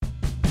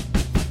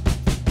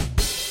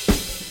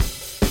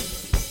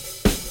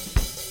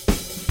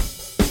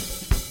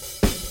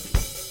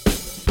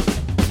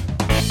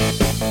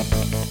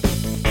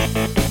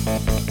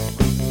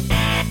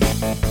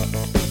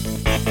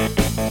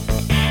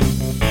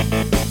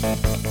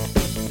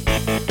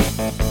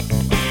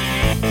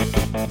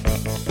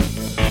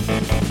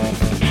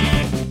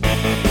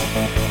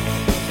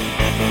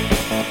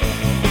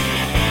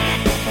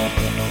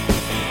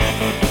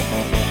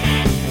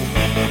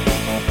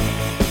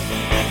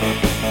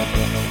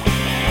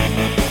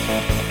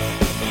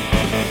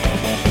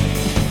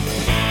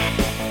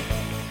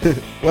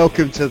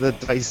Welcome to the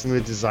Dice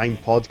and Design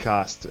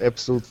podcast,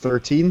 episode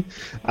 13,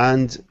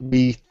 and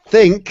we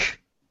think,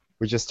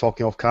 we're just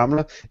talking off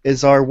camera,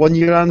 is our 1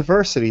 year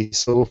anniversary,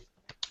 so...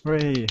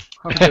 Hooray!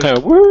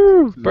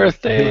 Woo!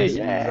 Birthday!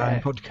 Yeah!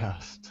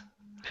 Podcast.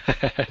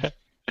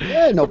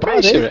 Yeah, not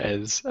bad, sure it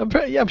is.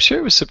 I'm sure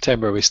it was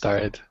September we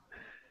started.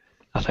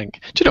 I think.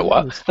 Do you know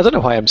what? I don't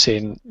know why I'm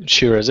saying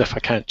sure as if I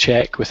can't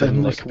check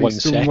within like 1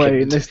 second.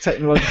 Way in this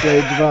technological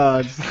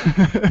advance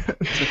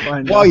to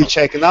find While out. you're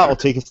checking that, I'll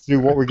take us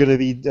through what we're going to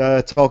be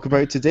talking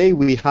about today.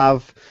 We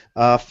have,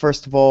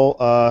 first of all,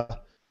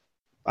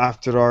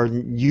 after our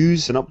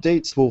news and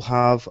updates, we'll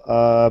have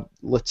a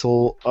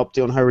little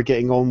update on how we're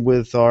getting on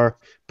with our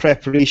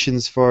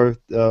preparations for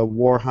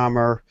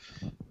Warhammer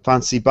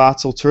Fantasy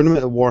Battle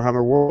Tournament at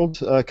Warhammer World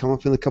coming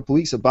up in a couple of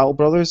weeks at Battle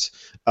Brothers.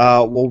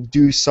 We'll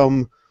do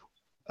some...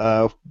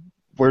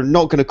 we're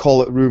not going to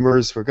call it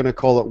rumours, we're going to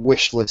call it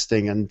wish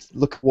listing and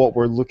look at what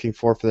we're looking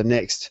for the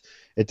next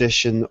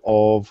edition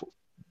of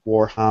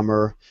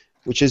Warhammer,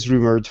 which is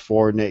rumoured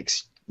for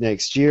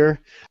next year.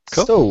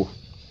 Cool. So,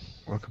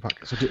 Welcome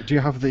back. So do you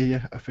have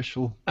the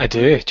official... I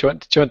do. Do you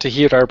want to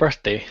hear our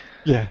birthday?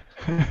 Yeah.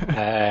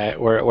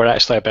 We're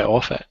actually a bit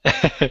off it.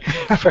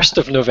 1st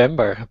of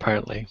November,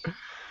 apparently.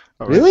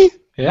 Oh, really?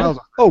 Yeah.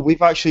 Well, Oh,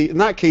 we've actually, in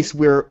that case,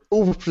 we're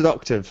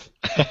overproductive.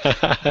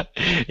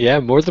 Yeah,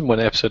 more than one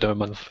episode a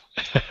month.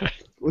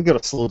 We've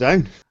got to slow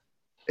down.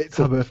 it's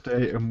our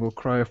birthday and we'll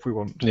cry if we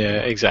want. Yeah,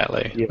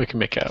 exactly. Yeah. We can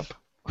make it up.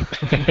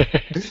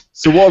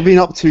 So what have you been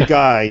up to,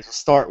 guys?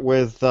 Start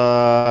with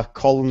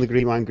Colin the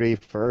Grey Man Grave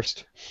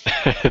first.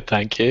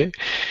 Thank you.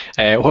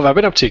 What have I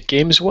been up to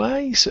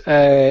games-wise?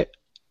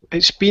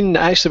 It's been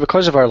actually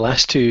because of our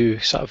last two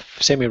sort of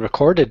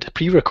semi-recorded,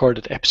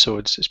 pre-recorded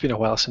episodes. It's been a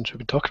while since we've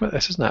been talking about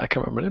this, isn't it? I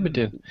can't remember what we've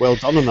been doing. Well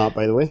done on that,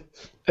 by the way.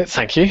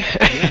 Thank you. Yeah,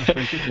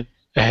 thank you.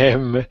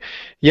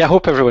 Yeah, I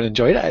hope everyone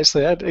enjoyed it.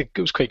 Actually, it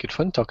was quite good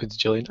fun talking to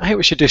Julian. I think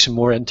we should do some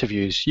more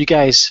interviews. You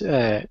guys, do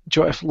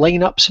you want to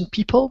line up some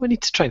people? We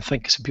need to try and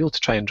think of some people to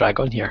try and drag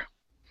on here.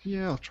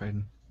 Yeah, I'll try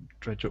and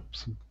dredge up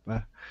some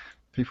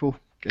people.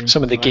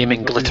 Some of the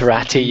gaming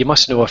glitterati. You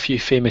must know a few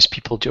famous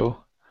people, Joe.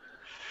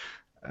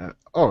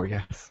 Oh,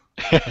 yes.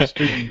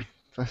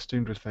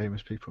 Festooned with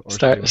famous people.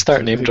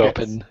 Start name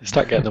dropping.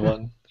 Start getting them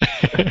on.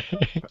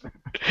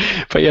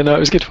 But yeah, no, it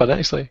was good fun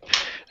actually.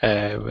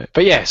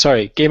 But yeah,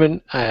 sorry,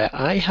 gaming.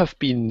 I have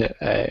been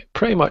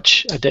pretty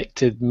much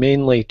addicted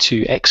mainly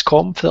to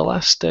XCOM for the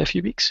last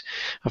few weeks.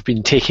 I've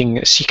been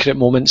taking secret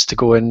moments to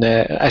go and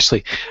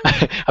actually,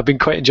 I've been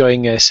quite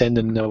enjoying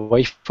sending the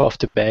wife off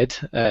to bed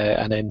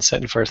and then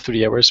sitting for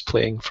 3 hours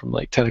playing from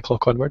like 10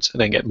 o'clock onwards,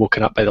 and then getting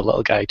woken up by the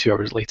little guy 2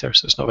 hours later.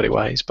 So it's not very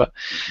wise, but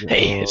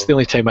hey, it's the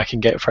only time I can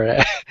get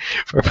for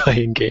for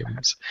playing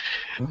games.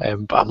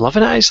 But I'm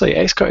loving it actually.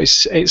 XCOM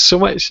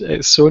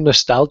it's so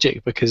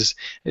nostalgic because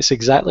it's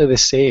exactly the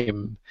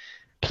same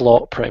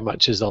plot pretty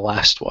much as the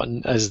last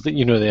one, as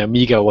the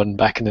Amiga one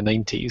back in the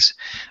 90s,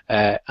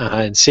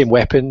 and same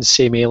weapons,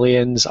 same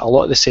aliens, a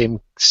lot of the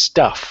same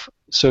stuff.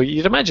 So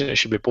you'd imagine it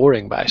should be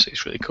boring, but actually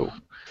it's really cool.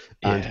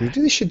 And we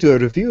really should do a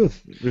review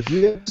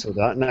episode of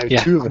that. Now,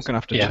 Yeah. two of I'm us. going to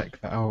have to Yeah.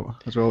 check that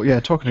out as well. Yeah,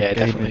 talking of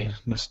gaming definitely.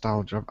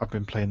 nostalgia, I've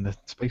been playing the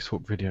Space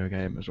Hulk video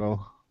game as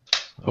well.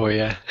 Oh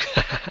yeah.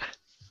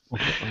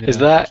 Yeah, Is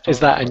that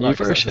just a talking new about that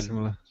 'cause that's version?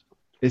 similar-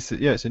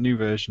 It's a new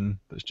version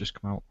that's just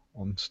come out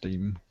on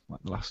Steam like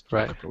the last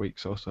Right. couple of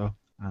weeks or so,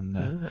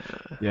 and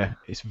yeah,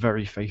 it's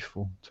very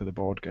faithful to the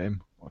board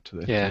game or to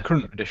the Yeah.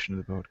 current edition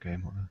of the board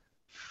game or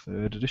the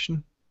 3rd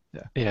edition.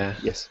 Yeah.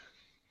 Yes.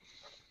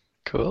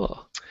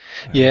 Cool.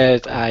 Yeah,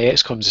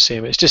 XCOM's the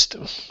same. It's just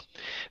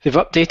they've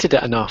updated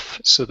it enough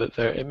so that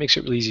it makes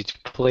it really easy to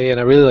play, and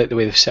I really like the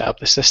way they've set up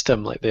the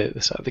system, like the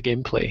sort of the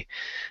gameplay.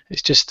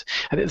 It's just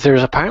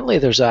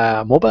there's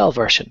a mobile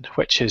version,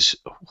 which is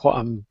what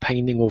I'm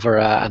pining over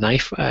an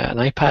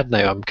iPad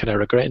now. I'm kind of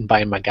regretting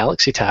buying my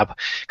Galaxy Tab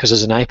because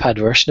there's an iPad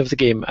version of the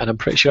game, and I'm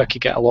pretty sure I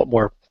could get a lot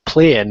more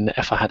playing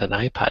if I had an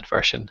iPad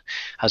version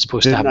as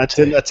opposed to having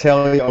Didn't I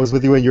tell you I was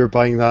with you when you were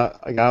buying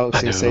that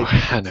Galaxy?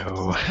 I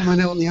know. Come on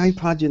out on the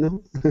iPad, you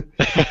know.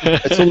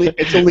 it's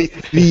only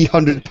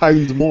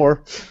 £300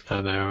 more.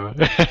 I know.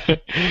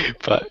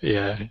 But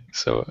yeah,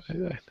 so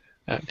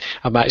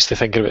I'm actually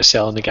thinking about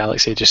selling the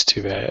Galaxy just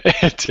to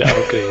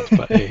upgrade.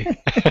 But hey.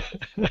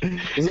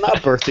 Isn't that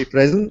a birthday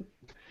present?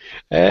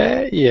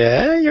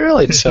 Yeah, you're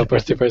allowed to sell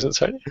birthday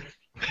presents, aren't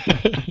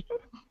you?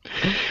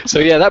 So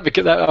yeah, that'd be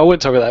good. I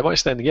won't talk about that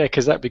much then. Yeah,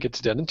 because that'd be good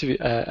to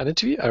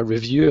do a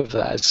review of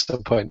that at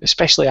some point,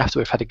 especially after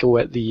we've had to go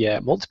at the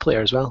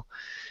multiplayer as well,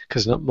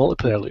 because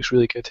multiplayer looks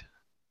really good.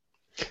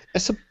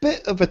 It's a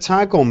bit of a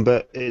tag on,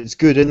 but it's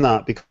good in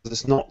that because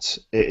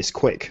it's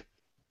quick.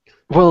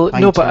 Well,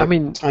 no, but I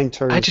mean, time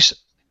turns.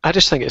 I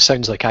just think it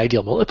sounds like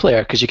ideal multiplayer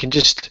because you can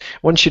just,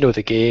 once you know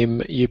the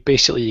game, you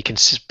can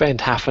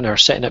spend half an hour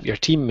setting up your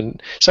team,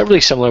 and it's a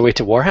really similar way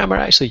to Warhammer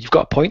actually. You've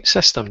got a point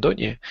system, don't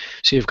you?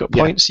 So you've got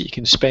points that you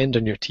can spend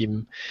on your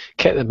team,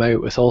 kit them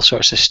out with all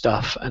sorts of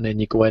stuff, and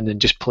then you go in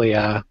and just play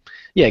a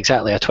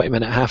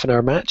 20-minute, half an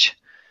hour match.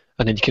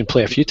 and then you can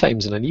play a few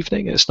times in an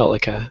evening. It's not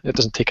like it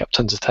doesn't take up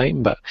tons of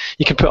time, but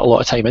you can put a lot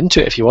of time into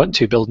it if you want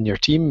to, building your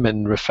team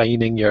and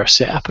refining your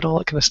setup and all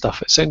that kind of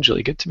stuff. It sounds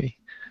really good to me.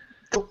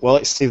 Well,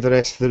 let's save the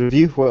rest of the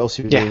review. What else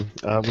have you been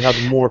doing? We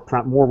had more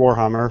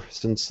Warhammer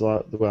since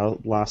the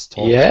last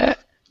talk. Yeah,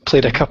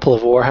 played a couple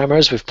of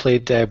Warhammers. We've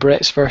played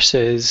Brett's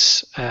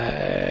versus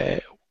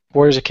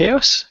Warriors of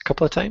Chaos a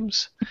couple of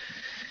times.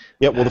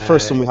 Yeah, well, the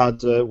first one we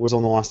had was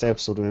on the last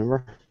episode,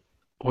 remember?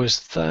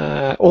 Was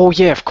that... Oh,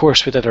 yeah, of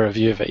course, we did a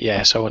review of it,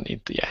 yeah, so I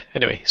wanted... Yeah,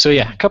 anyway, so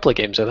yeah, a couple of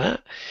games of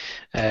that.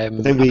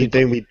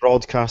 Then we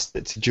broadcast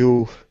it to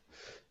Joe.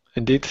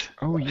 Indeed.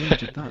 Oh, yeah, we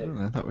did that,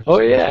 didn't we? That was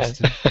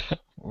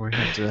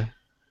yeah.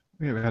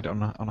 We had it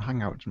on a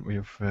hangout, didn't we,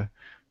 of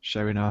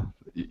showing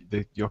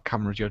your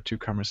cameras. You had two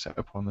cameras set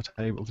up on the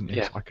table, didn't you?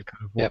 Yeah. So I could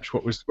kind of watch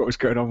what was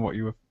going on, what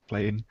you were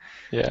playing.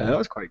 Yeah. That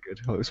was quite good.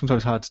 It was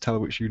sometimes hard to tell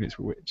which units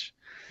were which.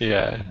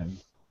 Yeah.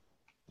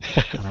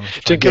 I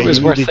think it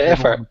was worth the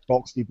effort.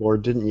 Proxy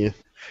board, didn't you?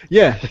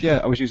 Yeah.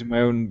 I was using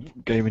my own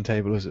gaming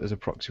table as a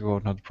proxy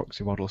board, and had the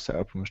proxy model set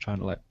up, and was trying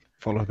to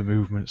follow the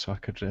movement so I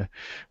could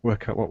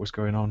work out what was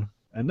going on.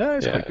 And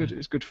it's quite good.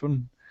 It's good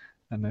fun,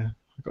 and I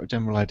got a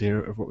general idea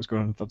of what was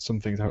going on. Had some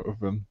things out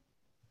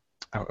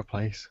of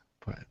place,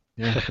 but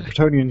yeah, the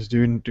Bretonians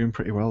doing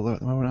pretty well though at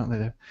the moment, aren't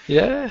they?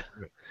 Yeah.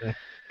 They're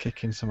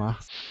kicking some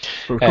ass.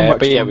 We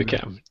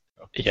can.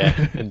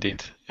 Yeah,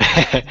 indeed.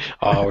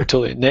 Oh, we're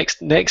totally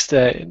next.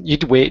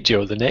 You'd wait,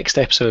 Joe. The next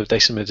episode of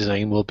Dice and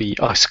Design will be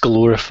us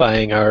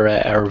glorifying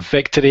our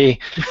victory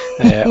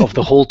of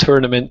the whole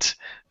tournament.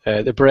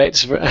 The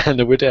Bretts and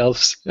the Wood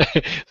Elves,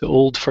 the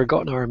old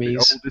forgotten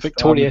armies,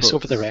 victorious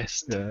over the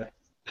rest.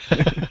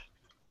 Yeah.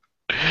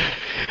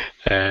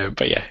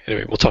 But yeah,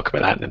 anyway, we'll talk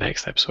about that in the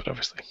next episode,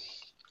 obviously.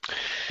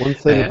 One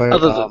thing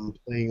about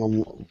playing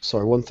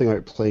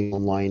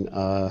online.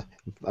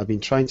 I've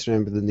been trying to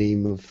remember the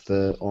name of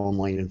the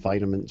online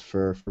environment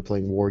for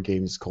playing war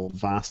games called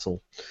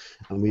Vassal,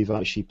 and we've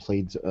actually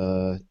played.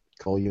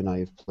 Call you and I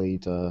have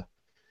played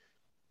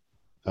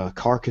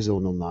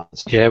Carcassonne on that.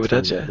 So yeah, we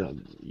did.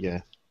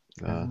 Yeah.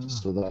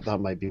 So that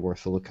might be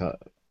worth a look at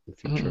in the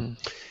future.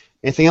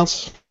 Anything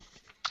else?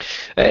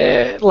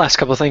 Last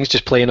couple of things,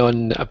 just playing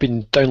on. I've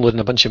been downloading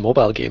a bunch of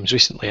mobile games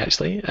recently.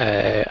 Actually,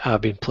 I've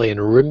been playing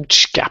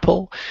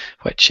Rumskapel,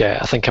 which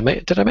I think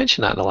did I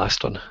mention that in the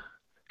last one?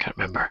 Can't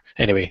remember.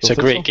 Anyway, it's a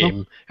great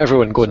game.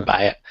 Everyone go and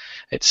buy it.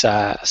 It's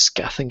I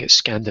think it's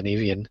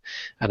Scandinavian,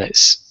 and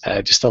it's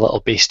just a little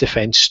base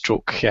defense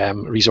stroke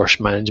resource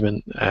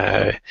management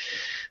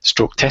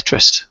stroke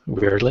Tetris,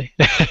 weirdly.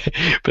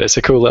 But it's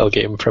a cool little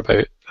game for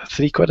about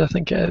 £3, I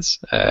think it is.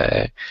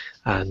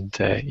 And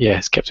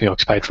it's kept me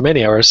occupied for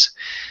many hours.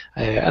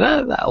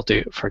 And that'll do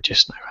it for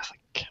just now, I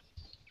think.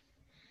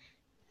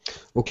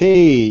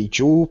 Okay,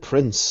 Joe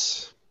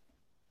Prince,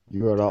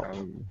 you are up.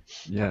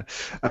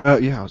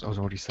 I was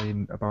already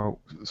saying about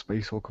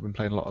Space Hulk. I've been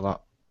playing a lot of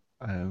that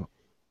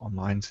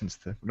online since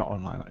not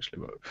online actually,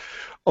 but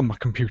on my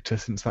computer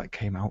since that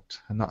came out,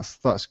 and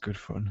that's good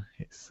fun.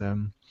 It's a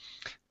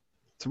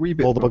wee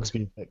bit. All the bugs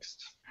been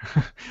fixed.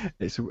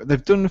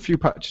 They've done a few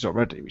patches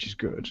already, which is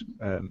good,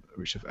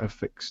 which have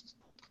fixed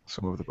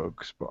some of the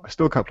bugs, but I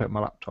still can't play it on my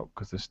laptop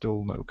because there's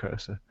still no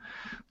cursor,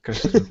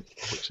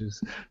 which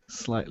is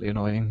slightly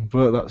annoying,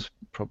 but that's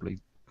probably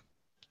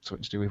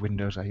something to do with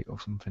Windows 8 or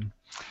something.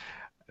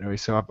 Anyway,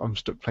 so I'm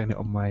stuck playing it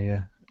on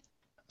my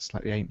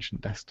slightly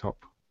ancient desktop,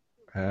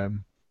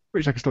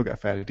 which I can still get a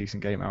fairly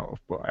decent game out of,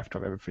 but I have to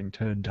have everything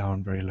turned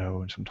down very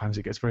low, and sometimes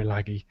it gets very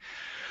laggy.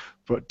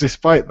 But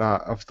despite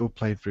that, I've still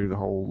played through the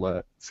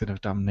whole Sin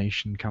of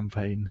Damnation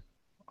campaign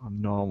on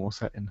normal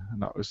setting,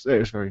 and it was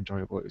very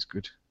enjoyable. It was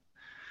good.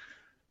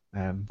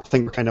 I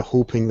think we're kind of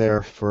hoping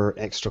there for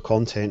extra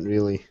content,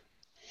 really.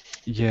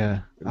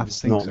 Yeah,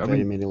 there's not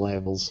very many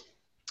levels.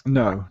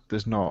 No,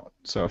 there's not.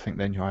 So I think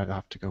then you either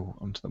have to go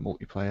onto the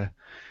multiplayer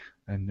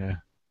and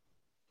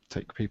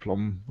take people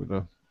on with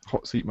a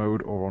hot seat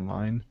mode or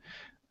online,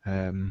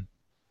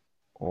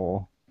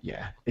 or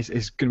it's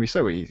going to be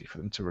so easy for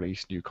them to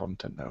release new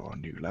content though, or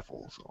new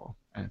levels or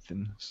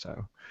anything.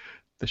 So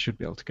they should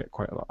be able to get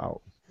quite a lot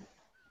out.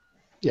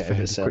 Yeah, if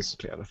it says.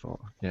 Quickly, I'd have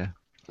thought. Yeah.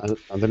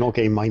 And they're not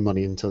getting my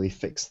money until they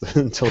fix the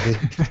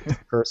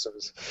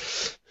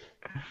cursors.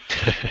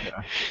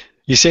 Yeah.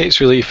 You say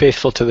it's really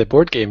faithful to the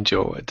board game,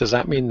 Joe. Does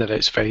that mean that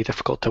it's very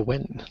difficult to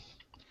win?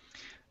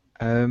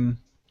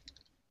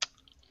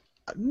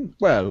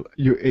 Well,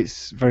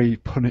 it's very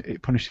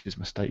it punishes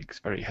mistakes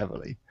very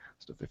heavily.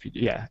 Stuff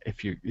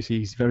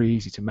it's very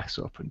easy to mess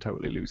up and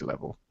totally lose a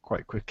level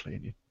quite quickly,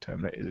 and your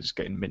Terminator is just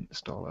getting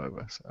minced all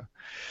over. So,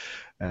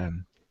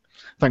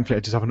 thankfully, I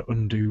just have an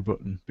undo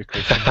button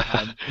because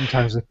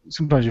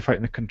sometimes you're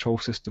fighting the control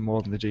system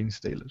more than the Gene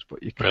Stealers,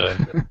 but you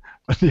can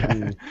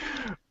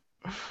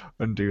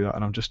undo that.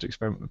 And I'm just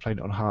experimenting playing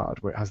it on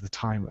hard, where it has the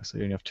timer, so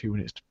you only have 2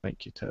 minutes to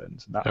make your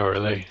turns, and that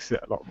makes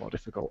it a lot more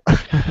difficult.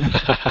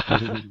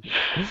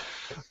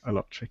 A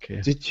lot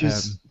trickier. Did you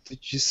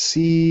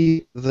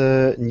see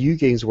the new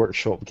Games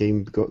Workshop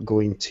game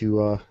going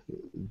on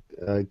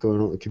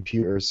the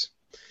computers?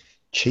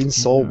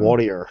 Chainsaw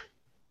Warrior.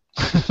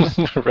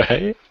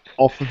 Right.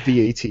 Off of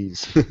the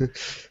 80s.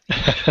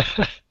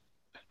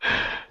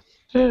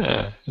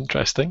 Yeah,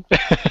 interesting.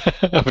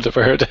 I've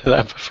never heard of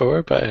that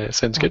before, but it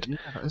sounds good. Yeah,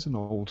 that is an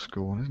old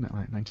school one, isn't it?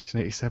 Like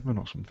 1987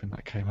 or something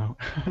that came out.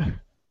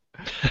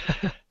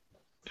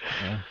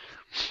 Yeah.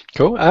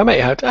 Cool.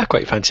 I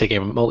quite fancy a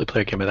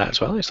multiplayer game of that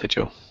as well, actually,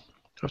 Joe. I'll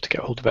have to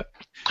get hold of it.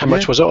 How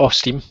much was it off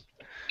Steam?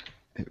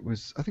 I think it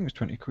was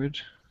 20 quid.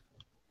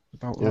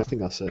 About Yeah, I that.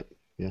 think that's it.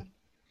 Yeah.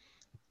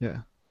 Yeah.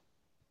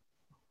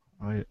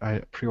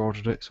 I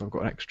pre-ordered it, so I've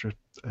got an extra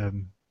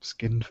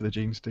skin for the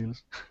Gene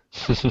Stealers.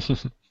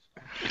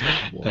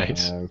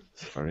 Nice. Wow.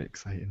 It's very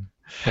exciting.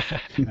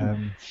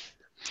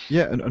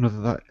 Yeah, and other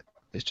than that,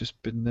 it's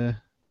just been the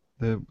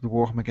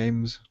Warhammer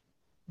games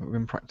that we've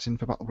been practicing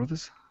for Battle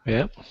Brothers,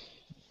 Yeah.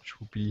 which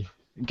we'll be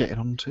getting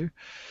on to.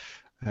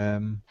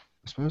 I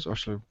suppose I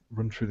should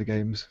run through the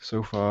games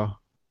so far.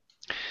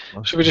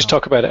 Should we just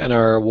talk about it in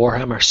our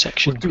Warhammer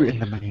section? We'll do it in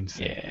the main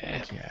section.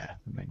 Yeah. Yeah,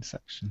 the main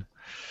section.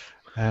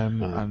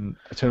 And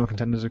Eternal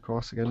Contenders, of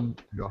course, again.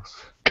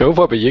 Yes. Cool.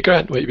 What about you,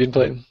 Grant? What have you been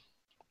playing?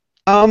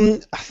 I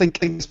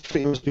think it's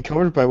pretty much been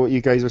covered by what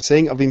you guys were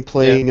saying. I've been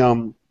playing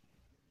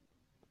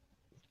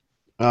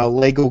a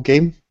Lego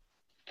game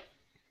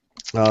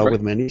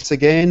with my niece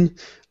again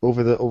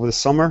over the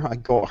summer. I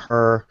got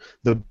her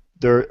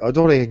I'd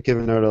already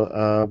given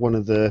her one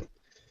of the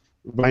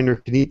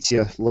Reiner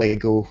Knizia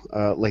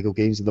Lego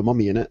games with the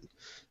mummy in it,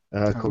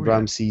 called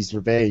Ramses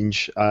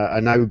Revenge. I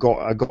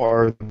got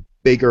her the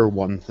bigger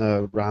one,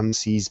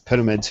 Ramses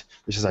Pyramid,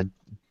 which is a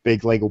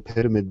big Lego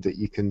pyramid that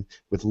you can,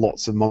 with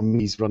lots of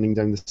mummies running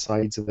down the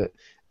sides of it.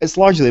 It's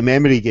largely a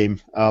memory game,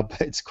 but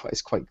it's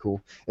quite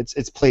cool.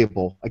 It's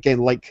playable. Again,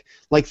 like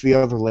the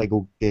other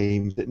Lego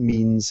game, that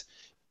means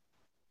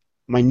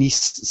my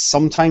niece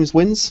sometimes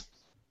wins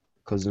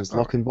because there's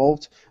luck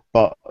involved,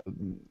 but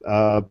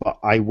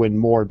I win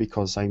more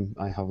because I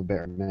have a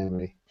better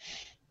memory.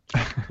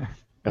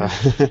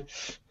 And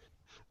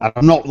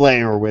I'm not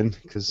letting her win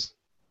because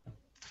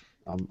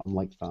I'm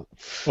like that.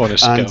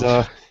 Honest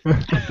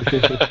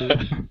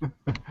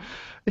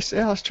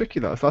It's tricky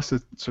though. That's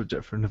a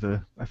subject for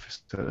another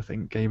episode. I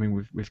think gaming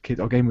with kids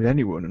or gaming with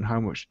anyone, and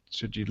how much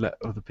should you let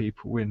other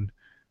people win,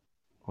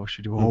 or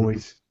should you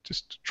always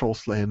just troll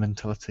slayer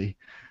mentality,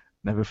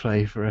 never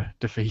play for a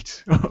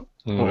defeat?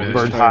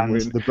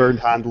 The burned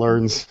hand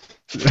learns.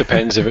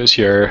 Depends if it's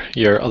your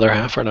other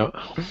half or not.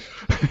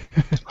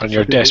 And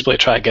you're desperately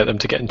trying to get them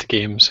to get into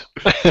games.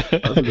 Or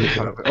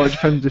it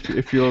depends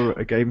if you're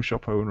a game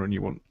shop owner and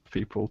you want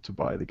people to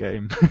buy the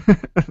game.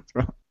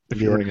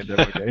 If you're running a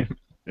demo game.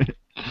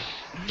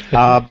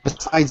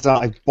 Besides that,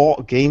 I've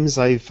bought games.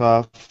 I've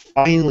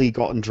finally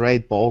gotten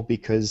Dreadball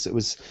because it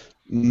was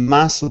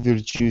massively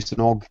reduced in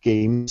OG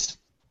games.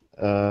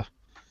 And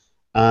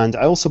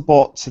I also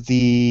bought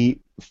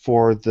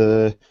for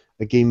the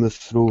Game of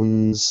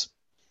Thrones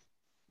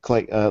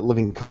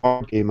living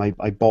card game.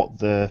 I bought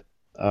the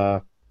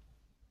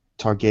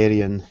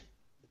Targaryen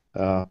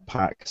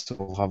pack, so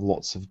we'll have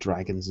lots of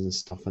dragons and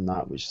stuff in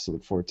that, which I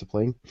look forward to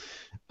playing.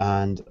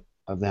 And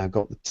then I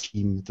got the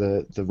team,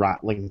 the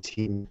rattling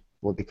team,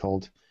 what they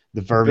called,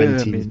 the vermin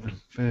team.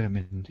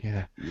 Vermin,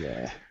 yeah.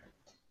 Yeah.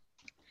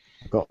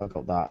 I got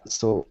that.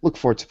 So look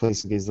forward to playing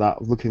some games of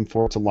that. Looking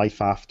forward to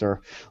Life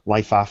After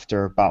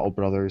Battle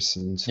Brothers,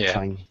 and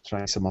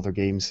trying some other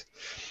games.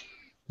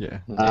 Yeah.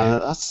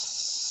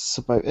 That's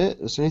about it.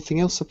 Is there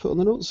anything else I put on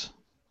the notes?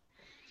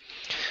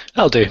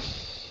 That'll do.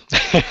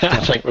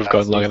 I think we've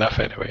gone long enough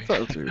anyway.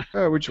 That'll do.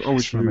 Which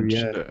always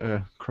mentioned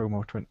that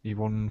Kromore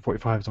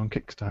 2145 is on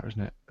Kickstarter,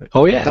 isn't it?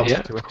 Oh yeah,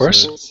 of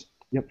course.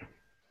 Yep.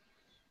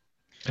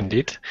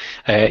 Indeed.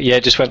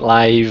 It just went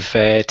live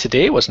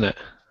today, wasn't it?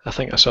 I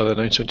think I saw the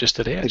announcement just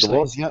today. I think actually. it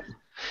was,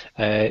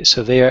 yep.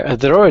 So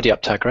they're already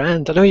up to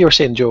 $1,000. I know you were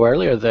saying, Joe,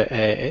 earlier that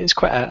it is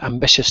quite an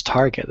ambitious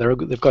target.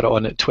 They've got it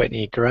on at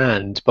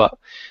 $20,000, but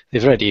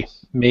they've already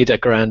made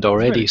 $1,000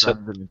 already. So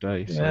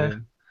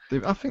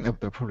I think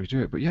they'll probably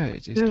do it. But yeah,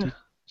 it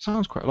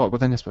sounds quite a lot. But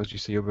then I suppose you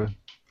see other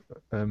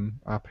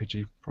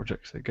RPG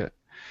projects that get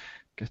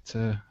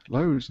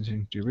loads and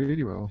seem to do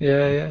really well.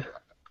 Yeah.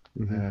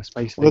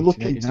 Space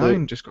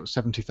 1889 just got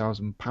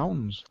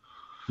 £70,000.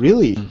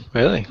 Really?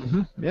 Really?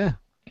 Mm-hmm. Yeah.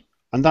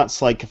 And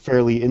that's like a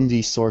fairly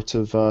indie sort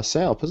of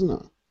setup, isn't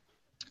it?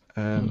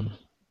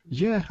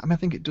 Yeah, I mean, I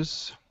think it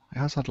does. It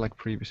has had like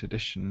previous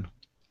edition,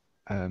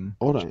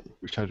 All right.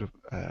 which had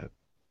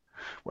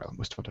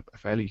must have had a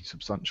fairly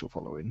substantial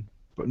following,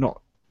 but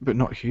not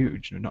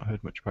huge. I've not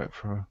heard much about it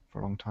for a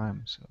long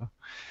time. So,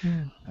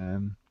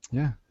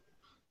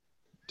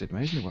 did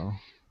amazingly well.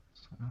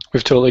 So.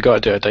 We've totally got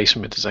to do a Dice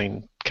and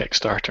Design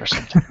Kickstarter or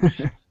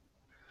something.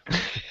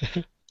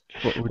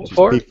 What would you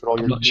for? For all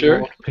I'm your not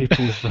sure.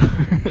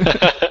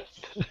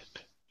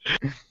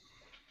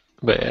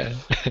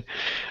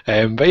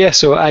 But yeah,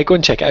 so I go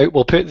and check it out.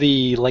 We'll put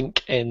the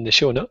link in the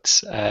show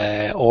notes,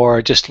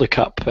 or just look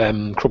up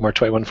Kromore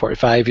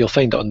 2145. You'll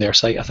find it on their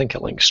site. I think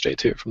it links straight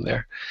to it from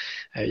there.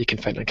 You can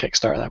find it on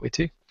Kickstarter that way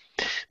too.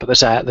 But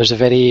there's a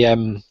very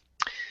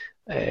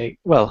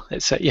well,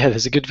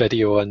 there's a good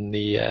video on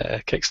the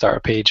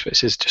Kickstarter page,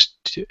 which is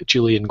just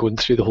Julian going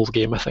through the whole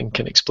game, I think,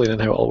 and explaining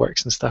how it all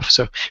works and stuff.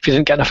 So if you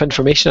didn't get enough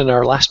information in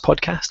our last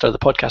podcast, or the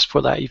podcast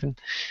before that even,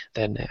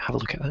 then have a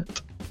look at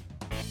that.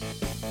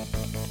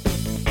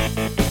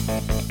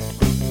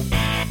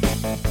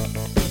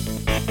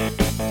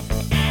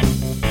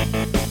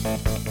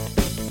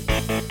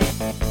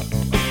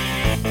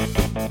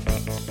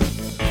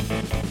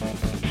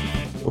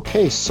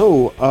 Okay,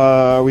 so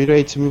are we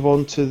ready to move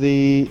on to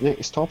the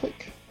next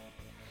topic?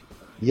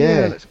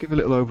 Yeah, let's give a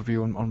little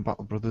overview on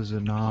Battle Brothers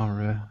and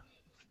our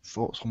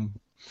thoughts on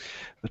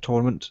the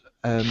tournament.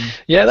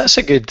 Yeah, that's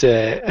a good.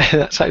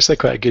 That's actually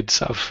quite a good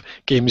sort of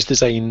games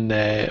design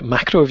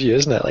macro view,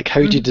 isn't it? Like,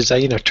 how do you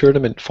design a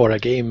tournament for a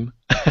game?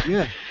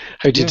 Yeah.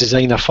 How do you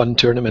design a fun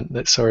tournament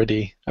that's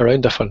already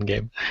around a fun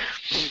game?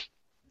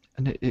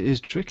 And it is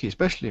tricky,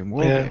 especially in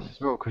war games as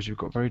well, because you've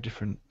got very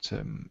different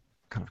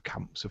kind of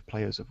camps of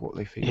players of what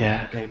they feel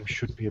the game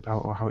should be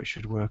about or how it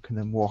should work, and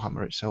then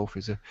Warhammer itself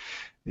is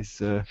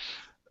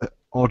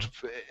odd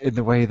in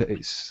the way that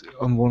it's,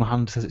 on one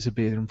hand, says it's a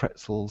beer and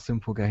pretzel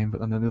simple game, but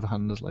then on the other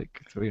hand there's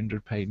like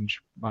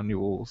 300-page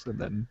manuals and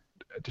then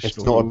additional.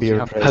 It's not a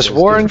beer and pretzel. Has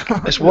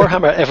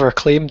Warhammer ever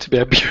claimed to be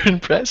a beer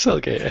and pretzel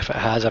game? If it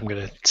has, I'm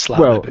going to slap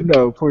it. Well,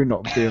 no, probably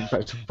not beer and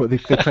pretzel, but they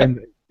claim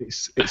that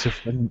it's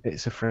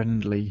a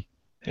friendly,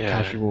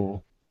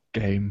 casual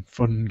game,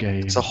 fun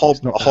game. It's a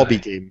hobby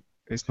game.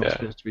 It's not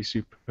supposed to be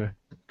super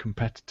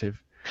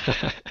competitive.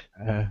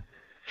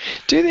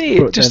 Do they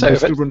just out of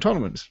still run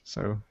tournaments?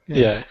 So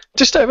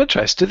just out of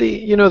interest, do they?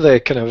 You know, the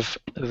kind of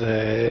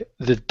the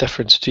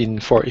difference between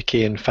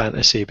 40k and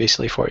fantasy.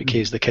 Basically, 40k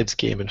is the kids'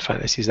 game and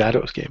fantasy is the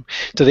adults' game.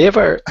 Do they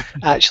ever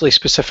actually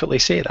specifically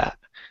say that?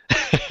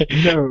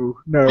 No.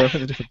 I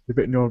think the difference is a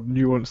bit more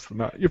nuanced than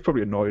that. You've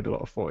probably annoyed a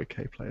lot of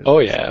 40k players. Oh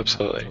yeah,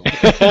 absolutely.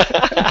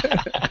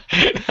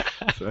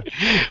 So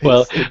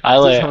well,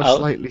 I'll have a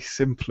slightly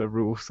simpler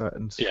rule set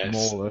and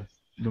smaller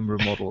number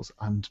of models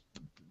and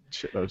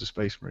shitloads of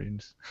Space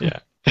Marines. Yeah.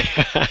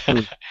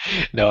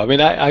 No, I mean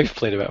I've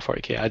played about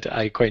 40k.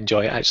 I quite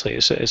enjoy it actually.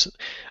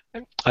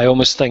 I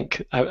almost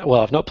think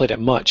I've not played it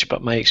much,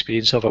 but my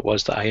experience of it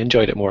was that I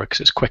enjoyed it more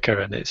because it's quicker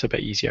and it's a bit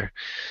easier.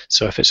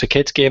 So if it's a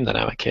kid's game, then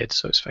I'm a kid,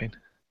 so it's fine.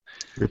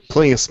 You're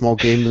playing a small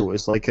game that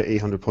was like at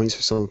 800 points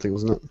or something,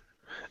 wasn't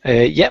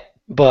it? Yep.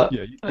 But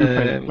you were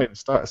playing the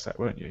starter set,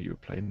 weren't you? You were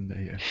playing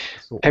the.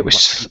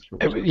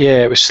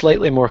 It was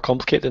slightly more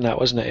complicated than that,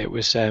 wasn't it? It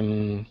was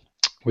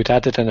we'd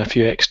added in a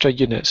few extra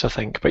units, I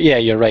think. But yeah,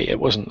 you're right. It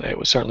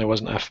certainly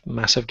wasn't a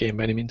massive game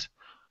by any means.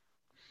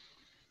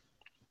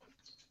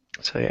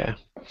 So yeah.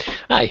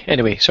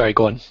 Anyway, sorry.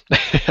 Go on.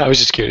 I was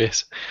just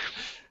curious.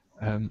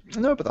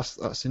 No, but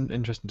that's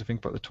interesting to think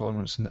about the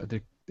tournaments, and I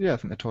think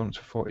the tournaments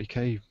for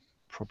 40k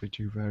probably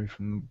do vary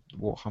from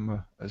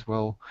Warhammer as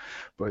well,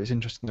 but it's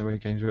interesting the way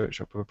Games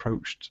Workshop have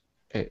approached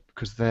it,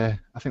 because I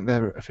think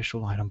their official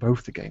line on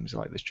both the games are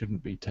like, this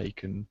shouldn't be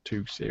taken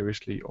too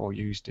seriously or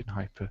used in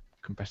hyper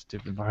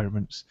competitive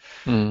environments.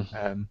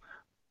 But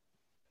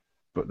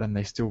then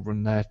they still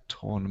run their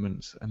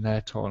tournaments, and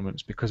their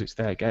tournaments, because it's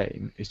their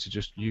game, is to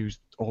just use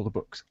all the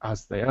books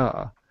as they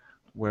are.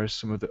 Whereas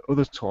some of the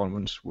other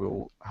tournaments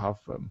will have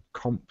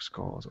comp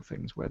scores or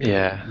things where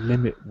they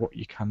limit what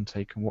you can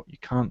take and what you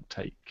can't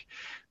take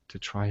to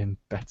try and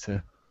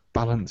better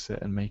balance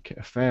it and make it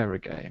a fairer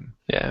game.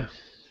 Yeah.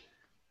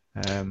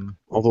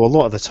 Although a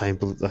lot of the time,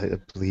 I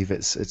believe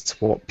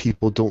it's what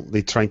people don't.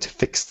 They're trying to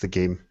fix the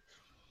game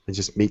and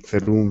just make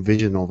their own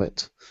vision of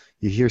it.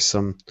 You hear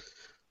some,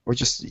 or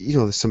just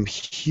there's some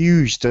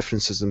huge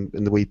differences in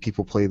the way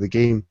people play the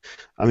game.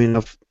 I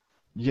mean,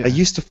 I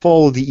used to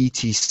follow the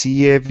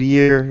ETC every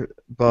year,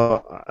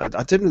 but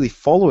I didn't really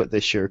follow it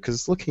this year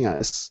because looking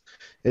at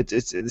it,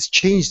 it's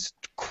changed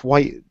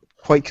quite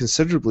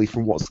considerably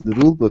from what's in the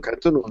rulebook. I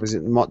don't know if there's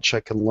much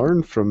I can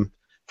learn from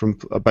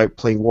about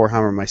playing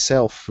Warhammer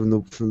myself from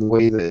the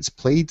way that it's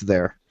played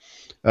there.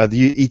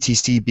 The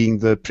ETC being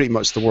pretty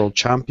much the world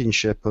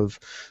championship of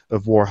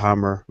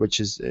Warhammer, which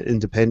is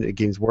independent of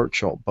Games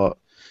Workshop, but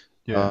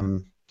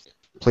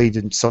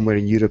played somewhere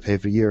in Europe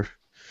every year.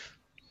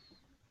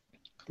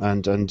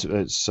 And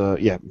it's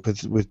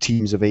with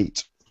teams of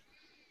 8.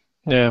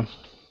 Yeah,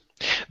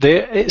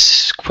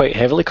 it's quite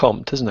heavily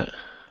comped, isn't it?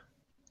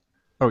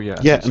 Oh yeah.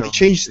 Yeah, and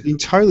they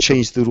entirely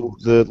changed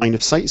the line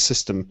of sight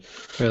system.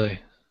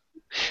 Really?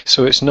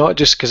 So it's not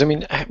just because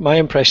my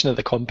impression of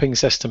the comping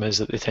system is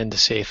that they tend to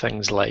say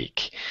things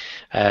like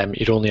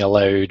you're only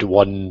allowed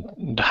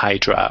one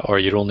Hydra or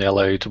you're only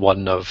allowed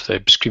one of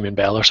the Screaming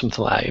Bell or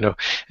something like that.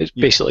 It's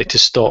basically to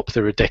stop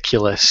the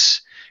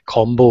ridiculous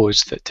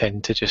combos that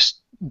tend to just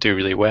do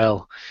really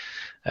well.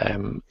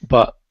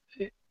 But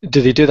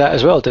do they do that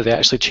as well? Do they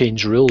actually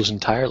change rules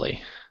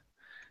entirely?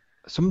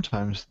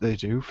 Sometimes they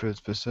do for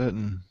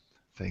certain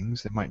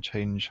things. They might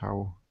change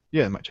how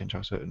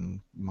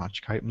certain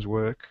magic items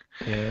work.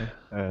 Yeah.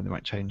 They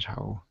might change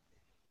how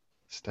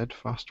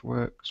steadfast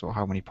works, or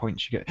how many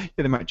points you get. Yeah,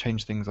 they might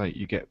change things like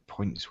you get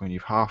points when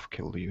you've half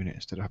killed a unit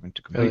instead of having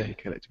to completely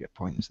kill it to get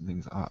points and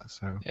things like that.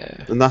 So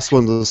Yeah. And that's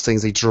one of those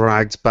things they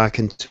dragged back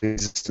into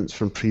existence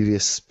from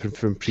previous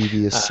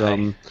previous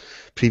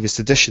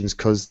editions,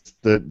 because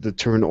the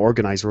tournament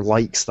organizer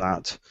likes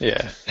that.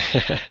 Yeah.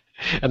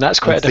 And that's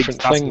quite a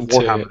different thing to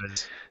Warhammer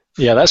is.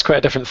 Yeah, that's quite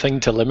a different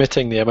thing to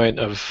limiting the amount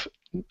of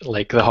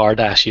like the hard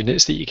ass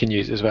units that you can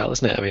use as well,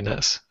 isn't it? I mean,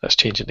 that's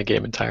changing the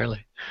game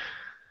entirely.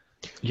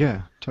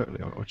 yeah,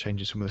 totally. Or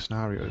changing some of the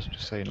scenarios,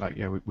 just saying like,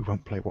 yeah, we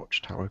won't play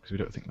Watchtower because we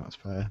don't think that's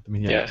fair. I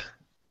mean, yeah,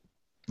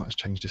 that's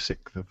changed a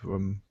sixth of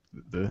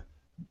the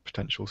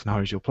potential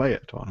scenarios you'll play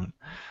at a tournament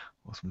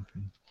or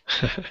something.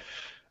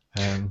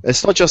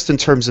 It's not just in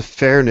terms of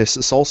fairness;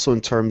 it's also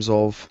in terms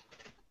of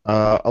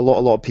a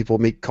lot of people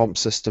make comp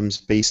systems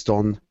based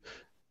on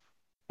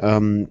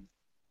they're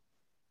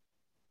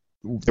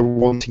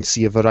wanting to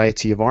see a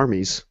variety of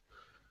armies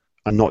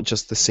and not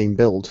just the same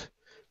build.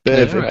 But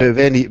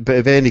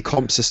if any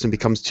comp system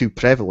becomes too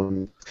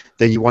prevalent,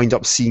 then you wind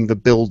up seeing the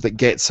build that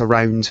gets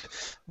around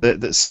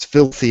that's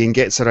filthy and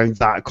gets around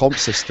that comp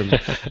system.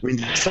 I mean,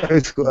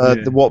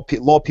 what a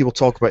lot of people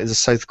talk about is the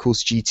South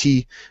Coast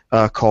GT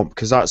comp,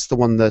 because that's the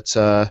one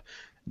that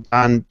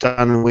Dan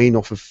and Wayne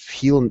off of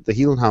the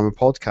Heelanhammer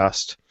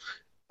podcast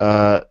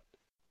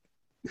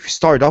who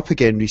started up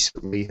again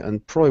recently,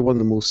 and probably one of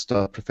the most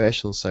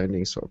professional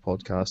sounding sort of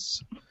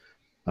podcasts,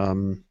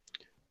 and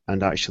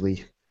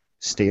actually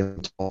stay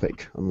on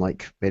topic,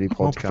 unlike many podcasts.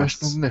 More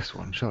professional than this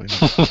one, surely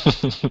not.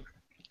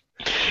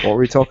 What were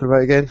we talking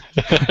about again?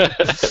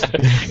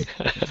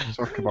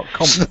 Talking about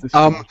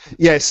comp.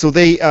 Yeah, so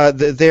they have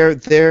the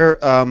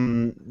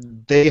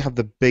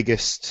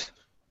biggest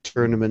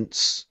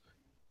tournaments.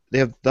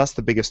 That's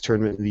the biggest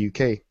tournament in the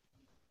UK.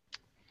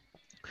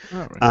 Oh,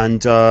 right.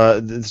 And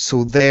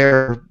so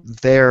their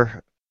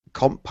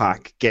comp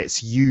pack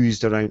gets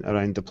used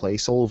around the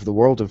place, all over the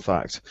world, in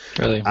fact.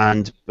 Really?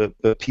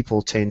 But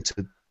people tend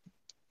to,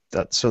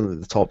 that certainly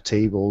the top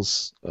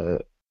tables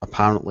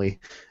apparently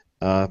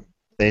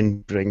then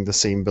bring the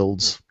same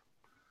builds.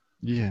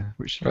 Yeah,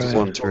 which Right.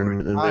 One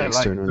tournament and the I next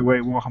like tournament. the way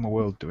Warhammer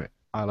World do it.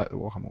 I like the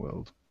Warhammer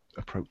World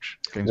approach.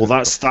 Games Well,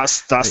 with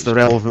that's the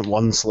relevant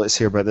one. So let's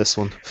hear about this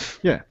one.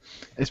 Yeah,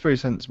 it's very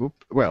sensible.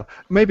 Well,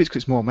 maybe it's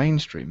because it's more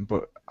mainstream,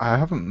 but I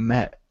haven't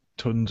met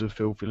tons of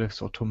filthy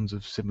lists or tons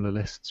of similar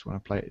lists when I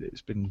played it.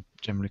 It's been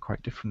generally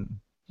quite different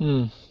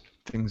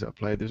things that I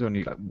played. There's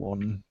only like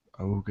one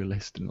ogre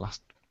list in the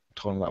last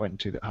tournament that I went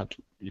to that had,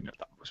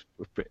 that was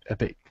a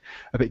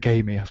bit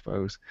gamey, I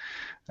suppose.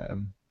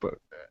 But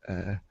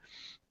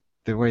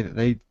the way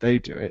that they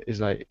do it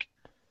is like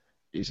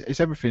it's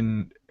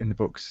everything in the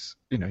books.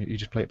 You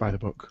just play it by the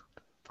book.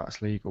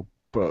 That's legal.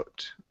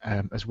 But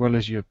as well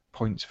as your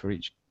points for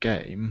each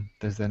game,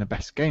 there's then a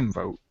best game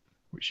vote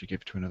which you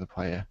give to another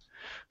player.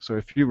 So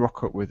if you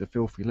rock up with a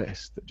filthy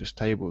list that just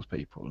tables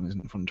people and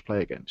isn't fun to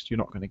play against, you're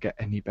not going to get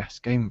any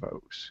best game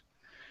votes,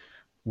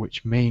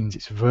 which means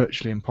it's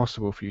virtually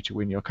impossible for you to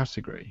win your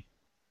category.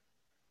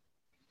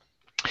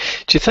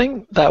 Do you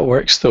think that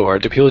works though, or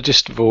do people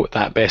just vote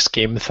that best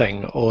game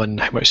thing on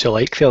how much they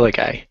like the other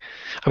guy?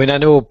 I mean, I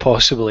know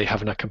possibly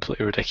having a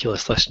completely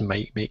ridiculous list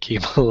might make you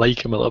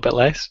like him a little bit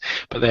less,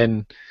 but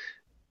then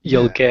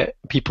you'll get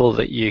people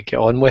that you get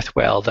on with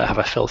well that have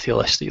a filthy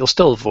list that you'll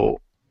still vote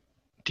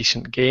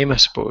decent game, I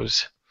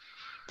suppose.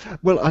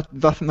 Well, I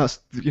think that's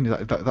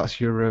that's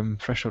your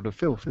threshold of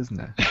filth, isn't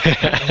it?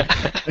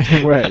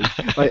 In a way,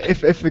 like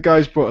if the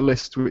guys brought a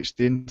list which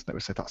the internet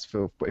would say that's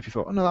filth, but if you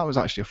thought, oh no, that was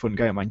actually a fun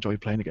game, I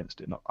enjoyed playing against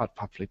it, I'd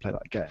happily play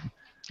that again.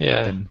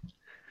 Yeah. Then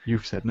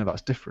you've said no,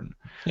 that's different.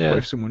 Yeah. But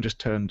if someone just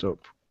turns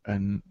up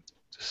and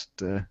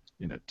just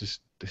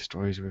just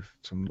destroys you with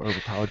some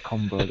overpowered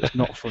combo that's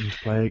not fun to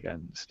play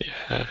against,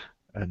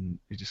 and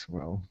you just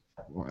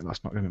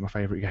that's not going to be my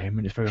favourite game,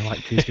 and it's very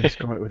likely he's going to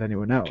score it with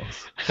anyone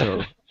else.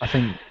 So I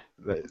think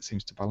that it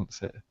seems to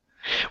balance it.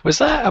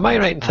 Am I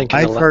right in thinking?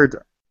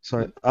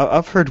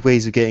 I've heard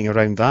ways of getting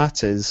around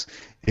that is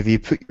if you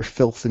put your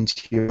filth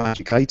into your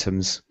magic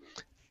items,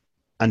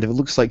 and if it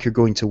looks like you're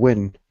going to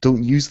win,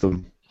 don't use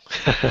them.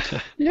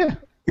 Yeah.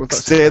 Well,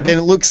 then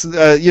it looks,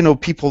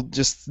 people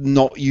just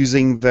not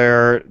using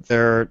their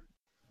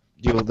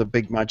the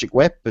big magic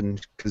weapon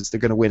because they're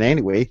going to win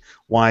anyway.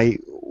 Why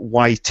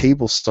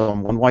table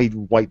someone? Why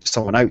wipe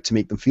someone out to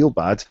make them feel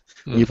bad?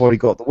 You've already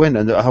got the win,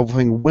 and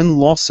having a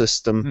win-loss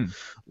system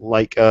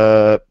like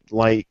the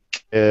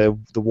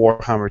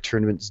Warhammer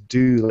tournaments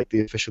do, like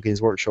the official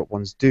Games Workshop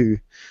ones do,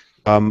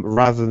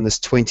 rather than this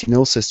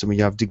 20-0 system where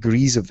you have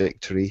degrees of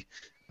victory,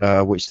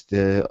 which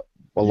a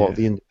lot of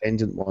the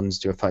independent ones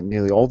do. In fact,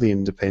 nearly all the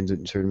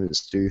independent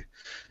tournaments do.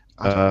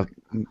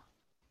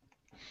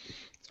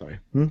 Sorry,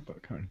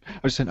 but Karen, I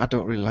was saying I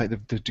don't really like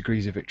the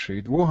degrees of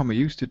victory. The Warhammer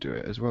used to do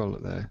it as well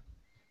at their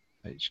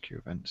HQ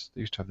events.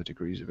 They used to have the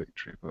degrees of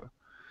victory, but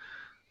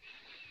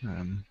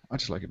I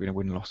just like it being a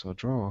win, loss, or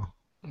draw.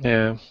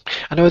 Yeah,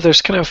 I know.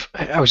 There's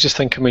I was just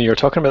thinking when you were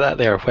talking about that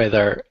there,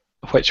 whether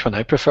which one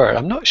I prefer.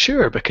 I'm not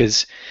sure,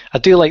 because I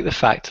do like the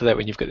fact that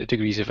when you've got the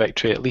degrees of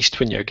victory, at least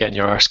when you're getting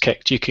your arse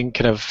kicked, you can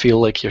kind of feel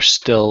like there's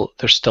still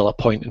a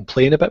point in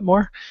playing a bit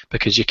more,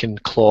 because you can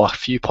claw a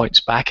few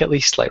points back at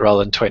least. Like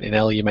rather than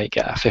 20-0, you might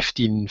get a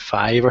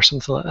 15-5 or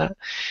something like that.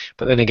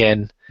 But then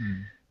again,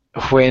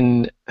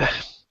 when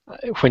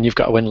you've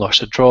got a win,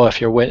 loss, or draw,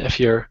 if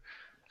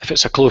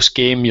it's a close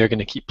game, you're going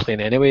to keep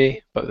playing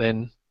anyway. But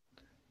then,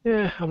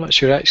 yeah, I'm not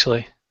sure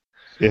actually.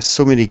 There's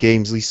so many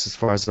games, at least as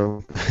far as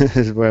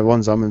the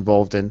ones I'm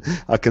involved in,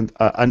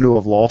 I know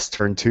I've lost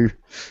turn 2.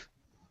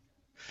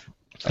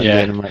 And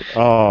then I'm like,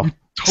 oh.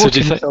 So do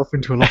you yourself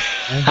into a lot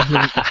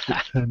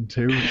of turn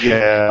 2?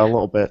 Yeah, a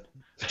little bit.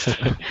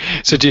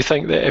 So do you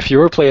think that if you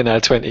were playing a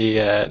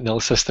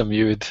 20-0 system,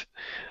 you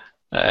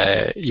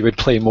would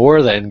play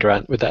more then,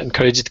 Grant? Would that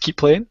encourage you to keep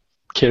playing?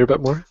 Care a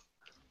bit more?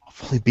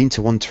 I've only been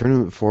to one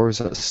tournament before. It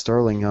was at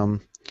Stirling.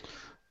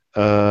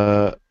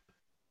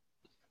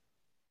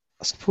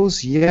 I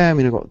suppose, yeah. I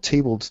mean, I got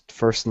tabled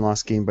first and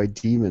last game by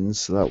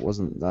Demons, so that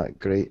wasn't that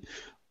great.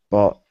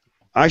 But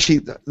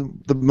actually,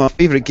 my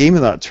favourite game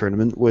of that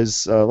tournament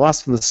was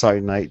last from the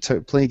Saturday night,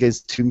 playing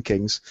against Tomb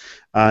Kings,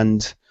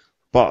 but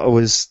I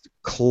was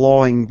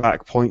clawing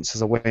back points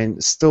as I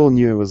went. Still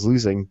knew I was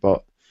losing,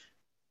 but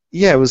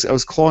yeah, I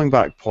was clawing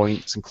back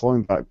points and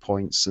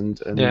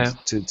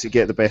to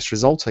get the best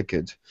result I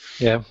could.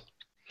 Yeah,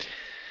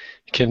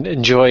 you can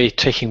enjoy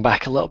taking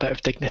back a little bit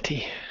of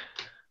dignity.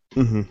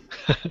 Mm-hmm.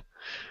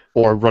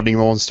 Or running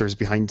monsters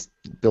behind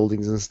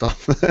buildings and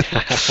stuff.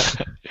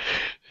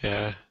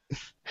 Yeah.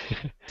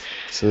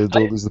 So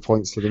don't lose the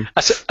points to them.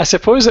 I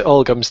suppose it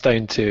all comes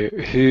down to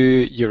who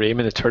you're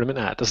aiming the tournament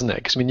at, doesn't it?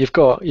 Because I mean, you've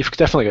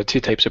definitely got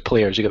two types of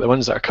players. You've got the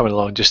ones that are coming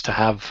along just to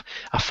have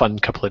a fun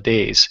couple of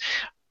days,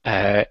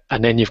 and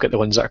then you've got the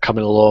ones that are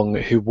coming along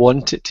who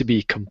want it to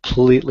be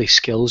completely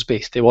skills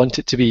based. They want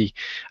it to be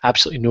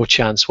absolutely no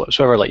chance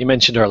whatsoever. Like you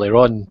mentioned earlier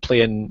on,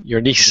 playing your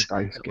niece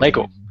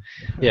Lego.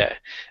 Yeah,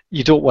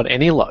 you don't want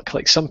any luck.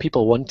 Like some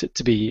people want it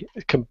to be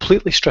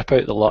completely strip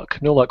out the luck,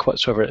 no luck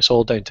whatsoever. It's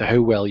all down to how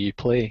well you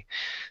play.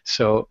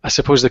 So I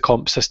suppose the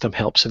comp system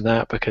helps in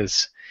that,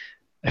 because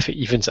if it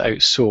evens it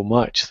out so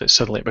much that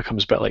suddenly it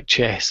becomes a bit like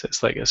chess.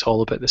 It's like it's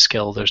all about the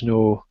skill. There's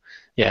no,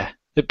 you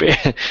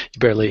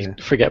barely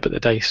forget about the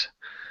dice.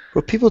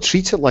 Well, people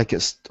treat it like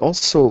it's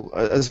also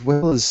as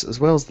well as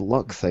the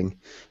luck thing.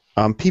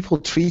 People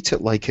treat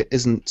it like it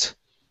isn't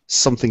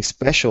something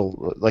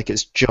special, like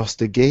it's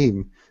just a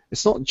game.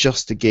 It's not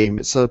just a game,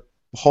 it's a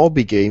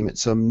hobby game,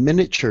 it's a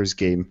miniatures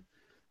game.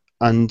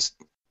 And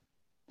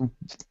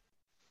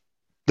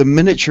the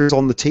miniatures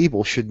on the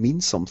table should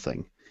mean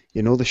something.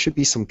 You know, there should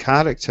be some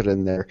character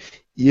in there.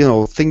 You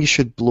know, things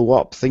should blow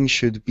up, things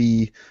should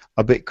be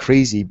a bit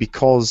crazy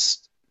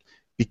because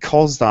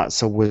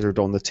that's a wizard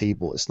on the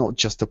table. It's not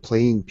just a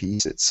playing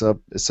piece, it's a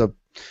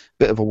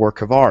bit of a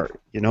work of art,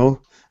 you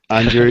know?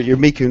 And you're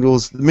making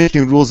rules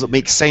that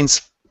make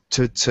sense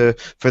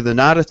for the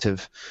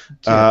narrative,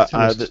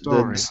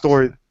 the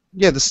story.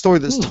 Yeah, the story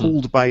that's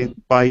told by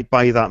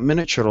that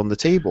miniature on the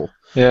table.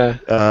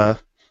 Yeah.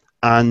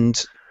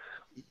 And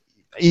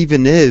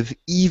even if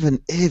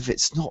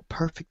it's not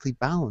perfectly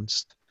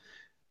balanced,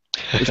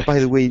 which by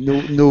the way,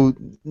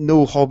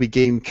 no hobby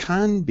game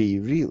can be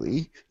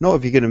really. Not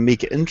if you're going to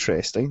make it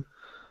interesting.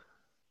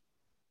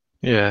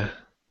 Yeah.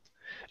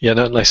 Yeah,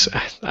 not unless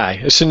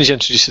as soon as you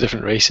introduce the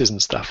different races and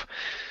stuff,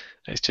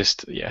 it's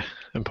just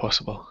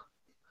impossible.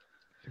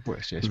 Well,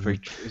 it's very,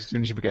 as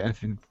soon as you get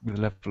anything with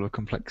a level of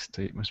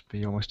complexity, it must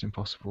be almost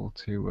impossible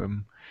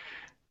to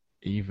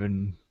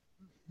even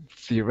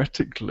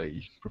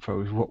theoretically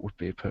propose what would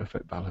be a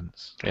perfect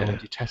balance. How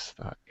would you test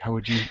that? How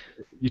would you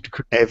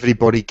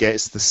Everybody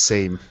gets the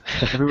same.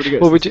 Everybody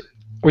gets. Well,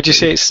 would you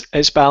say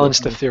it's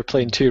balanced if they're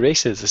playing two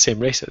races, the same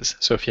races?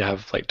 So if you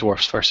have like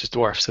dwarfs versus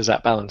dwarfs, is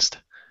that balanced?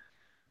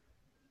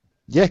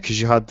 Yeah,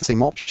 because you had the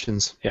same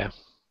options. Yeah.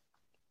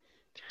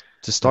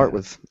 To start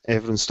with,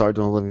 everyone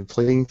started on a level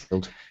playing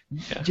field.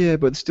 Yeah,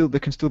 but still, there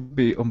can still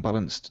be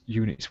unbalanced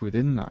units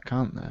within that,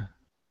 can't there?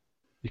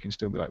 You can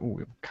still be like, oh,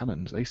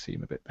 cannons, they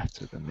seem a bit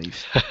better than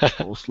these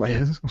troll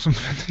slayers or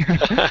something.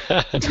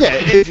 Yeah,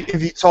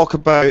 if you talk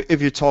about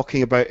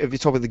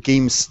the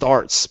game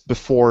starts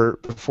before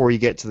you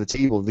get to the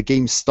table, the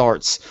game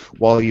starts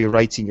while you're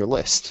writing your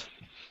list.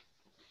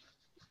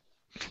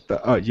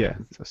 But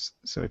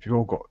so if you've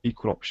all got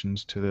equal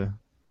options to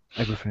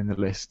everything in the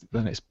list,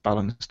 then it's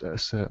balanced at a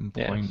certain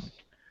point.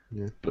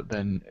 Yeah. But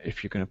then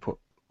if you're going to put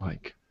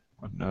like,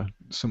 I don't know,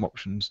 some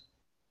options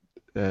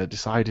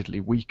decidedly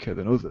weaker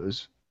than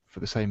others for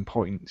the same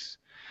points,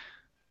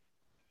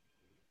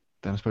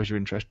 then I suppose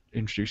you're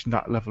introducing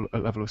that level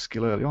of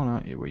skill early on,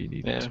 aren't you? Where you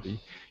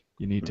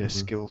need a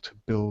skill to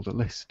build a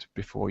list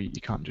before you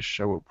can't just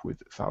show up with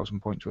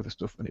 1,000 points worth of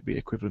stuff and it be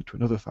equivalent to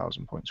another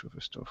 1,000 points worth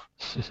of stuff.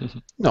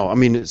 No, I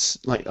mean,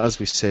 it's like, as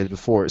we said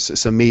before,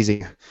 it's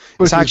amazing.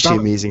 It's actually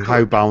amazing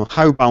how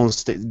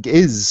balanced it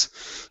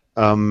is.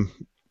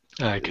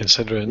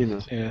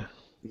 Considering,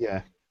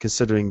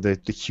 considering the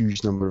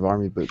huge number of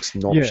army books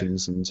and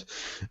options and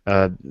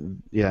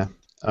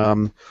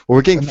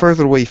we're getting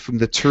further away from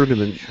the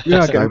tournament.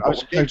 Yeah, now, I'll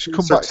just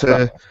come back to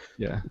that.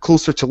 Yeah.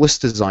 Closer to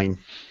list design.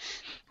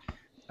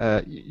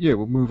 Yeah,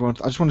 we'll move on.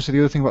 I just want to say the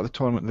other thing about the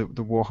tournament,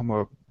 the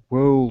Warhammer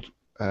World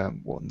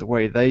one, the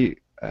way they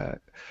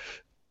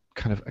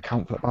kind of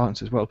account for that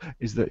balance as well,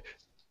 is that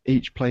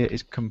each player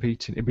is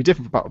competing. It'd be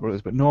different for Battle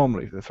Brothers, but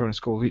normally if they're throwing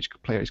scores, each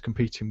player is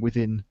competing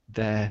within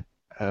their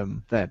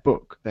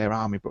book, their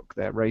army book,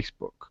 their race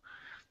book.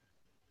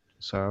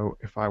 So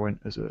if I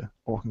went as a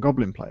Orc and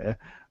Goblin player,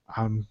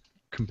 I'm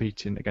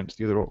competing against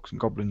the other Orcs and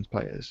Goblins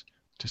players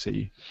to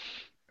see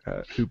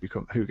who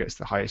gets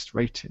the highest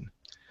rating.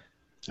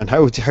 And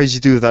how did you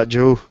do that,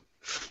 Joe?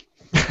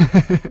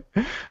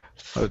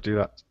 How to do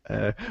that?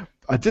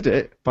 I did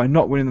it by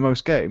not winning the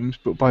most games,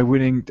 but by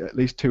winning at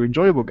least 2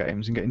 enjoyable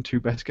games and getting 2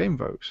 best game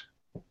votes.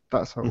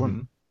 That's how I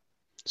won.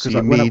 Because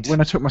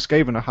when I took my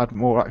Skaven, I had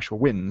more actual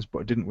wins, but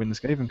I didn't win the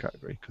Skaven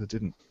category because I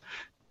didn't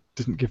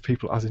give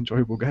people as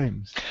enjoyable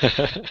games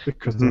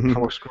because of the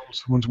power scroll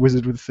someone's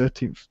wizard with the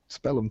 13th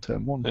spell on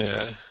turn 1.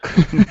 Yeah.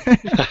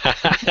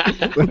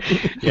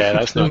 Yeah,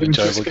 that's not an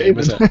enjoyable game,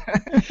 is it?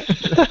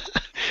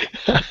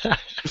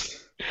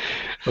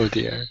 Oh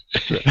dear.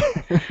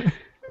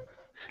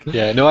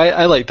 Yeah, no,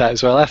 I like that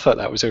as well. I thought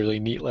that was a really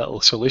neat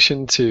little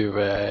solution to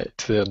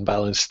the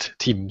unbalanced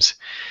teams.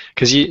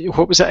 Because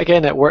what was it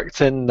again? It worked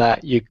in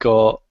that you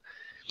got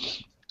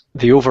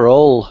the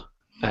overall.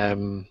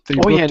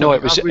 It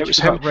was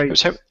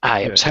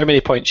how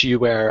many points you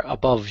were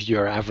above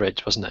your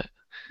average, wasn't it?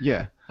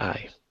 Yeah.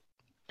 Aye.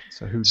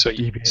 So who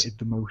deviated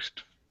the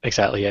most?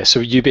 Exactly. Yeah. So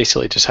you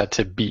basically just had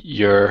to beat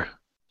your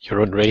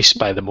own race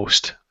by the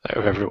most out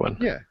of everyone.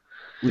 Yeah.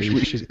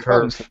 Which is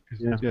curve.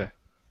 Yeah.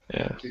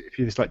 Yeah. If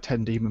there's like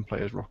 10 demon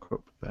players rock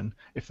up, then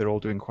if they're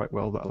all doing quite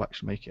well, that'll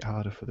actually make it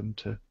harder for them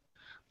to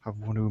have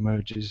one who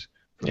emerges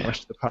from the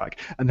rest of the pack.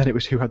 And then it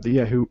was who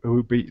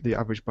beat the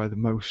average by the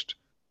most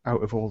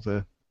out of all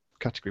the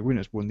category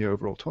winners won the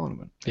overall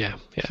tournament. Yeah.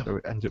 So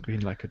it ended up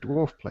being like a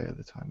dwarf player at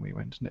the time we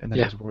went, and then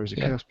it was Warriors of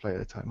Chaos player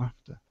at the time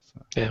after.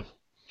 So. Yeah.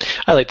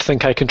 I like to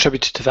think I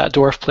contributed to that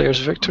dwarf player's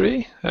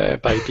victory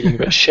by being a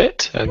bit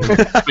shit and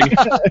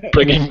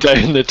bringing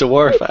down the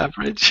dwarf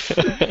average.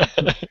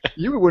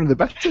 You were one of the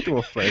better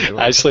dwarf players.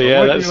 Actually,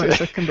 yeah, that's like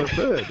second or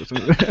third. Or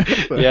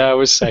something. Yeah, I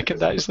was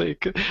second actually.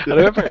 I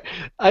remember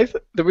I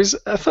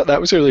thought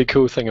that was a really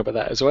cool thing about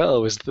that as well,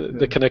 was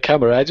the kind of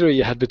camaraderie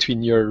you had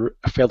between your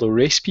fellow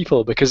race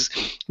people, because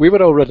we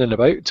were all running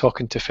about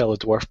talking to fellow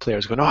dwarf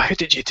players, going, "Oh, how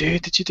did you do?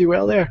 Did you do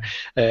well there?"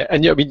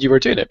 And I mean, you were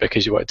doing it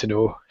because you wanted to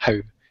know how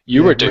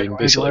you were doing,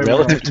 basically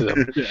relative to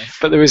them. Yeah.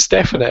 But there was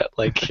definite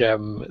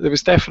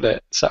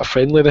sort of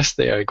friendliness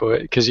there,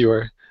 because there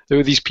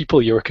were these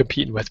people you were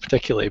competing with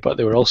particularly, but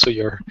they were also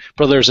your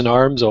brothers in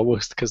arms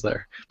almost, because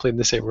they're playing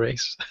the same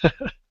race.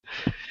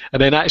 And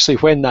then actually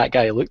when that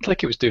guy looked like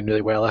he was doing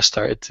really well, I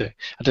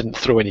didn't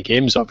throw any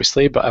games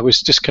obviously, but I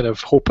was just kind of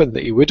hoping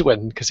that he would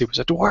win because he was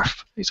a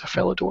dwarf. He's a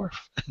fellow dwarf.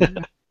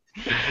 A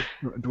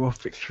dwarf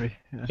victory.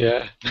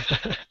 Yeah.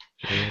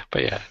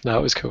 But yeah, no,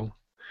 it was cool.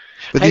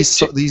 But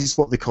these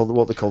what they call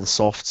the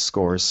soft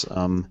scores,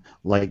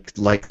 like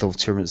the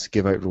tournaments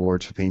give out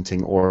rewards for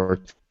painting or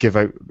give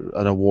out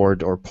an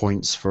award or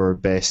points for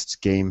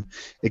best game.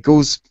 It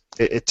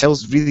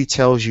really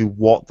tells you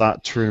what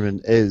that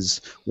tournament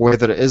is,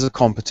 whether it is a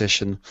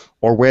competition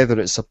or whether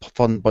it's a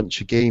fun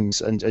bunch of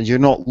games. And you're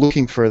not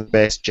looking for the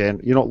best you're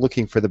not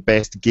looking for the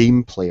best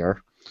game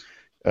player,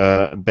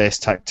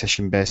 best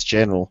tactician, best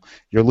general.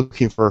 You're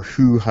looking for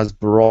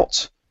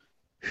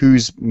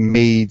who's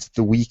made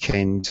the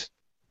weekend.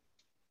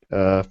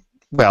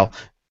 Well,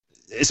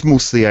 it's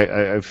mostly out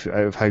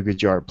of how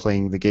good you are at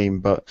playing the game,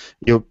 but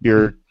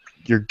you're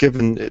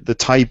given the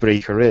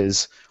tiebreaker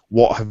is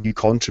what have you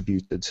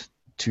contributed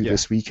to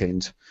this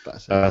weekend.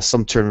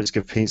 Some tournaments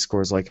give paint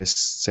scores, like I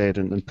said,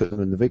 and put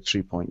them in the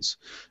victory points.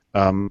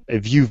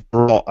 If you've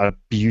brought a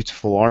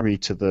beautiful army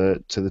to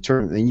the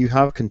tournament, then you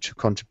have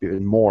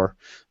contributed more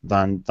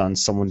than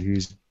someone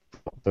who's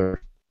brought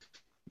their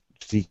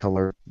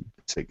 3-color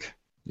basic,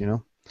 you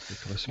know.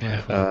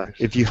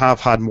 If you have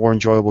had more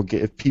enjoyable,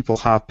 if people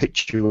have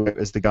picked you out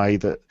as the guy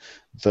that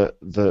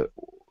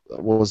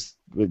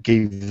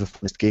gave you the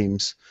funnest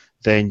games,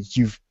 then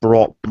you've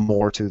brought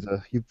more to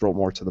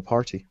the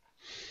party.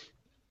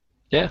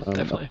 Yeah,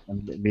 definitely.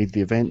 And it made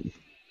the event.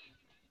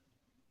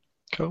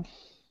 Cool.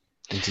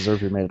 You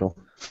deserve your medal.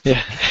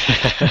 Yeah.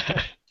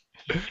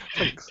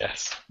 Thanks.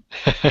 Yes.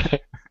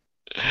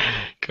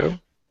 Cool.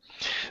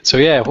 So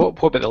yeah, what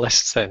about the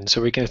lists then?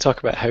 So we're going to talk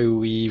about how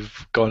we've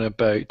gone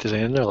about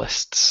designing our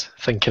lists,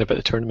 thinking about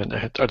the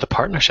tournament, or the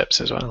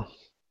partnerships as well.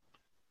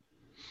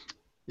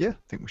 Yeah, I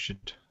think we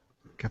should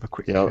give a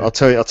quick. Yeah, I'll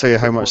tell you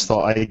how much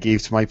thought I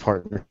gave to my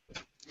partner.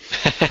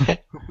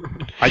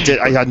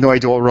 I had no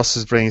idea what Russ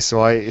was bringing,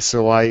 so I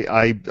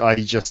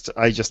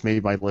just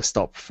made my list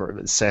up for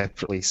it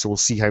separately. So we'll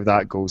see how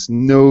that goes.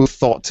 No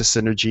thought to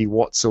synergy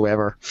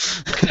whatsoever.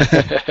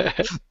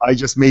 I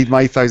just made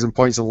my 1,000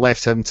 points and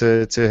left him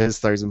to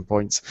his 1,000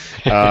 points.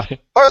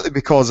 Partly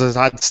because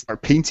I had to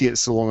start painting it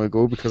so long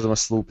ago because I'm a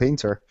slow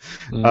painter.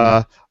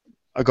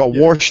 I got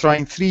War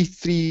Shrine,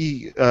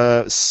 three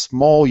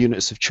small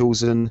units of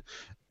Chosen,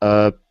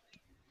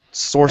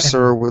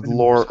 Sorcerer with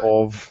Lore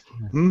of...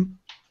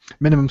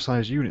 Minimum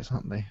size units,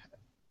 aren't they?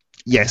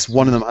 Yes,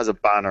 one of them has a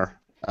banner.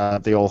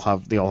 They all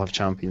have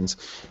champions,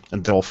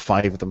 and they're all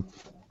 5 of them.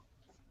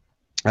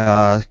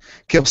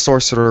 Kill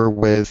Sorcerer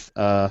with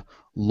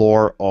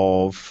Lore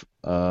of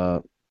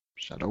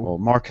Shadow. Well,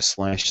 Marcus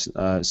Slash,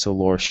 so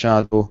Lore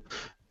Shadow.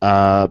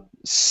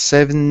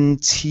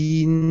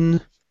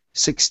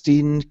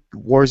 16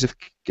 Wars of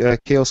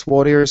Chaos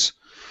Warriors,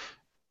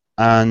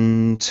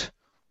 and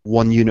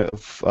 1 unit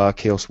of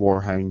Chaos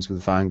Warhounds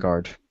with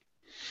Vanguard.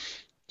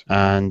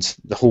 And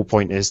the whole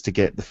point is to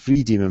get the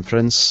free Demon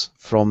Prince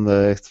from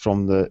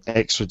the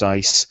extra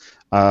dice.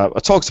 I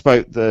talked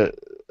about the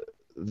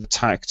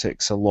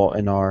tactics a lot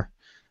in our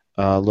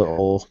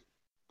little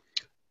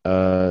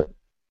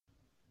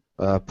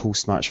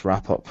post-match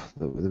wrap-up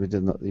that we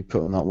did that we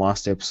put on that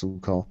last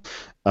episode call.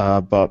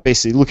 But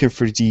basically looking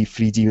for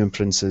free Demon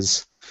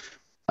Princes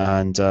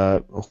and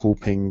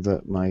hoping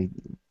that my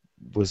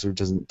wizard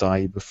doesn't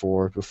die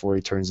before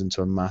he turns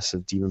into a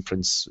massive Demon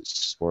Prince, which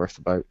is worth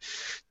about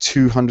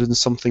 200 and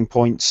something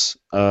points,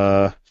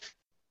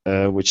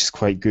 which is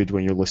quite good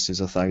when your list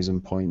is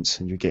 1,000 points,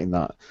 and you're getting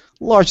that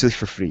largely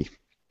for free.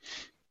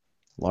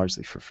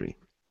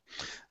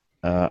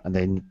 And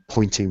then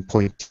pointing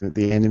at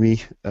the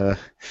enemy,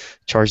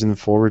 charging them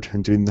forward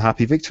and doing the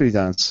happy victory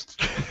dance.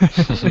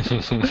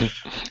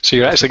 So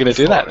you're actually going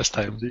to do that this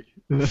time?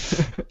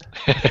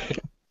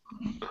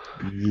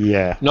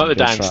 Yeah. Not the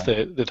dance,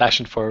 the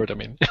dashing forward, I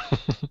mean.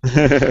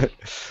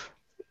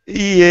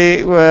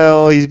 Yeah,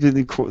 well,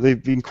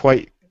 they've been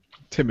quite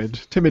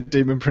timid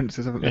demon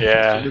princes, haven't they?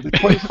 Yeah. They're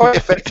quite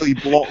effectively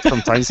blocked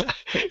sometimes.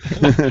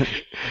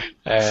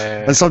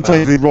 And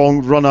sometimes they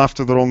run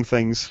after the wrong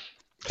things.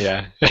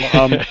 Yeah.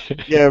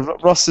 Yeah,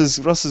 Russ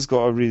has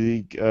got a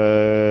really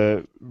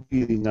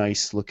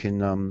nice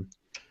looking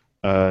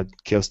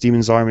Chaos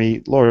Demons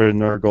army. Laura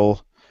Nurgle,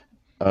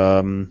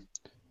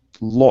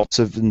 lots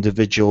of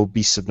individual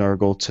beasts of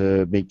Nurgle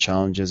to make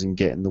challenges and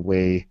get in the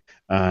way,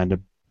 and a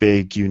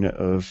big unit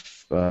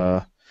of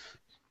what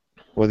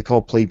are they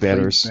called, plague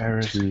bearers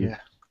as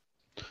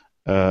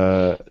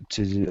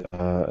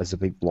a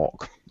big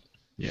block.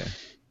 Yeah.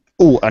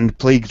 Oh, and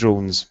plague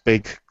drones,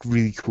 big,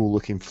 really cool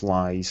looking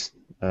flies.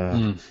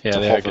 To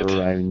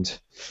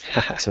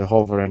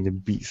hover around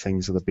and beat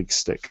things with a big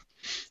stick.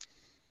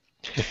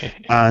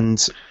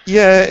 And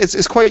yeah,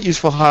 it's quite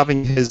useful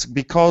having his,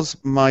 because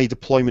my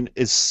deployment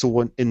is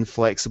so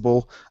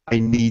inflexible. I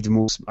need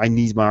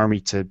my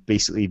army to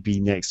basically be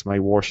next to my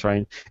war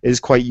shrine. It is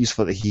quite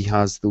useful that he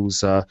has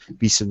those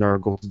beasts of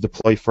Nurgle to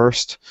deploy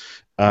first,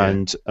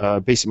 and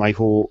basically my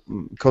whole,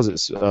 because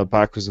it's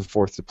backwards and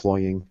forth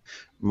deploying,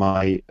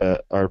 our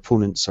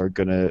opponents are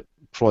gonna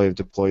probably have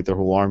deployed their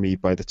whole army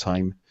by the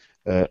time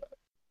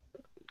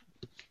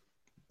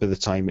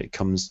it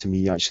comes to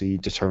me actually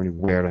determining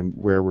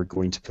where we're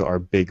going to put our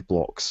big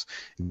blocks,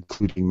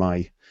 including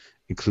my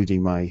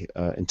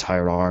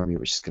entire army,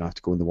 which is going to have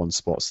to go in the one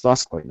spot. So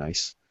that's quite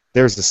nice.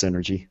 There's the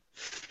synergy.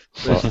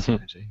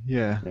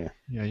 Yeah.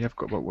 You've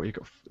got you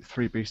got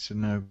 3 beasts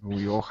in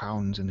your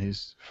hounds and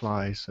his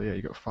flies. So yeah,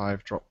 you got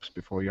 5 drops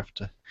before you have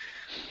to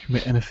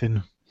commit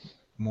anything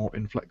more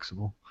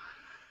inflexible.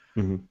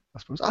 Mm-hmm. I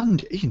suppose,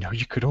 and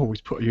you could always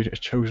put a unit of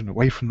Chosen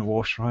away from the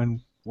War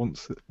Shrine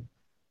once the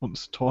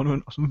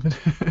tournament or something,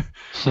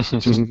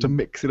 just to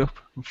mix it up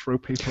and throw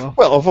people off.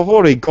 Well, if I've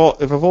already got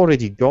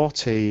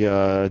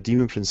a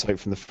Demon Prince out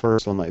from the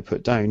first one that I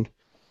put down,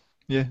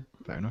 yeah,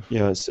 fair enough.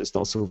 Yeah, it's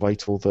not so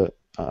vital that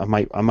I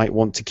might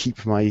want to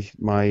keep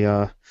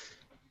my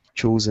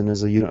Chosen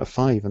as a unit of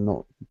 5 and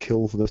not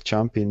kill the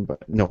champion.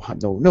 But no,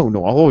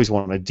 I'll always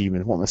want a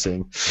demon. What am I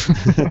saying?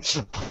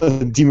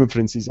 Demon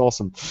Prince is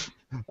awesome.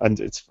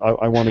 And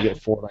I want to get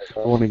 4 out.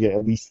 I want to get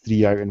at least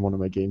 3 out in one of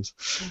my games.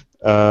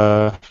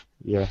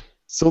 Yeah.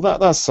 So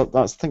that's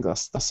I think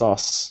that's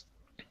us.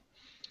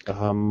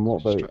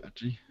 What about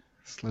strategy?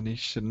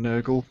 Slaanesh and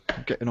Nurgle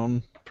getting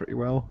on pretty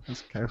well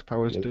as Chaos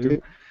Powers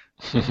do.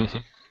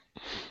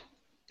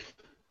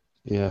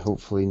 Yeah,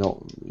 hopefully not.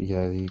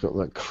 Yeah, you got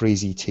that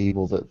crazy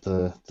table that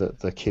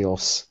the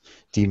Chaos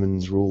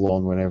Demons roll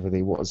on whenever they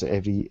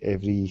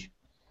every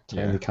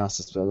time they cast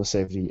a spell. That's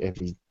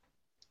every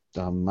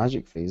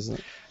magic phase, isn't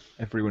it?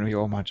 Every one of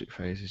your magic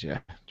phases, yeah.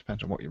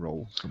 Depends on what you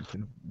roll.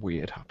 Something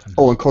weird happens.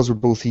 Oh, and because we're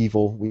both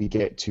evil, we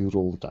get to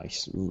roll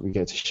dice. We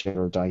get to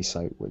share our dice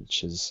out,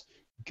 which is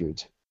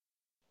good.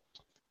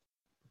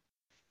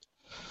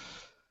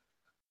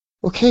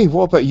 Okay,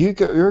 what about you?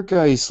 Your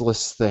guys'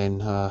 list then?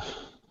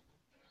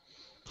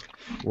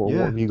 What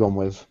have you gone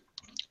with?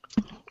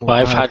 Well,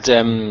 I've had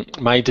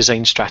my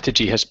design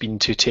strategy has been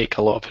to take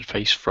a lot of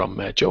advice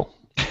from Joe.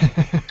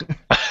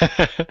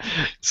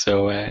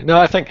 So no,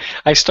 I think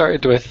I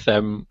started with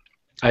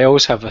I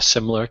always have a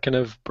similar kind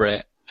of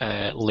Brett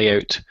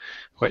layout,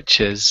 which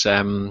is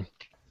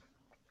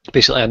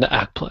basically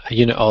a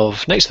unit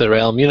of Knights of the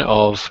Realm, unit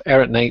of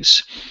Errant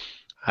Knights,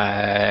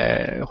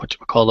 what do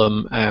we call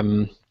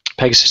them,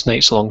 Pegasus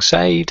Knights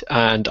alongside,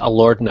 and a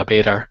Lord and a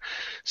Bearer,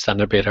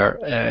 Standard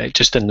Bearer,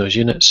 just in those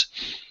units.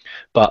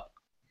 But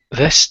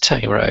this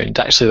time around,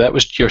 actually, that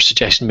was your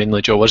suggestion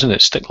mainly, Joe, wasn't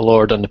it? Stick the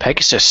Lord on the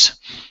Pegasus.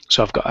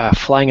 So I've got a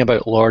flying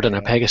about Lord and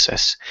a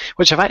Pegasus,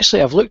 which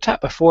I've looked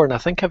at before, and I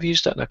think I've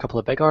used it in a couple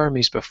of big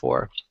armies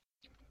before.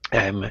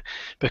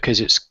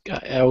 Because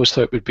I always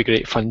thought it would be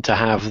great fun to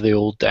have the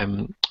old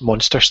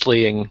monster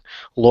slaying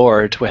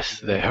Lord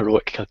with the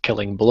heroic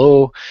killing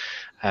blow,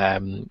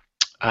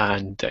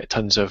 and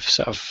tons of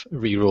sort of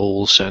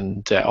rerolls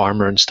and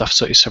armor and stuff,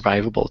 so it's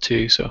survivable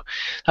too. So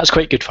that's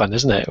quite good fun,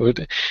 isn't it?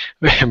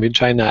 I've been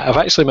trying that. I've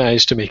actually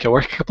managed to make it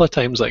work a couple of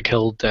times. Like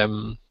killed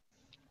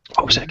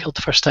what was it? I killed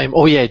the first time.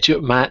 Oh yeah,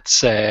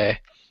 Matt's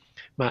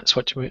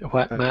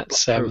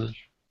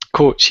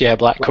coach,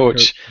 Black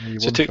Coach.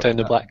 So I took down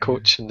the Black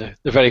Coach, and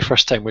the very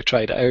first time we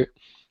tried it out,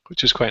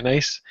 which was quite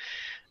nice.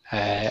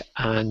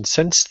 And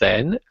since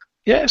then,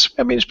 it's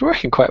been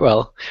working quite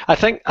well. I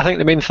think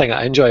the main thing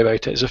I enjoy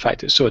about it is the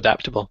fact it's so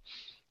adaptable.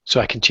 So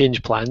I can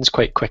change plans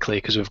quite quickly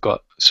because we've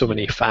got so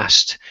many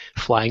fast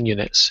flying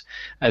units,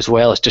 as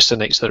well as just the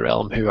Knights of the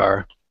Realm, who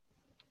are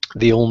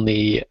the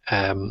only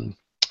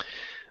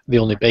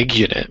big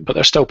unit, but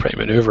they're still pretty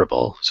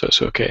maneuverable, so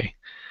it's okay.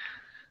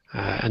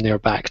 And they're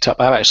backed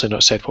up. I've actually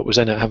not said what was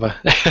in it, have I?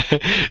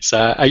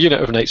 So a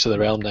unit of Knights of the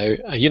Realm now,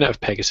 a unit of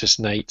Pegasus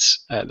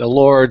Knights, the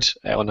Lord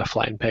on a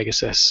flying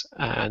Pegasus,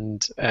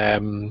 and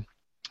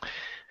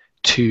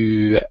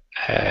 2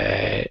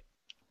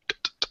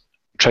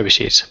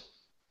 trebuchets.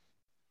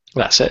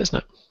 That's it, isn't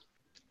it?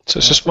 So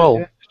it's a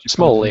small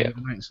layout.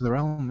 Knights of the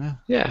Realm, yeah.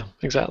 Yeah,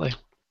 exactly.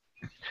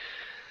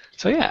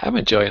 So yeah, I'm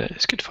enjoying it.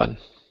 It's good fun.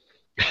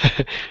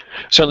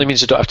 Certainly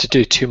means I don't have to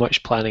do too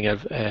much planning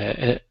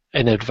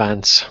in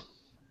advance.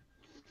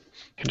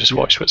 You can just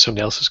watch what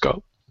somebody else has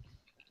got.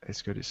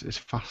 It's good. It's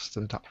fast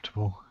and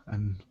adaptable,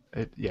 and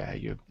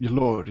your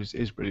Lord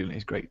is brilliant.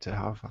 He's great to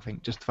have. I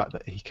think just the fact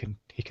that he can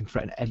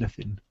threaten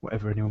anything,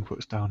 whatever anyone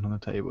puts down on the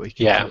table. He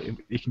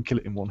can kill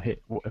it in one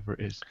hit, whatever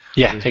it is.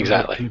 Yeah,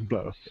 exactly.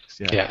 Blow.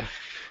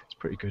 It's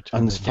pretty good.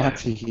 And the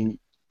fact that you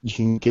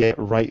can get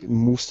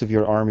most of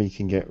your army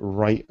can get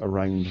right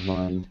around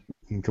mine.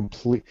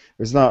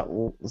 Was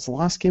the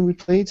last game we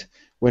played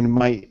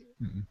when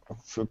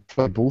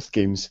for both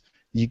games,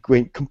 you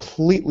went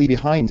completely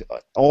behind.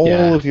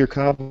 All of your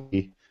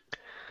cavalry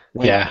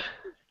went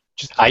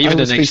even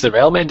the Knights of the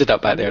Realm ended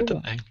up back there,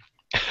 didn't they?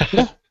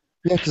 Yeah,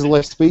 because they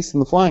left space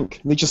in the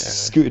flank. They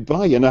just scooted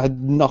by, and I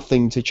had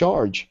nothing to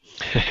charge.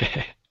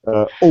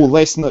 Your 2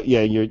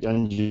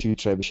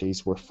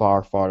 trebuchets were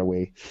far, far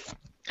away.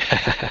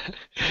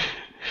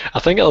 I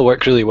think it'll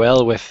work really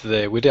well with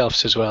the Wood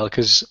Elves as well,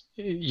 because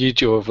you,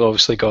 Joe, have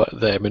obviously got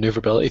the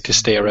manoeuvrability to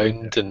stay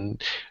around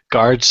and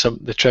guard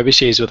the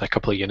trebuchets with a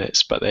couple of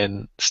units, but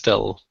then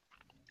still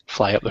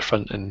fly up the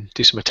front and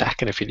do some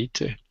attacking if you need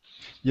to.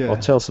 Yeah. Well,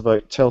 tell us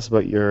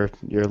about your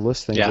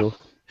list then, Joe.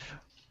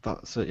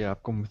 That's it. Yeah,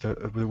 I've gone with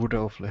a Wood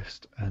Elf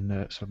list,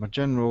 and so my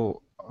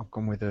general, I've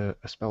gone with a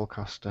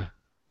spellcaster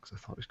because I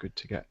thought it was good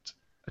to get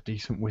a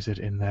decent wizard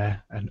in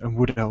there, and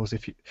Wood Elves,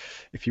 if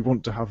you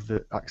want to have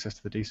the access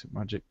to the decent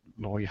magic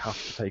lore, you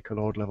have to take a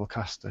Lord level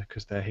caster,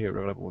 because their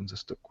hero level ones are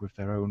stuck with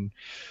their own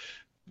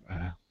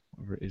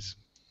whatever it is,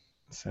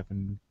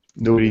 7.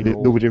 Nobody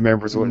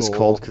remembers what it's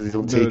called because they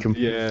don't take them.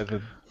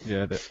 The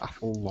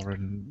Athel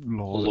Lauren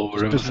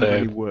lore. It doesn't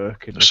really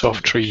work in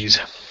soft trees.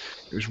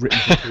 It was written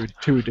for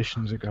two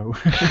editions ago.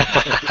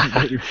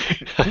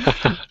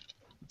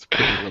 It's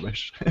pretty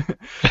rubbish.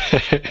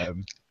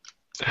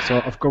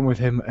 So I've gone with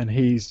him, and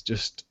he's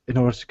just, in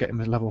order to get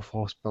him a level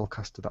 4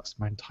 spellcaster, that's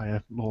my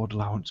entire Lord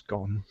allowance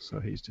gone. So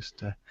he's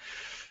just a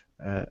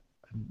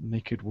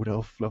naked Wood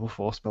Elf level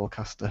 4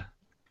 spellcaster,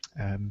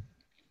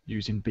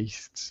 using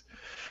beast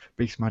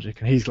magic,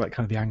 and he's like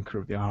kind of the anchor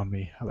of the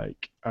army. I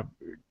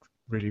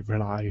really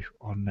rely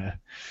on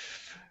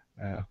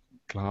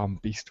Glam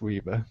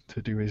Beastweaver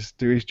to do his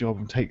job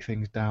and take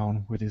things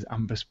down with his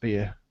amber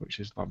spear, which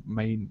is my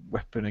main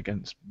weapon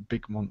against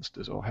big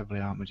monsters or heavily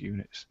armored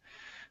units,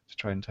 to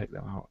try and take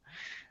them out.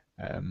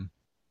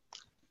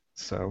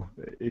 So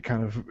it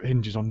kind of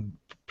hinges on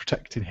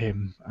protecting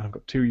him, and I've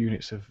got 2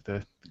 units of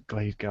the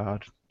Glade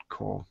Guard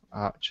Corps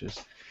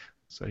archers,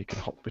 so he can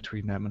hop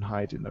between them and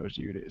hide in those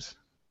units.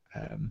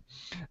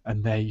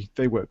 And they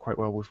work quite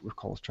well with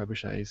Cole's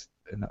trebuchets,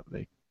 in that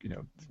they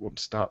want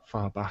to start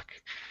far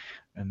back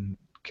and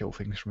kill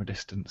things from a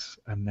distance,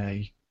 and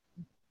they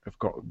have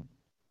got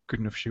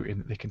good enough shooting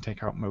that they can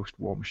take out most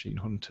War Machine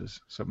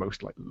hunters. So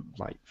most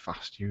light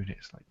fast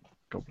units like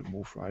Goblin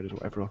Wolf Riders or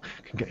whatever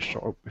can get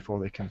shot up before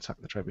they can attack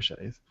the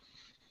trebuchets.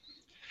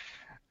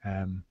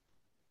 And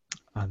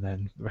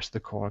then the rest of the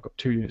core, I've got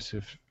 2 units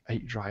of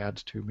 8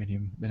 Dryads, 2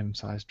 minimum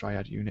sized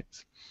Dryad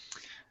units,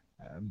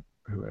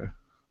 who are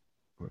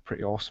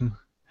pretty awesome.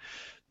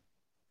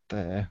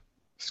 They're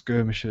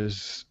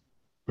skirmishers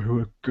who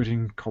are good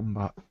in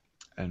combat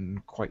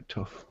and quite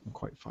tough and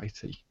quite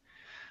fighty.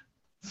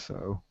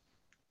 So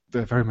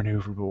they're very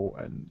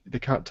manoeuvrable, and they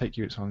can't take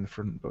units on the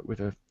front, but with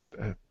a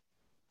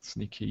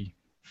sneaky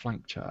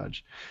flank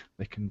charge,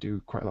 they can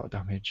do quite a lot of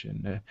damage.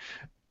 And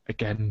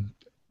again,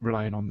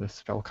 relying on the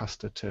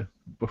spellcaster to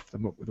buff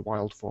them up with a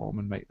wild form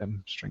and make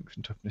them strength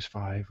and toughness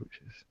 5,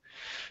 which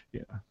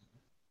is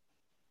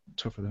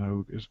tougher than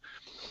ogres.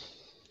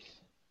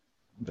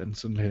 Then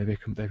suddenly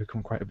they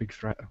become quite a big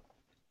threat.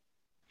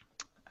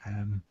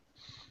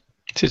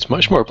 It's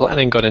much more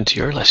planning gone into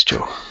your list,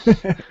 Joe.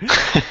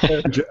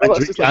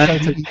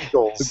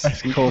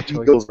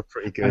 Eagles are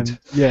pretty good.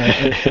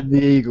 And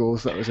the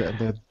Eagles, that was it.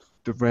 And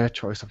the rare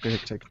choice, I've got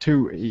to take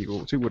two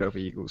Wood-Elf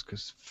Eagles,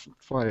 because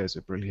flyers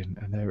are brilliant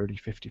and they're only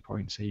 50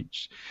 points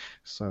each.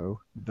 So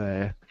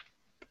they're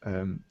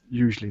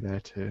usually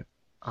there to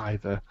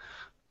either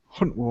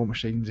hunt war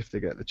machines if they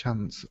get the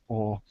chance,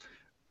 or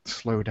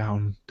slow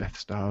down Death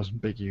Stars and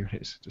big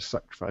units, just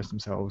sacrifice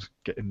themselves,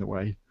 get in the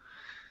way.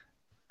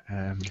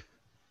 Are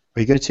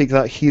you going to take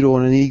that hero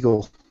on an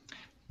eagle?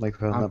 I'm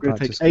going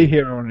to take a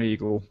hero on an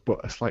eagle, but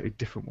a slightly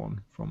different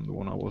one from the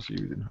one I was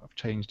using. I've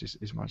changed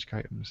his magic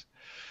items.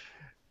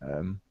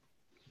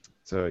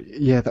 So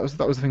yeah, that was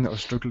the thing that I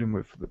was struggling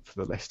with for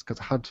the list, because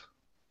I had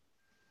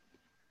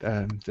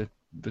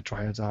the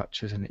Dryads,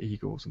 Archers, and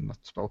Eagles, and the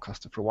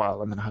Spellcaster for a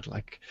while, and then I had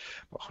like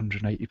about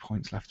 180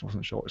 points left. I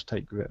wasn't sure what to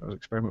take with it. I was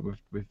experimenting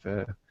with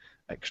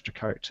extra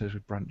characters,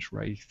 with Branch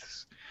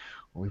Wraiths,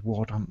 or with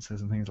War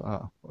Dancers and things like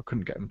that. I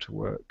couldn't get them to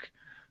work,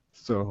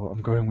 so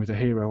I'm going with a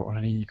hero on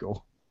an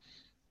Eagle,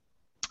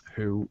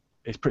 who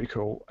is pretty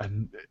cool.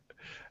 And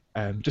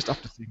just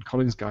after seeing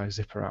Colin's guys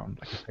zip around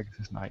like a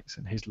Pegasus Knights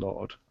and his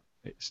Lord,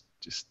 it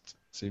just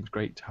seems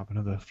great to have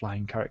another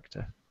flying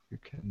character who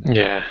can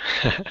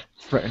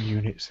threaten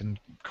units and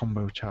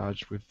combo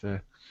charge with some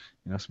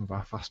of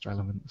our faster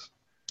elements.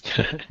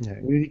 Yeah,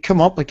 if you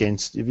come up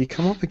against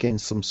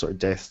some sort of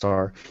Death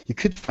Star, you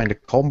could find a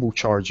combo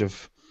charge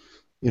of,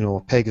 a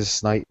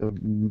Pegasus Knight, a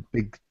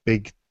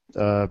big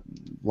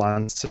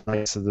Lance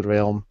Knights of the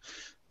Realm,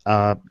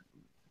 a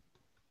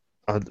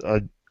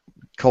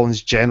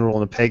Colin's General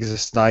and a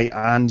Pegasus Knight,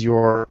 and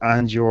your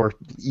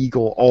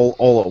Eagle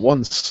all at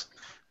once,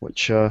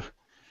 which would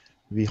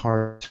be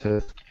hard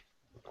to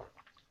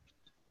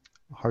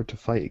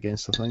fight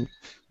against, I think.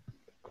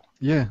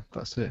 Yeah,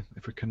 that's it.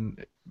 If we can,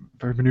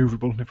 very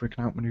manoeuvrable, and if we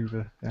can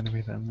outmaneuver the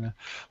enemy, then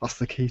that's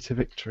the key to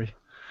victory,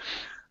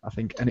 I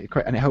think. And it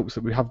helps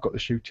that we have got the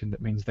shooting.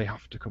 That means they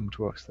have to come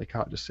to us. They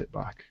can't just sit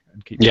back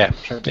and keep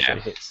trying to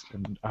hits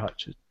and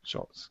archer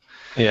shots.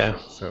 Yeah.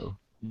 So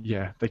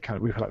yeah, they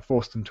can. We've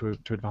forced them to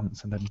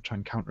advance and then try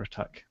and counter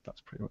attack.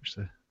 That's pretty much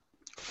the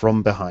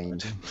from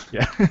behind.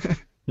 Yeah.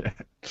 Yeah.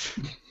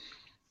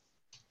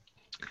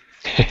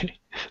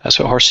 That's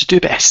what horses do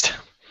best.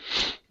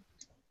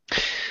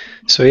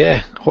 So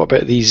yeah, what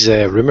about these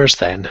rumours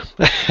then?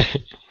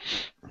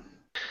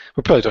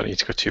 We probably don't need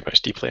to go too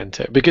much deeply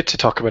into it. It'd be good to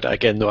talk about it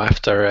again though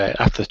after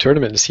the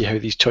tournament and see how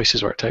these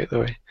choices worked out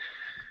though.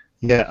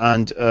 Yeah,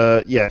 and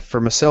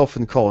for myself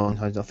and Colin,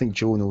 I think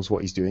Joe knows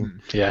what he's doing.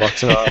 Yeah.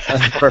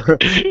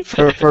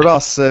 But for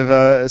us,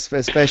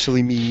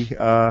 especially me,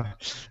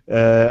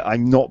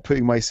 I'm not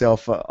putting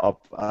myself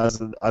up as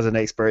an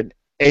expert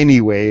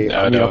anyway.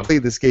 I play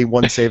this game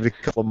once every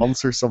couple of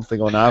months or something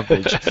on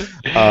average.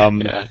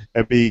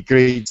 It'd be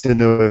great to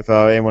know if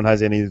anyone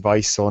has any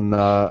advice on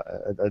what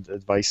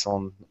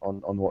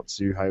to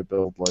do, how to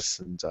build lists,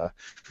 and Do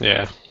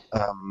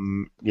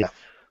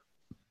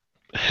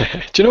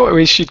you know what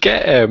we should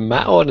get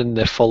Matt on in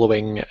the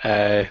following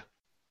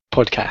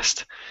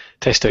podcast?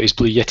 Test out his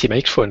Blue Yeti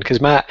microphone,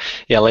 because Matt,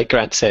 like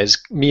Grant says,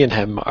 me and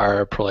him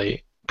are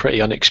probably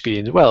pretty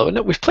unexperienced. Well,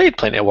 no, we've played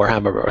plenty of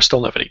Warhammer, but we're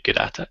still not very good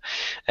at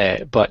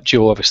it. But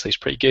Joe obviously is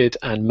pretty good,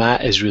 and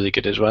Matt is really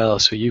good as well.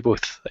 So you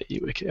both,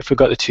 if we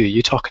got the two of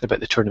you talking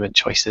about the tournament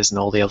choices and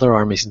all the other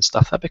armies and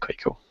stuff, that'd be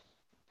quite cool.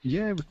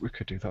 Yeah, we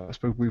could do that. I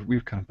suppose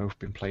we've kind of both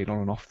been playing on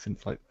and off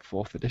since like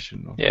 4th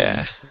edition.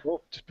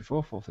 Just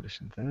before 4th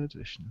edition, 3rd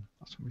edition.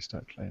 That's when we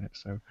started playing it.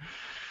 So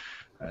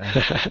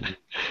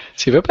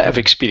you have a bit of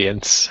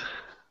experience.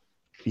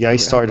 Yeah, I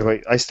started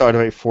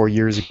about 4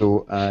 years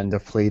ago, and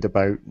I've played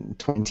about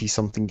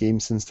 20-something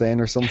games since then,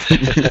 or something.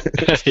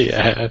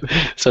 Yeah,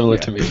 similar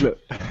to me.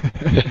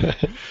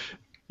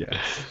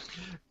 Yeah,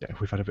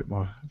 we've had a bit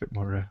more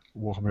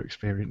Warhammer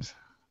experience,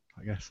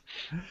 I guess.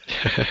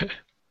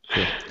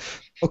 Yeah.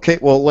 Okay,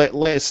 well, let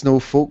us know,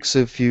 folks,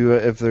 if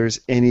there's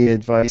any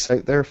advice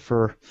out there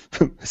for,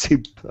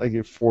 say, like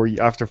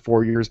after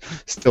 4 years,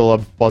 still a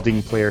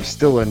budding player,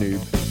 still a noob.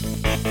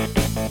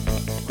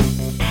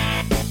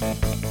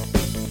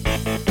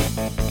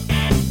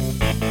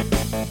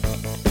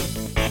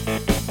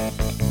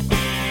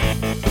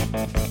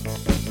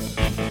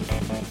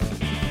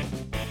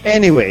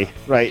 Anyway,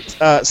 right.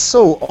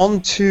 So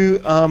on to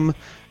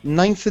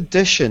 9th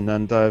edition,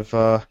 and I've.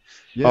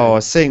 I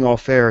was saying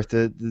off air.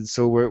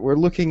 So we're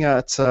looking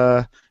at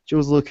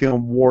Joe's looking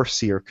on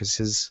Warseer because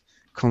his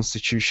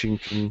constitution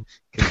can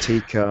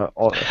take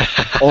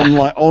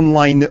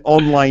online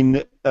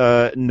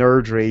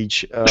nerd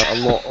rage a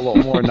lot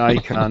more than I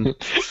can.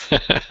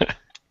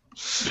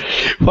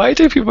 Why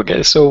do people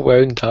get so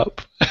wound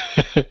up?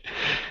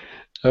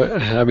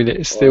 I mean,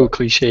 it's still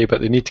cliche,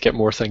 but they need to get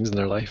more things in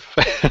their life.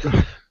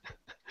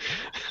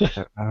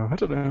 I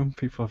don't know.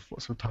 People have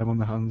lots of time on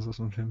their hands or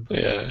something.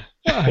 But Yeah.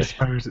 I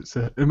suppose it's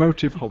an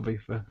emotive hobby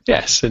for.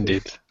 Yes,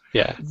 indeed.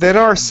 Yeah. There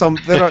are some.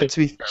 There are. To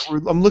be fair,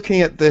 I'm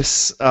looking at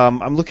this.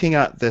 I'm looking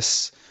at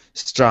this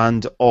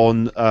strand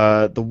on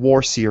the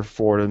Warseer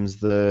forums,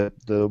 the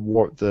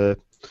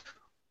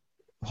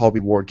hobby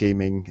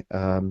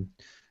wargaming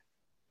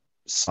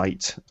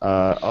site.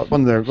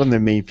 One of their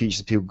main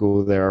features, people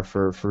go there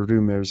for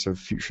rumors of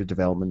future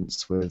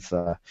developments with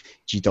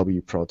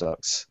GW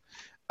products.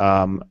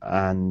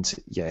 And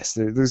yes,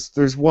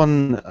 there's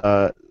one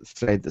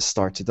thread that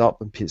started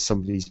up and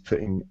somebody's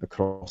putting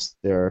across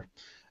there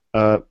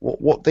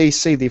what they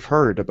say they've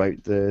heard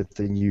about the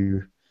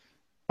new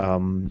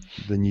rule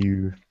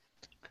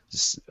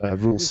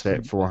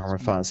set for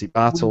Warhammer Fantasy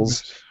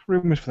Battles.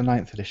 Rumors for the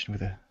 9th edition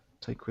with a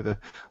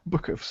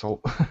bucket of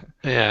salt.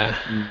 Yeah.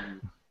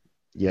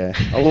 Yeah,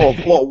 a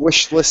lot of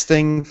wish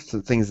listing,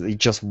 things that they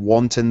just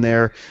want in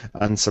there,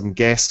 and some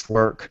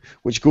guesswork,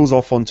 which goes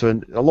off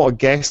onto a lot of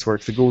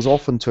guesswork that goes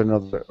off into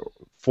another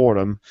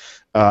forum,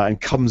 and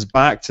comes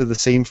back to the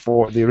same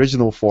the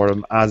original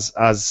forum as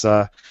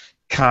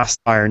cast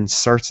iron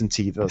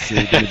certainty that's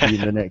going to be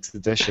in the next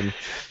edition.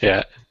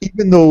 Yeah.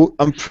 Even though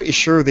I'm pretty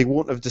sure they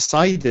won't have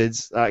decided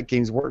at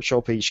Games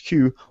Workshop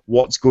HQ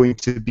what's going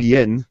to be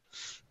in.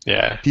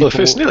 Yeah. Well, if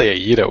it's nearly a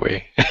year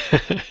away.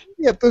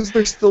 Yeah,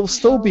 they'll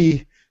still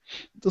be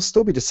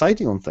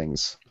deciding on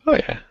things. Oh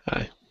yeah.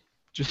 Aye.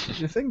 Just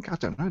you think? I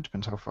don't know. It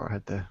depends how far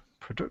ahead their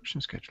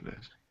production schedule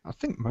is. I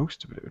think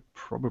most of it would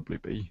probably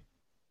be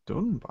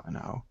done by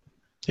now.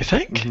 You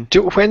think?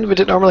 Mm-hmm. When would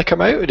it normally come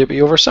out? Would it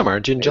be over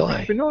summer, June,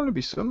 July? It would normally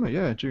be summer,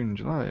 yeah, June and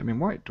July. I mean,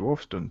 White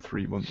Dwarf's done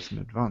 3 months in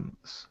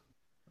advance,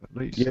 at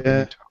least.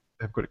 Yeah.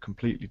 They've got it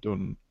completely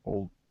done,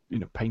 all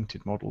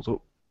painted models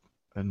up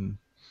and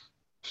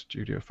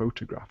studio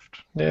photographed.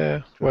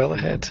 Yeah, well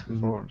ahead.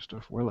 Before and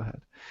stuff, well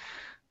ahead.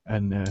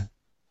 And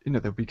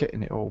they'll be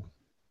getting it all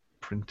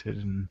printed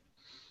and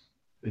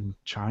in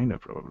China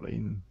probably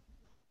and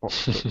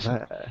boxed up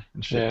there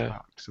and shipped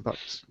back. So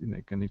that's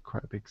going to need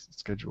quite a big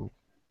schedule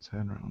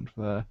turnaround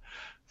there.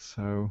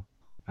 So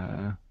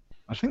I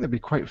think they'll be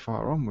quite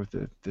far on with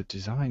the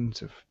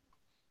designs of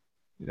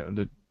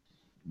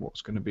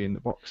what's going to be in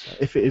the box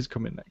set if it is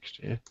coming next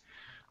year.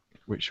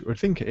 Which I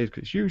think it is,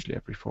 because it's usually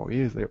every 4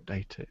 years they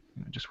update it.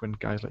 Just when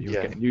guys like you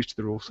are getting used to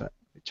the rule set,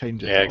 it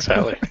changes. Yeah,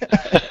 exactly.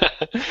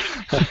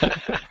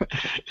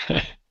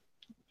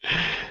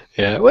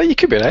 Yeah, well, you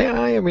could be right.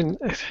 I mean,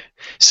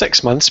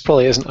 6 months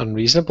probably isn't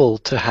unreasonable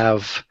to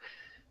have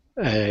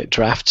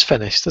drafts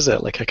finished, is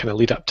it? Like a kind of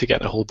lead up to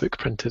getting a whole book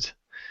printed.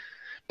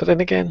 But then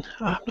again,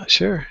 I'm not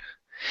sure.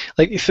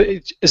 Like,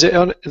 is it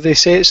on? They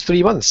say it's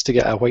 3 months to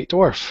get a White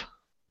Dwarf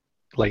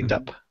lined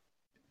up.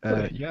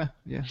 Yeah,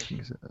 I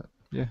think it's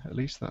yeah, at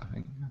least that, I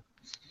think.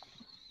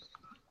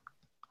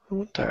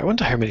 Yeah. I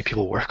wonder how many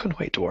people work on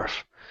White Dwarf. Do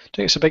you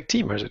think it's a big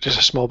team, or is it just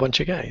a small bunch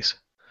of guys?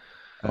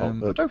 I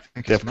don't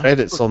think they have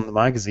credits on the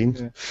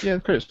magazine. Yeah,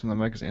 credits on the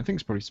magazine. I think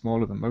it's probably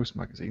smaller than most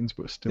magazines,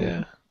 but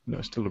still,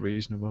 still a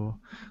reasonable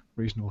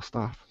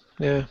staff.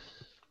 Yeah.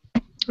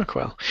 Oh,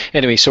 well.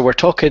 Anyway, so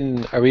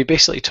are we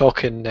basically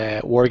talking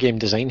wargame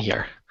design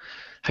here?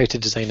 How to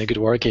design a good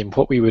wargame?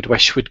 What we would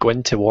wish would go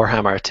into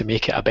Warhammer to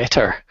make it a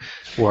better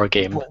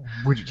wargame? What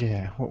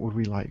would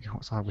we like?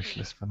 What's our wish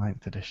list for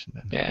 9th edition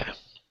then? Yeah.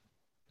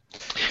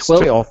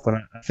 Straight off,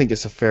 I think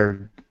it's a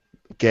fair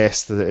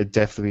guess that it'd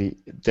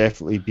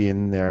definitely be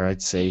in there.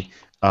 I'd say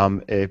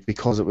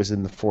because it was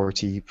in the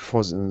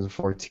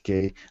 40K.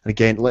 And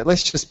again,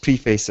 let's just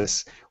preface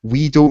this: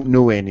 we don't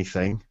know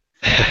anything.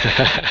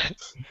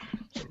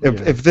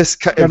 If this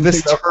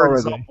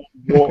turns up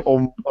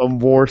on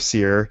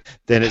Warseer,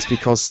 then it's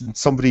because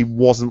somebody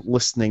wasn't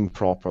listening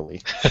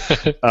properly.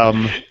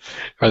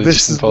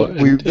 Let's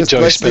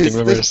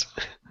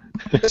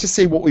just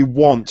say what we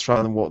want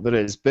rather than what there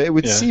is. But it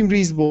would seem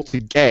reasonable to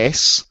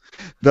guess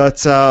that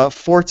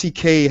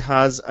 40K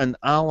has an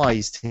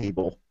allies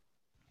table,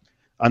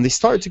 and they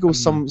started to go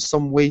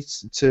some way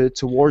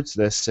towards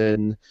this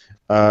in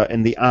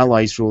the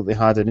allies rule they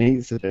had in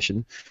 8th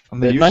edition.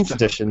 And the 9th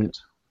edition.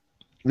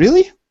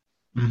 Really?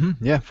 Mm-hmm.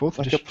 Yeah, 4th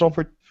edition. Like a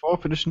proper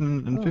 4th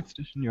edition and 5th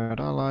edition, you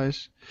had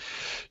allies.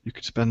 You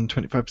could spend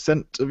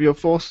 25% of your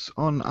force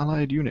on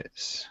allied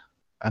units,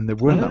 and there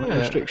weren't that many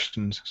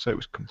restrictions, so it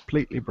was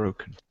completely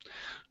broken.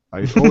 I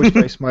would always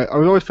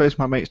face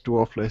my mate's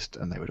dwarf list,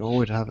 and they would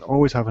always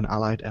have an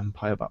allied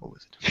empire battle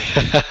wizard.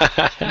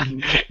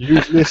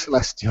 Usually a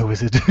celestial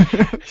wizard.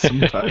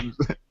 Sometimes.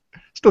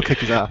 Still kick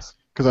his ass,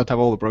 because I'd have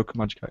all the broken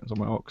magic items on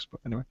my orcs,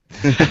 but anyway.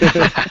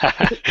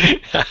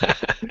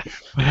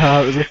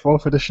 It was the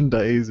 4th edition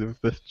days of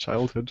the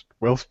childhood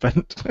well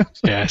spent.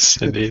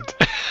 Yes, indeed.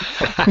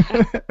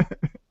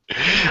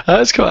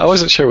 That's cool. I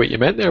wasn't sure what you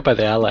meant there by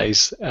the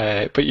allies,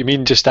 but you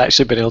mean just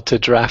actually being able to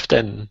draft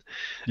in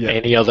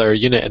any other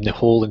unit in the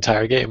whole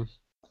entire game?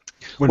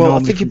 Well, I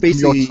think you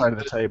basically your side of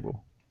the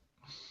table.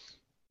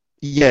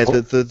 Yeah,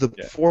 the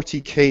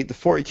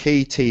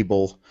 40K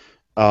table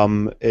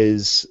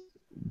is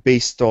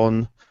based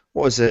on,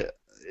 what is it,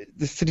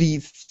 the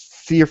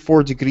three or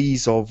four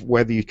degrees of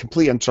whether you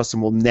completely untrust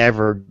them will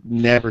never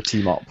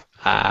team up.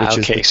 Which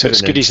is okay, the so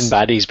it's goodies and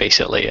Tyranids. baddies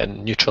basically,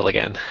 and neutral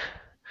again.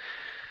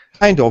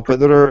 Kind of, but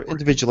there are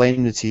individual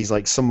entities,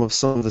 like some of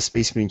the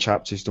Space Marine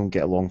chapters don't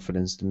get along, for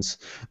instance.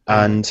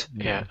 And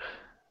Yeah.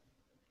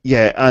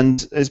 yeah,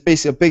 and it's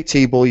basically a big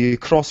table. You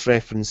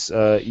cross-reference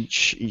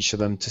each of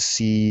them to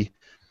see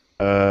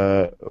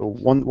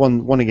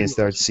one against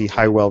the other to see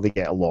how well they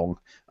get along,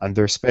 and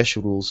there are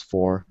special rules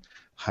for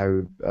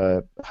how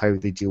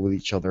they deal with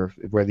each other,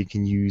 where they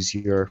can use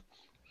your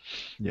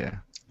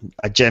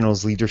a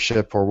general's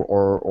leadership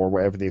or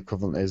whatever the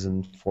equivalent is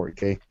in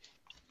 40k.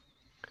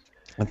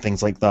 And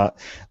things like that,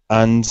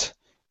 and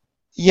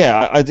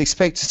yeah, I'd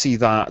expect to see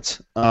that.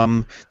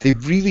 They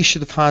really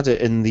should have had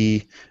it in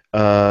the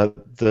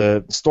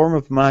Storm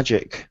of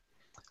Magic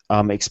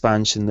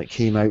expansion that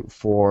came out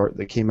for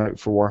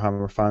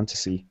Warhammer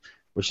Fantasy,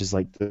 which is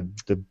like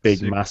the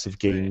big massive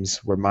games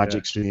where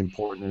magic's really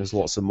important and there's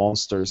lots of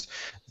monsters.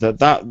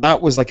 That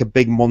was like a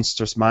big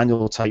monsters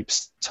manual type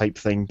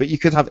thing, but you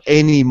could have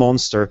any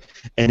monster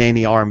in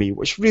any army,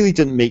 which really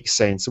didn't make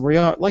sense.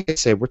 And like I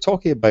said, we're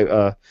talking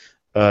about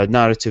a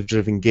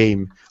narrative-driven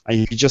game, and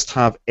you could just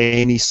have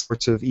any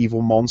sort of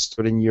evil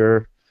monster in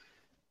your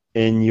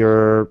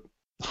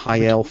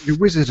high elf. Your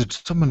wizard had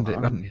summoned it,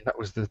 hadn't you? That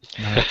was the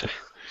narrative.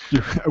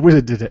 A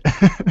wizard did it.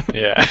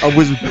 Yeah. A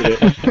wizard did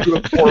it. Through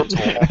a portal.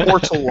 A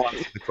portal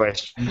answered the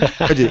question.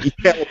 He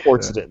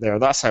teleported it there.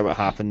 That's how it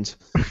happened.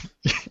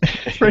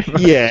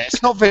 Yeah,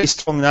 it's not very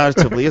strong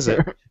narratively, is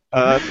it?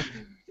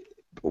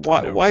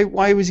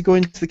 Why was he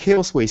going to the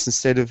Chaos Waste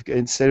instead of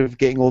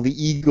getting all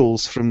the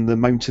eagles from the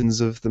mountains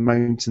of the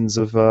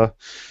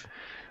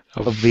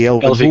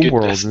Elven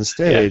Homeworld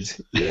instead?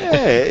 Yeah,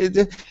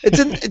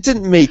 it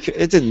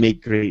didn't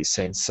make great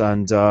sense,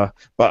 and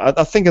but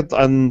I think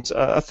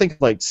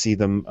I'd like to see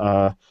them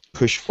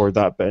push for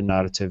that bit of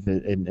narrative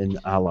in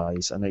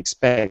Allies, and I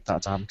expect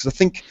that to happen, because I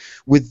think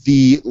with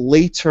the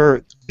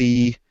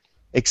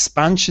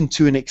expansion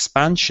to an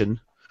expansion,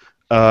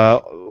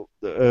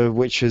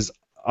 which is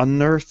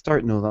Unearthed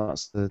Art. No,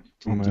 that's the.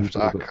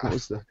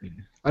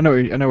 I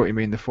know what you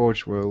mean. The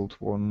Forge World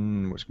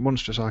one was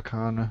Monstrous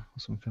Arcana or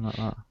something like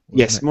that.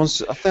 Yes, I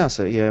think that's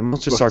it. Yeah,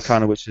 Monstrous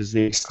Arcana, which is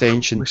the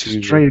extension we're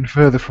to. Straying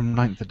further from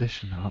 9th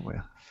edition, aren't we?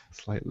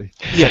 Slightly.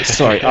 Yeah,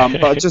 sorry.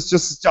 But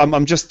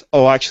I'm just.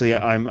 Oh, actually,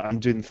 I'm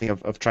doing the thing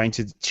of trying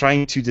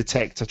to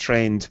detect a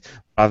trend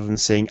rather than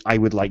saying I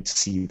would like to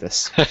see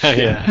this.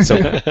 Yeah. So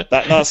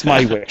that's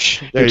my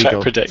wish. There you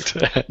go. Predict.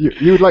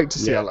 You would like to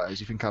see allies.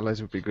 You think allies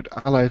would be good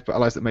allies, but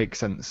allies that make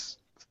sense.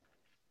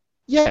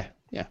 Yeah.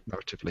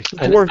 Narratively.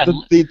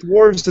 The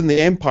dwarves and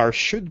the Empire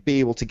should be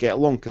able to get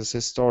along, because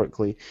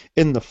historically,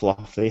 in the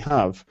fluff they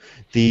have.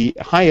 The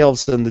High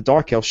Elves and the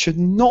Dark Elves should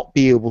not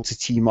be able to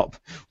team up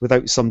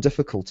without some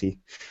difficulty.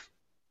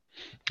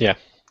 Yeah.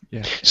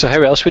 So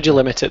how else would you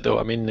limit it, though?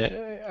 I mean,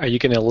 are you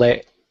going to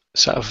let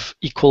sort of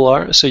equal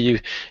art? So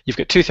you've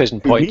got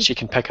 2,000 points. You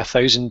can pick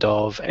 1,000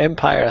 of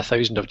Empire,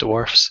 1,000 of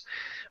dwarfs.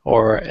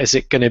 Or is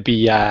it going to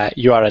be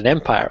you are an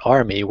Empire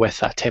army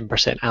with a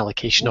 10%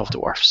 allocation of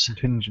dwarfs?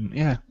 Contingent,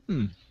 yeah.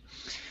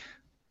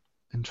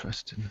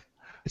 Interesting.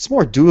 It's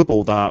more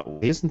doable that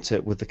way, isn't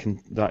it, with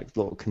that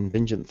little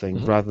contingent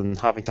thing, rather than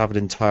having to have an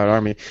entire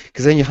army?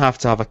 Because then you have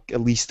to have at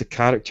least a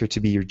character to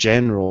be your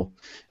general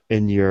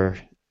in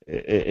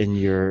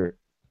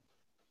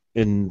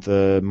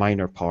the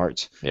minor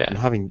part, and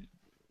having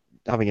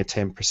a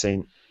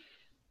 10%.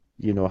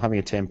 Having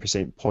a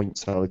 10%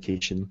 points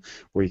allocation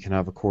where you can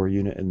have a core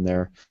unit in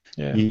there.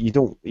 Yeah. You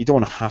don't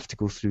want to have to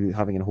go through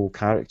having a whole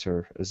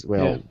character as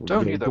well. Yeah.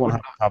 You don't want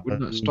to have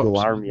an eagle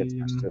army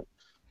attached to it.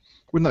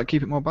 Wouldn't that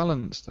keep it more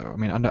balanced, though? I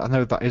mean, I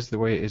know that is the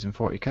way it is in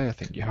 40k. I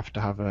think you have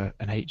to have an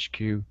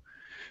HQ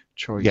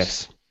choice.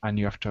 Yes. And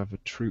you have to have a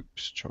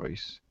troops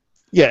choice.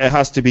 Yeah, it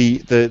has to be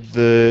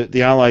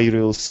the ally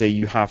rules say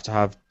you have to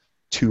have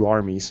 2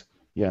 armies.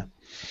 Yeah.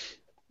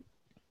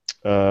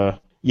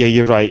 Yeah,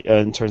 you're right.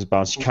 In terms of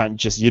balance,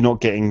 you're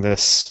not getting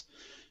this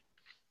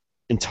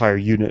entire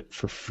unit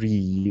for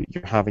free.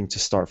 You're having to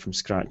start from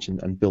scratch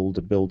and build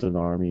an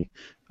army,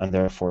 and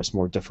therefore it's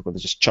more difficult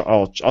to just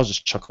I'll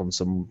just chuck on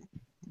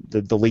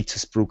the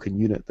latest broken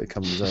unit that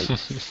comes out.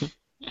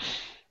 Do you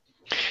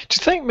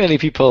think many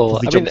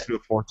people? Jump through a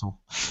portal.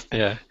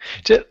 Yeah,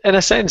 in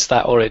a sense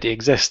that already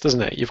exists,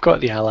 doesn't it? You've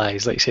got the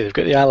allies, like you say, they've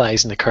got the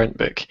allies in the current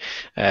book.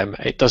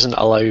 It doesn't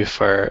allow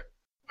for.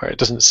 Or it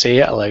doesn't say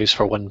it allows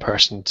for one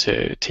person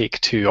to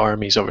take 2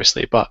 armies,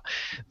 obviously, but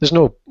there's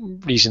no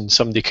reason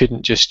somebody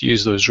couldn't just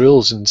use those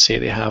rules and say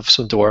they have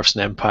some dwarfs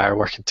and Empire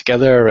working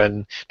together,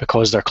 and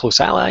because they're close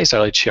allies, they're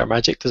allowed to share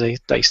magic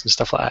dice and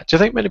stuff like that. Do you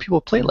think many people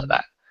play like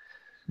that?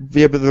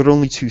 Yeah, but there are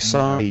only 2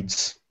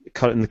 sides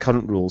in the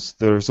current rules.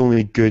 There's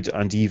only good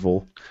and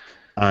evil,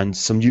 and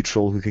some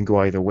neutral who can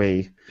go either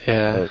way.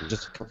 Yeah.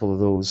 Just a couple of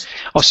those.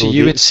 So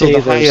you would say the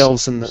High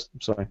Elves and the...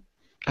 Sorry.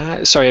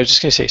 Sorry, I was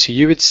just going to say, so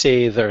you would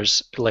say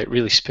there's like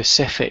really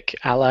specific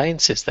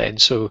alliances then.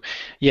 So,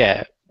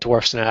 yeah,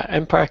 dwarfs and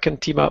Empire can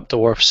team up,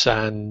 dwarfs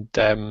and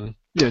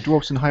Yeah,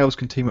 dwarves and high elves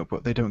can team up,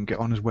 but they don't get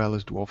on as well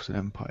as dwarves and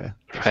Empire.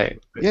 Right.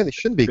 Yeah, they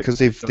should be because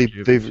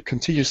they've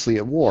continuously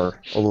at war.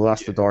 Although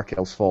that's the Dark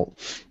Elves'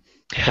 fault.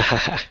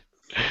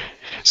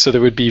 So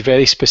there would be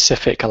very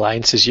specific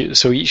alliances.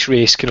 So each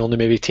race can only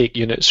maybe take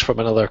units from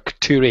another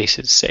two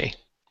races, say.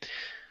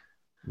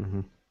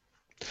 Mm-hmm.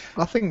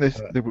 I think they're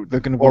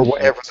going to Or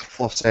whatever the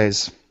fluff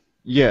says.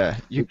 Yeah,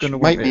 you're going to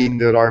might mean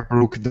there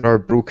are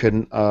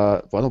broken.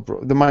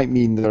 They might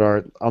mean there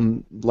are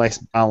less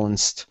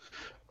balanced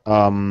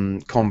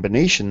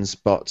combinations,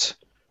 but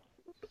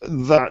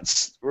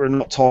we're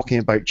not talking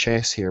about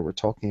chess here. We're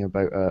talking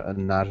about a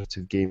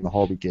narrative game, a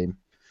hobby game,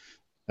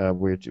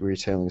 where you're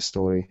telling a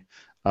story.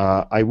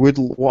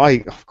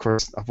 Of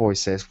course, I've always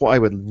said what I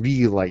would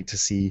really like to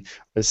see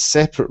is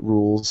separate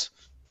rules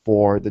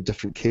for the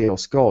different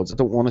Chaos Gods. I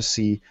don't want to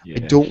see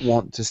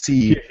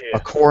a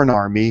Khorne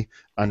army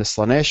and a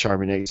Slanesh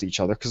army next to each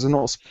other because they're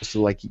not supposed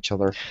to like each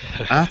other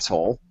at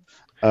all.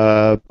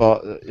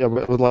 But I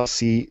would like to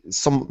see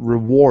some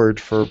reward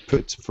for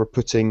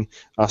putting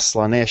a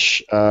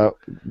Slanesh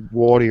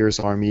warriors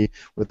army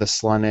with a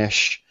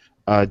Slanesh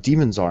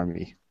demons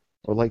army.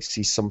 I would like to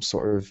see some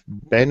sort of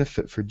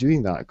benefit for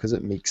doing that because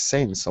it makes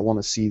sense. I want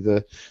to see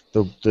the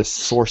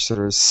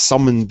sorcerers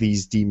summon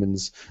these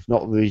demons,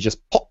 not that they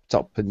just popped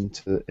up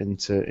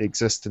into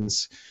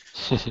existence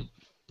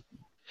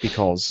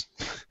because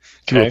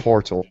through a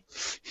portal.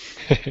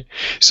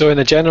 So in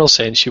a general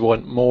sense, you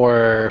want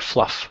more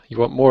fluff. You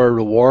want more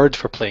reward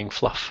for playing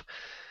fluff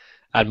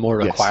and more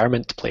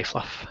requirement to play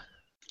fluff.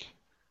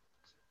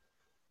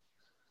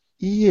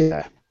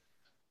 Yeah.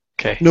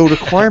 Okay. No,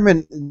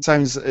 requirement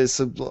sounds it's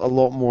a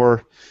lot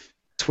more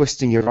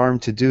twisting your arm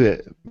to do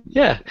it.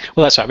 Yeah.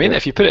 Well, that's what I mean.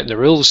 If you put it in the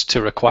rules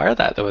to require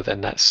that, though, then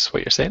that's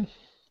what you're saying.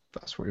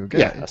 That's what you'll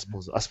get. Yeah,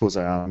 I suppose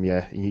I am.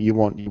 Yeah, you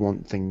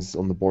want things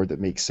on the board that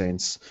make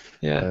sense.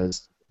 Yeah.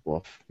 As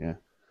well, yeah.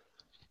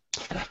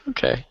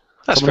 Okay,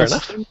 that's fair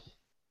enough.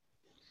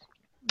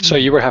 So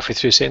you were halfway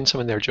through saying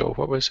something there, Joe.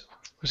 What was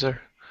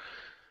there?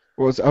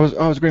 Well, I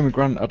was agreeing with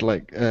Grant. I'd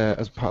like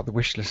as part of the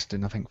wish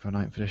listing, I think for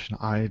 9th edition,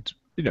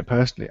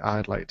 personally,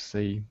 I'd like to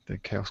see the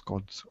Chaos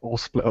Gods all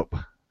split up,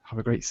 have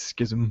a great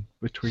schism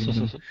between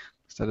them,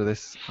 instead of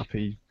this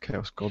happy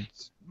Chaos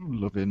Gods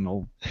loving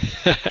all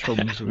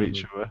chums with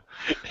each other,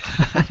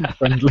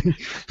 friendly.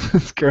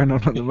 That's going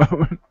on at the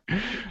moment.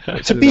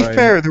 To be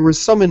fair, there were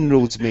some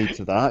inroads made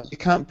to that. You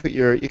can't put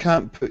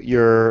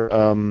your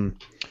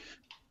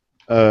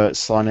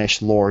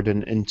Slanesh Lord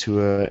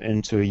into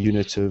a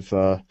unit of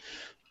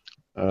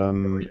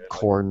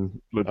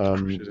Khorne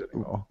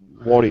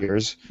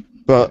warriors,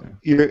 but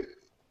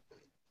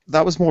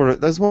that was more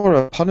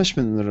a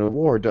punishment than a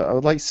reward. I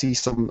would like to see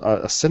some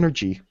a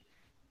synergy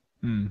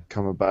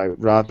come about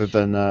rather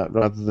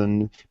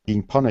than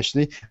being punished.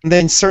 And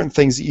then certain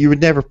things you would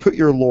never put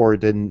your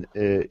Lord in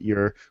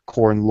your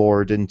Khorne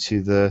Lord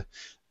into the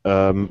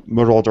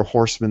Marauder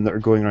horsemen that are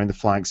going around the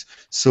flanks,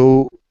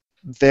 so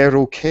they're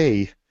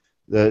okay.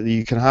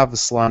 You can have a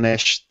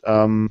Slanesh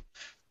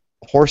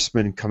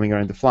horsemen coming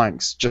around the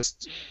flanks,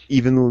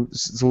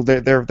 so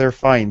they're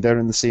fine. They're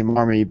in the same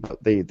army,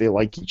 but they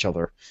like each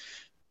other.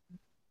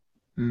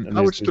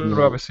 I would still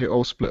rather see it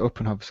all split up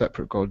and have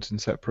separate gods in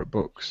separate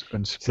books,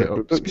 and split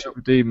up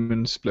the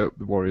demons, split up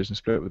the warriors, and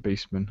split up the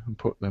beastmen,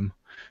 and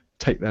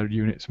take their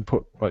units and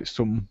put like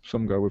some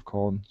go with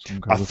Khorne.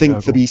 I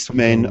think the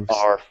beastmen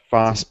are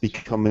fast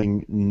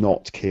becoming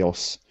not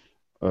chaos.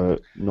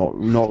 Not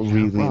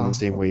really in the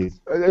same way.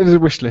 As a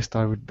wish list,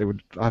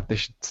 they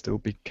should still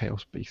be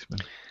Chaos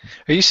Beastmen.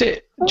 Are you saying,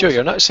 Joe?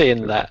 You're not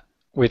saying that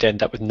we'd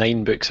end up with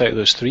 9 books out of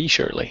those 3,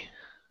 surely?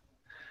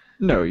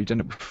 No, you'd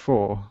end up with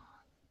 4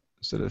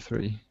 instead of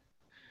 3.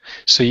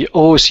 So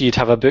you'd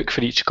have a book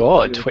for each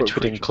god, which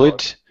would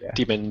include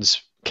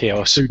demons,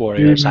 chaos,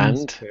 warriors,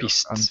 and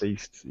beasts. And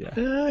beasts, yeah.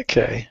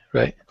 Okay,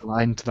 right.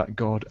 Align to that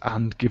god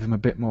and give them a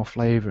bit more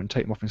flavour and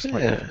take them off in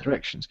slightly different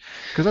directions.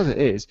 Because as it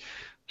is,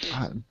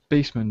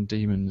 beastmen,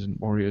 demons, and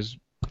warriors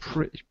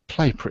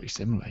play pretty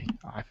similarly,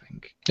 I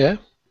think. Yeah.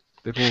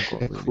 They've all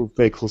got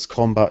very close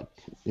combat.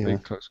 Very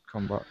close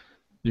combat.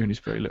 Units,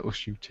 very little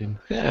shooting.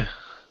 Yeah.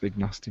 Big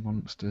nasty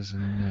monsters,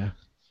 and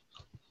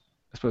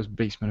I suppose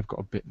beastmen have got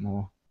a bit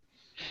more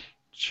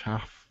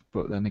chaff,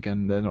 but then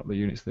again, they're not the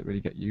units that really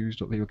get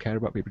used or people care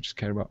about. People just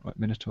care about like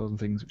minotaurs and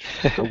things.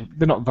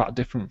 They're not that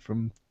different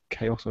from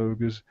chaos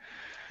ogres.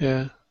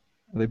 Yeah.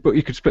 But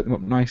you could split them up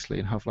nicely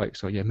and have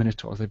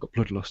minotaurs, they've got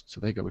bloodlust, so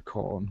they go with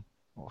Khorne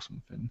or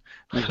something.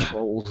 Like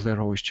trolls,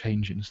 they're always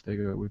changing, so they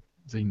go with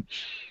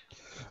Tzeentch.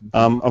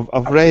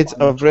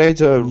 I've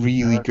read a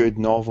really good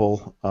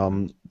novel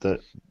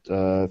that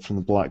from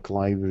the Black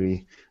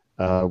Library,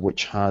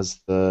 which has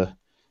the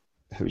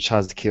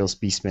Chaos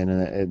Beastmen in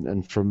it,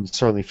 and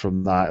certainly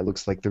from that, it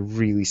looks like they're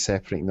really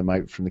separating them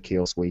out from the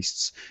Chaos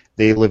Wastes.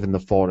 They live in the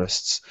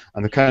forests,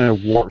 and they're kind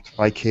of warped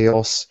by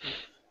chaos,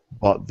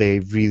 but they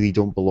really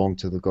don't belong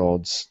to the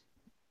gods.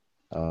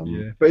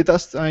 But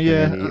that's now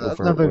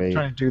they're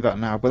trying to do that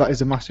now. But that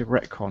is a massive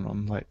retcon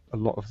on like a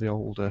lot of the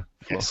older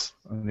fluff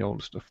and the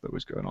older stuff that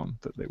was going on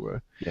that they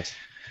were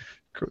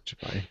corrupted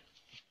by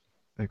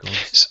They're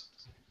gods.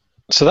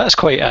 So that's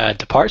quite a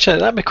departure.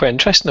 That'd be quite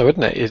interesting, though,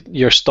 wouldn't it?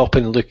 You're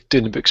stopping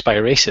doing the books by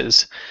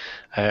races,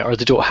 or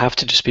they don't have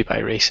to just be by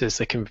races.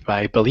 They can be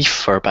by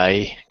belief or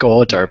by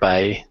god or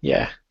by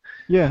Yeah,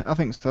 I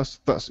think that's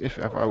if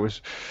I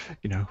was,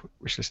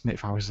 wish listing,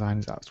 if I was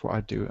designing, that's what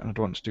I'd do, and I'd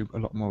want to do a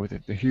lot more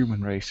with the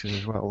human races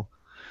as well.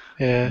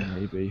 Yeah.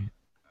 Maybe.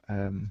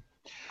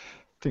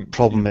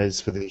 Problem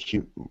is for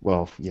the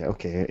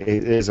okay,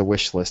 it is a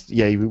wish list.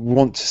 Yeah, we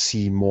want to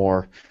see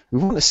more. We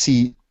want to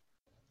see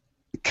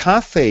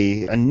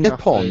Cathay and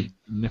Nippon.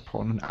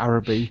 Nippon and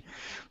Araby.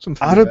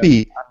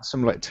 Araby. And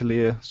some like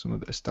Talia, some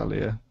of the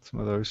Estalia, some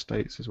of those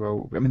states as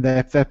well. I mean,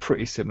 they're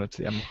pretty similar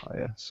to the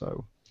Empire,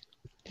 so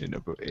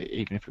but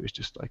even if it was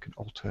just like an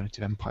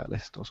alternative Empire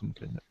list or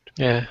something.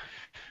 Yeah.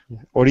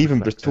 Or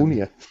even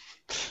Britonia.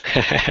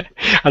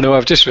 I know.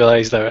 I've just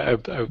realised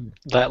that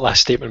that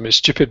last statement was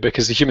stupid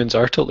because the humans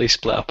are totally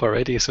split up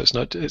already, so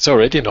it's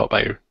already not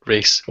by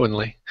race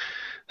only.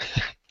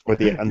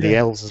 The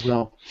elves as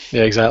well.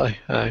 Yeah, exactly.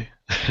 Aye.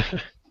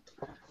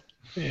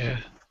 Yeah.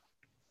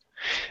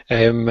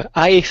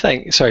 I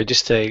think. Sorry,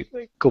 just to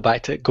go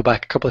back a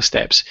couple of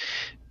steps.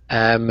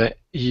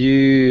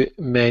 You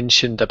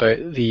mentioned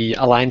about the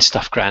Alliance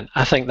stuff, Grant.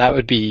 I think that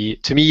would be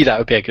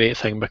a great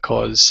thing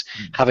because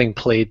having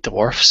played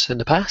dwarfs in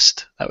the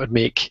past, that would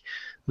make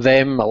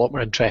them a lot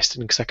more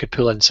interesting because I could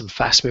pull in some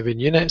fast-moving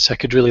units. I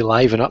could really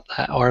liven up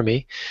that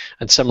army,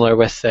 and similar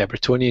with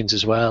Bretonians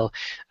as well.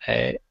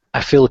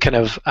 I feel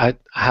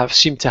I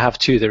seem to have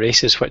two of the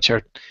races which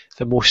are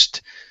the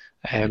most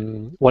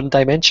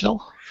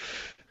one-dimensional.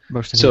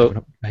 Most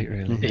so,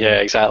 really. Yeah,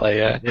 exactly.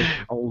 Yeah.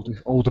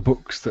 Older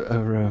books that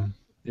are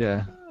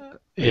they're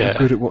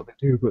good at what they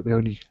do, but they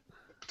only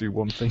do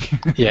one thing.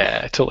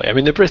 Yeah, totally. I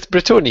mean, the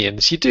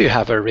Bretonians, you do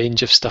have a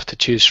range of stuff to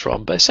choose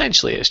from, but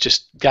essentially it's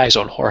just guys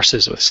on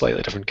horses with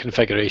slightly different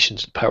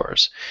configurations and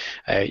powers.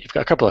 You've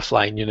got a couple of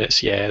flying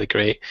units, yeah, they're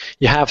great.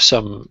 You have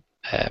some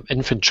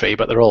infantry,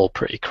 but they're all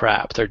pretty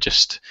crap. They're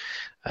just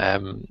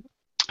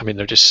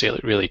they're just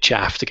really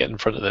chaff to get in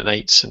front of the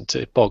knights and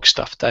to bog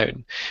stuff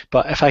down.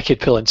 But if I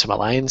could pull in some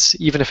alliance,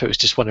 even if it was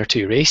just one or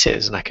two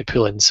races, and I could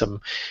pull in some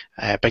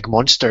big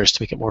monsters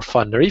to make it more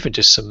fun, or even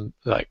just some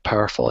like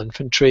powerful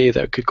infantry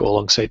that could go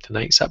alongside the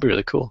knights, that'd be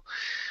really cool.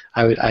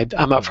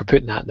 I'm up for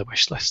putting that in the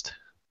wish list.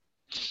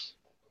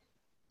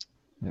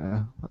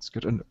 Yeah, that's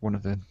good. And one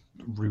of the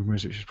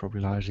rumours, which is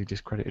probably largely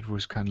discredited,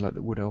 was kind of like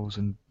the Wood Elves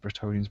and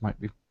Bretonians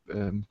might be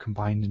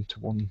combined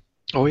into one.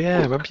 Oh yeah,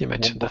 I remember you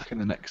mentioned that in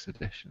the next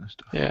edition and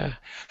stuff. Yeah,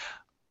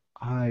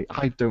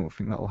 I don't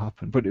think that'll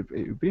happen, but it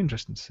would be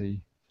interesting to see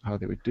how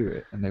they would do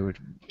it, and they would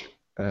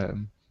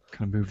kind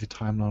of move the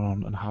timeline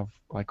on and have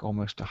like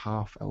almost a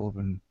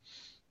half-elven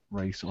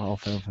race or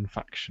half-elven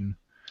faction.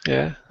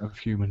 Yeah. Of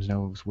humans and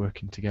elves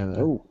working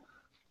together. Oh.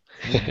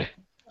 Yeah.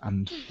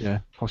 And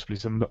possibly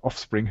some of the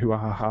offspring who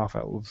are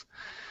half-elves.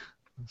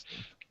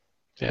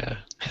 Yeah.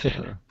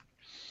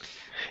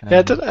 Yeah,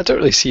 I don't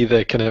really see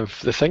the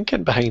the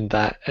thinking behind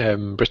that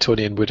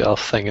Bretonian wood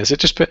elf thing. Is it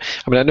just?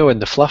 I know in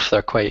the fluff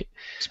they're quite.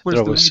 The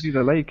Lady of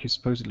the Lake is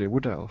supposedly a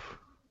wood elf.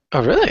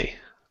 Oh really?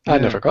 Yeah. I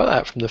never got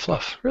that from the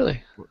fluff.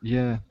 Really?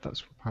 Yeah,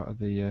 that's part of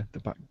the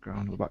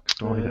background or the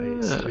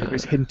backstory.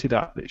 It's hinted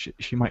at that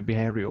she might be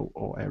Ariel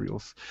or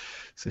Ariel's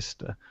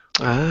sister.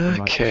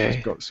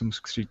 Okay.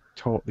 She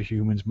taught the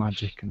humans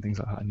magic and things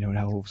like that, and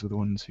elves are the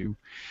ones who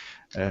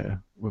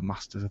were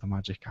masters of the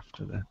magic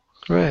after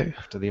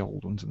the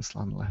old ones and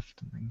Slan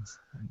left and things.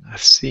 I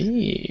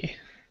see.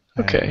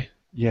 Okay.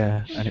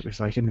 Yeah, and it was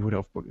like in the Wood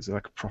Elf book, it's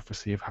like a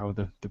prophecy of how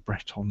the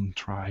Breton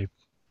tribe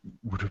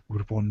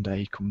would one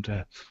day come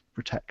to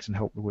protect and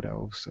help the Wood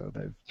Elves. So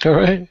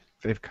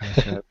they've kind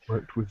of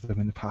worked with them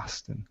in the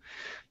past and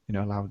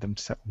allowed them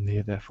to settle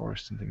near their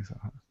forests and things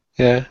like that.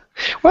 Yeah.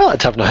 Well,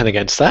 I'd have nothing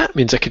against that. It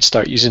means I could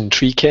start using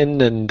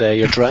treekin and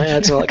your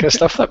dryads and all that kind of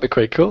stuff. That'd be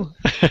quite cool.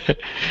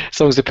 As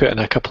long as they put in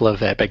a couple of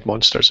big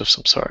monsters of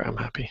some sort, I'm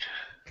happy.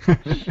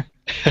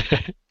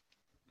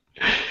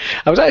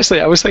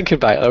 I was thinking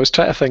back. I was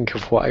trying to think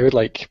of what I would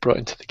like brought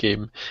into the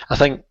game. I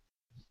think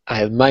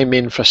my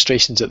main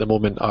frustrations at the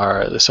moment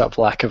are the sort of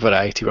lack of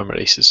variety when we're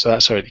races, so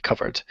that's already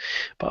covered.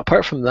 But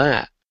apart from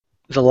that,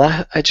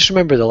 I just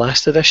remember the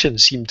last edition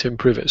seemed to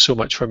improve it so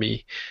much for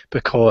me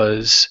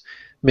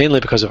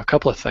mainly because of a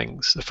couple of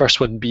things. The first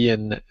one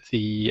being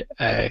the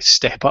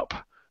step up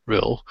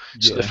rule.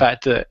 So the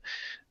fact that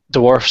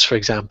dwarfs, for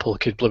example,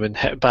 could blooming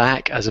hit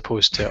back as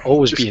opposed to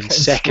always being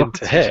second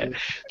to hit.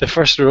 The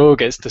first row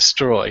gets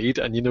destroyed,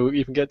 and you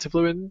even get to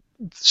blooming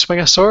swing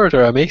a sword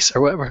or a mace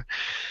or whatever.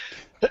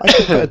 I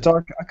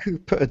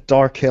could put a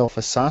dark elf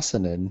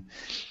assassin in,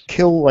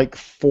 kill like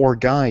 4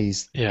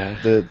 guys. Yeah.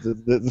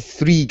 The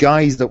 3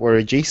 guys that were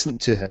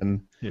adjacent to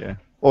him. Yeah.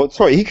 Oh,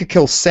 sorry, he could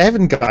kill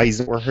 7 guys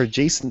that were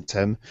adjacent to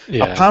him.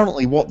 Yeah.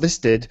 Apparently what this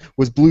did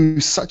was blew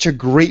such a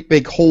great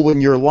big hole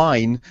in your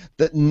line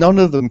that none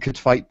of them could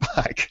fight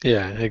back.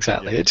 Yeah,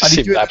 exactly. It just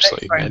seemed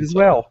absolutely mental. As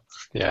well.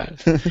 Yeah.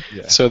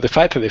 So the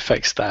fact that they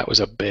fixed that was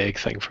a big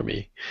thing for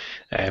me.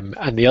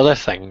 And the other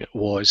thing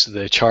was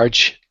the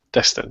charge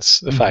distance.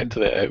 The fact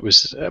that it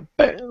was,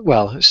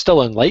 it's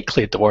still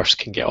unlikely dwarfs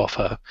can get off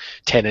a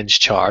 10-inch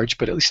charge,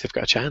 but at least they've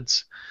got a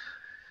chance.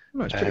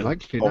 Well, it's pretty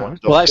likely now.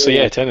 Well, actually,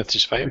 yeah, 10 inches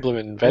is fine.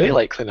 Blooming very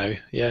likely now.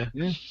 Yeah.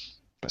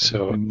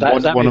 So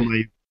one of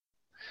my.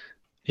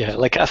 Yeah,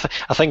 like I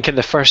think in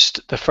the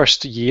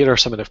first year or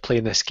something of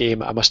playing this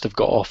game, I must have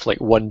got off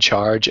like one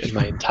charge in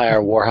my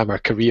entire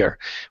Warhammer career,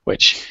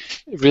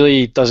 which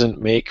really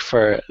doesn't make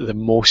for the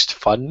most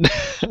fun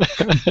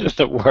in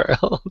the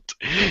world.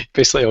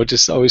 Basically, I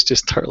was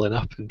just turtling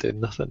up and doing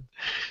nothing.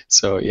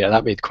 So yeah,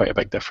 that made quite a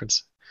big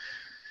difference.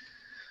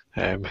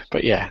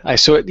 But yeah,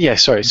 so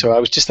I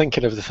was just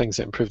thinking of the things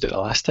that improved it the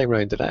last time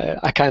round, and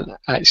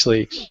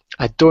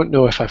I don't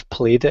know if I've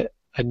played it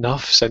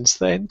enough since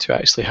then to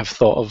actually have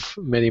thought of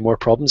many more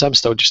problems. I'm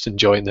still just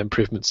enjoying the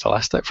improvements from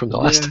the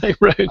last time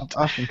round.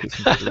 I think it's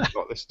improved a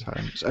lot this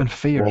time. And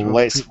fear. Well,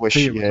 let's wish.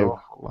 Fear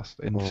was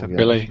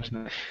really?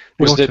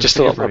 Wasn't it just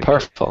a lot more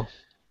powerful?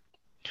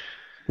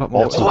 A lot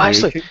more. Oh,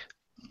 actually,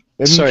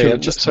 sorry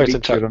to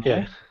interrupt.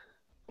 Yeah.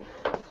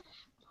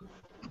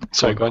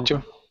 Sorry, go on,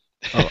 Joe.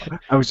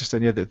 I was just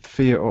saying, the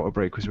fear auto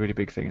break was a really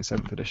big thing in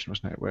 7th edition,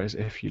 wasn't it? Whereas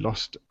if you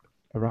lost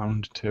a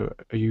round to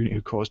a unit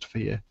who caused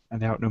fear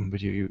and they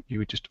outnumbered you, you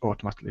would just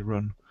automatically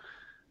run.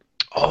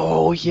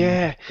 Oh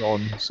yeah.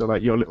 Gone. So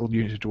like your little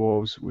unit of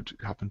dwarves would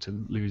happen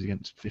to lose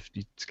against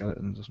 50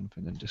 skeletons or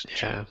something and just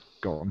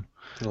gone.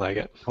 I like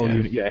it.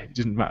 Unit, it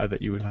didn't matter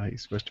that you were like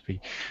supposed to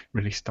be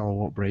really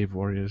stalwart brave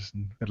warriors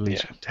and at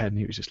least 10.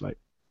 It was just like,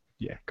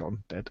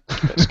 gone, dead.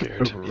 That's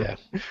scared.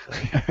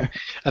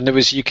 And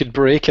you could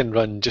break and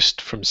run just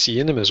from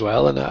seeing them as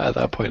well, and at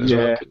that point as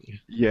well, couldn't you?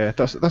 Yeah,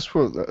 that's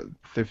what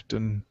they've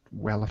done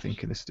well, I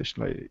think, in this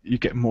edition. Like, you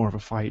get more of a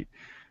fight.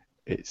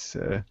 It's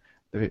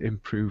they've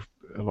improved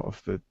a lot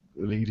of the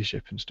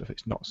leadership and stuff.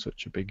 It's not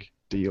such a big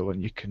deal,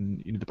 and you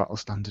can, the battle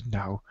standard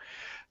now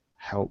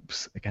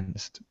helps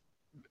against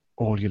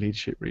all your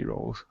leadership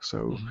rerolls.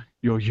 So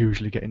you'll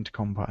usually get into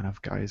combat and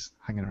have guys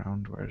hanging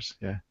around, whereas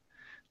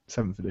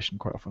 7th edition,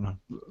 quite often a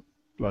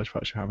large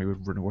patch of army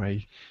would run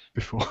away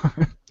before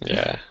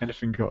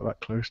anything got that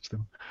close to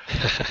them.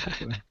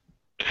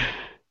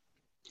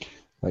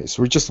 Right,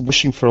 so we're just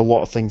wishing for a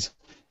lot of things.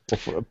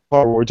 Part of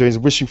what we're doing is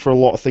wishing for a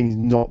lot of things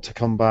not to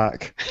come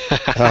back.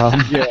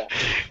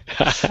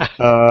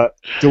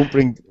 Don't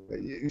bring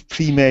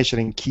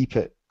pre-measuring, keep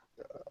it.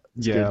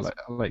 Yeah,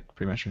 I like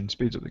pre-measuring,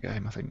 speeds up the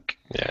game, I think.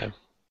 Yeah.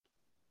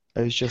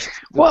 It's just.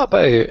 What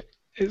about?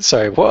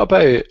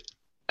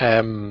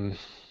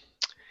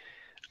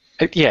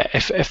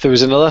 If there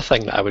was another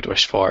thing that I would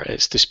wish for,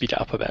 it's to speed it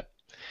up a bit.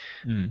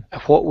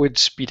 What would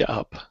speed it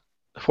up?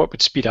 What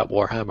would speed up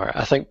Warhammer?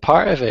 I think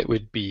part of it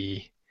would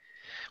be,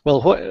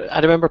 I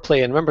remember,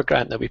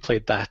 Grant, that we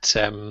played that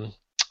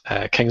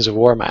Kings of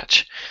War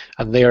match,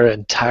 and they're an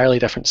entirely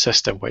different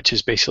system, which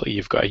is basically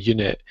you've got a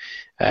unit.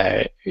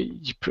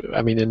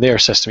 In their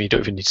system, you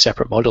don't even need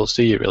separate models,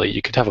 do you? Really,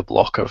 you could have a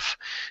block of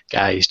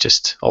guys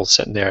just all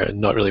sitting there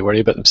and not really worry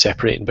about them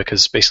separating,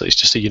 because basically it's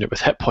just a unit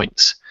with hit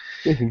points.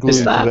 You can glue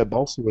into that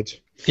balsa wood.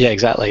 Yeah,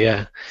 exactly.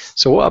 Yeah.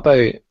 So what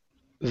about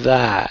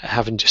that,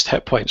 having just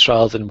hit points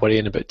rather than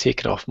worrying about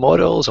taking off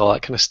models, all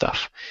that kind of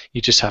stuff?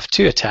 You just have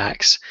 2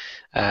 attacks,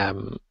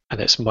 and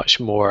it's much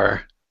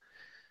more.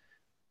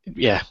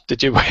 Yeah.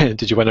 Did you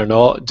win or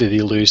not? Did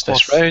they lose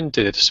this round?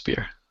 Did they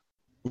disappear?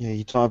 Yeah,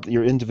 you don't have,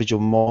 your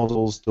individual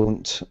models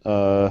don't.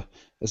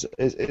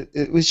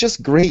 It was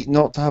just great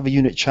not to have a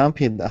unit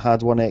champion that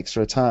had 1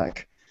 extra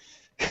attack.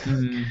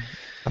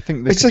 I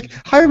think it's like,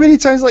 how many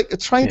times, like,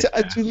 trying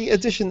to do the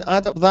addition,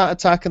 add up that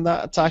attack and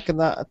that attack and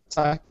that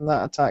attack and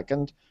that attack,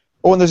 and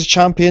there's a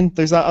champion,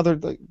 there's that other,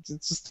 like,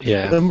 it's just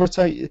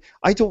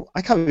I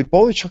can't be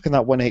bothered chucking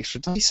that 1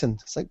 extra dice in.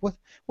 It's like,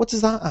 what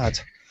does that add?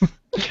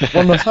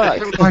 1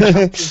 attack.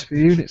 For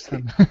units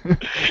then.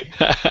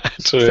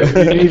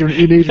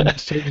 you need them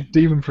to take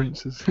demon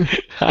princes.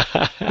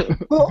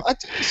 Well,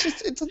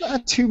 it doesn't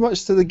add too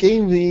much to the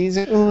game.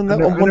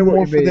 One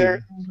more for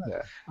there.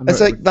 Yeah,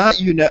 it's like that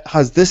unit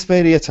has this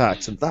many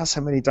attacks and that's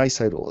how many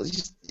dice I roll.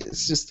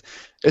 It's just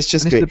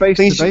great.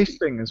 The base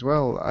thing as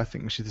well, I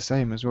think, which is the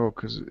same as well,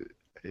 because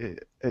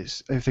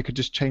it's, if they could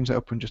just change that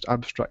up and just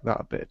abstract that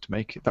a bit to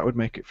make it, that would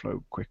make it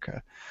flow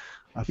quicker.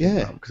 I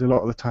think because a lot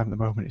of the time at the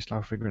moment it's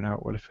now figuring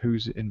out, well, if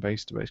who's in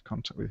base-to-base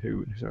contact with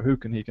who, so who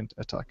can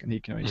attack, and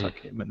he can only attack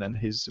him, and then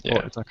his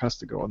support attack has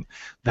to go on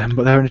them,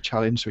 but they're in a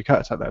challenge, so we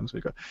can't attack them. So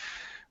we got.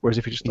 Whereas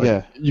if you just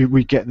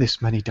we get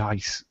this many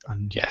dice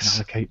and you can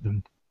allocate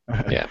them.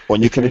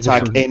 Well, you can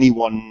attack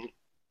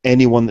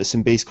anyone that's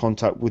in base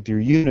contact with your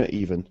unit,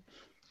 even.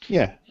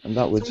 Yeah, and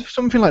that would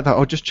something like that,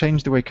 or just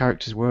change the way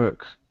characters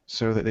work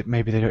so that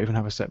maybe they don't even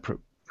have a separate.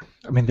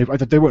 I mean, they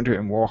won't do it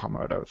in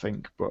Warhammer, I don't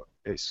think, but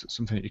it's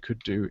something that you could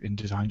do in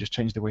design. Just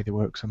change the way they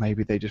work, so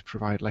maybe they just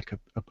provide like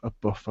a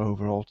buff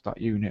overall to that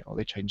unit, or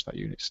they change that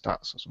unit's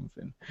stats or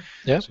something.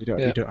 Yeah. So you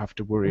don't have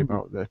to worry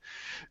about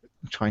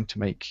trying to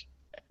make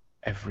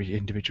every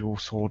individual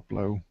sword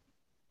blow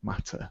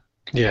matter.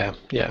 Yeah.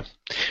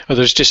 Or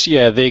there's just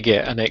they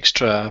get an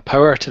extra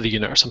power to the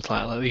unit or something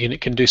like that. The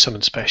unit can do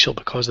something special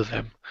because of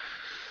them.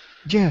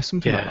 Yeah,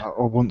 something like Yeah. that.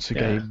 Or once a Yeah.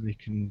 game, you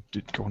can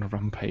go on a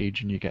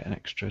rampage and you get an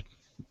extra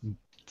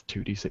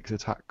 2d6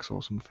 attacks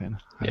or something.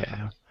 I don't Yeah.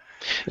 know.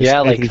 Yeah, I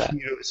like Every that.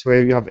 hero, it's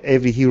where you have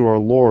every hero or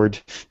lord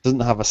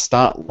doesn't have a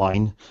stat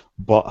line,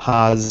 but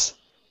has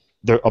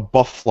a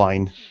buff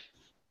line,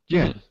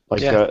 Yeah, Mhm.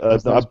 like Yeah. a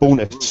those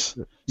bonus.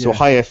 rules. So Yeah,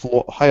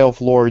 high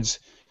elf lords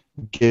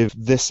give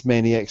this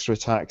many extra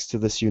attacks to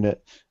this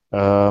unit.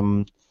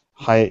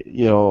 High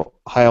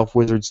elf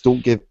wizards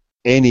don't give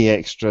any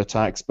extra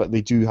attacks, but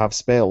they do have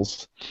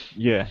spells,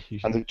 yeah.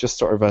 and they're just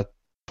sort of a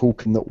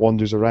token that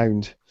wanders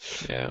around.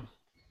 Yeah.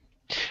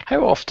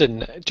 How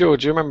often, Joe,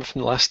 do you remember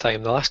from the last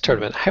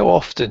tournament, how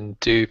often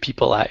do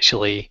people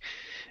actually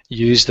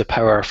use the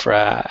power for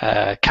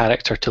a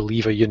character to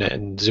leave a unit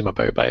and zoom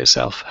about by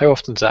itself? How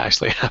often does that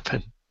actually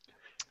happen?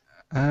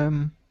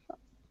 Um,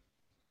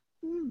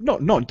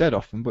 not dead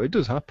often, but it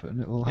does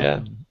happen. It will Yeah.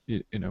 happen,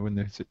 when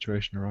the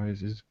situation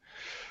arises.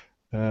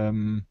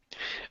 Um,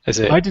 Is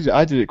it? I did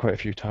it quite a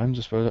few times,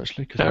 I suppose,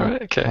 actually, because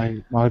Alright,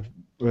 okay. my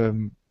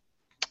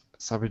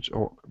savage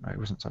orc, no, it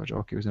wasn't savage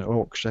orc, it was an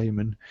orc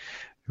shaman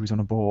who was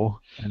on a boar,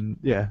 and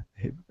yeah,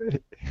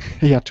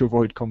 he had to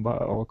avoid combat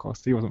at all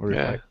costs. He wasn't very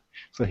Yeah. fight,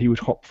 so he would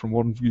hop from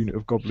one unit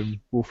of goblin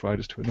wolf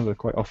riders to another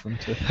quite often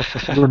to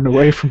run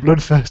away from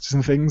bloodthirsters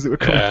and things that were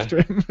coming Yeah.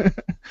 after him.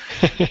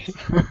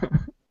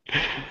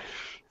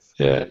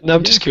 Yeah. No,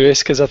 I'm just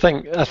curious because I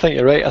think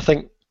you're right. I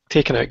think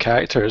taking out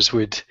characters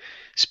would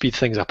speed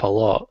things up a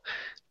lot,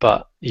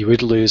 but you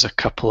would lose a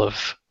couple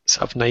of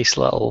sort of nice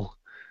little.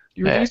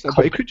 You would use that,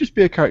 but it could just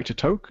be a character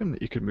token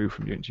that you could move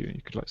from unit to unit.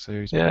 You could like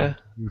say he's Yeah. a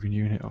moving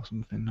unit or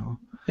something, or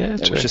Yeah,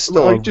 It true. was just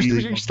well, still a just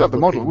really you still have the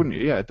model, looking- wouldn't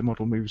you? Yeah, the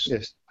model moves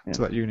Yes. Yeah.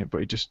 to that unit, but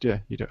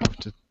you don't have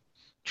to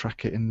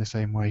track it in the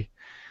same way.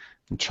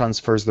 And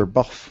transfers their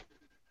buff.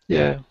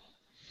 Yeah.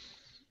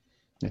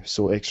 Yeah,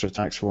 so extra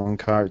attacks for one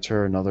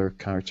character, another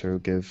character will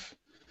give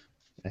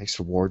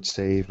extra ward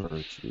save,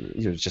 or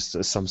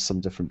just some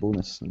different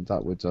bonus, and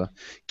that would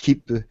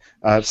keep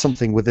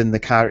something within the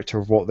character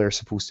of what they're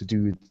supposed to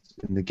do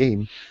in the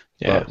game,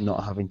 Yeah. but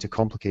not having to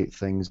complicate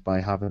things by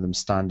having them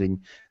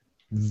standing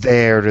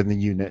there in the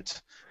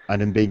unit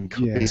and in being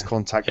base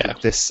contact Yeah.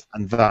 with this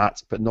and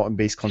that, but not in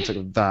base contact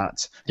with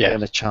that. Yeah.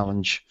 In a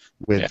challenge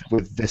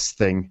with this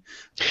thing.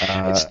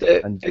 It's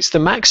and the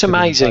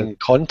maximizing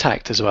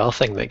contact as well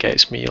thing that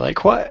gets me.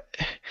 Like, what?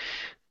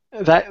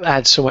 That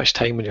adds so much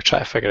time when you're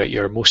trying to figure out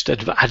your most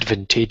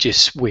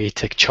advantageous way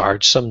to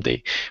charge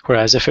somebody.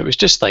 Whereas if it was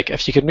just like,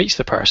 if you can reach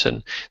the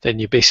person, then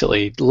you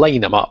basically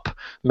line them up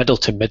middle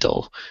to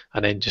middle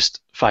and then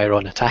just fire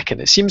on attack. And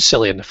it seems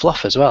silly in the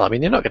fluff as well. I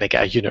mean, you're not going to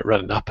get a unit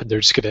running up and they're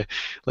just going to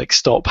like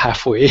stop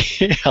halfway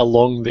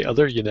along the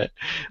other unit.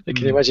 Like,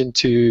 can you imagine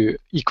two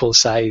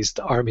equal-sized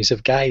armies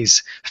of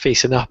guys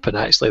facing up, and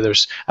actually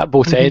there's at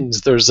both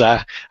ends there's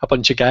a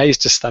bunch of guys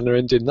just standing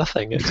around doing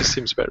nothing? It just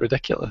seems a bit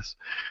ridiculous.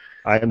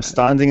 I am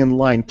standing in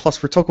line.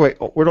 Plus, we're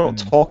not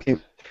talking.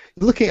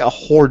 Looking at a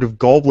horde of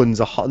goblins,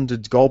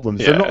 100 goblins.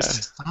 They're not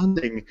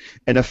standing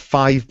in a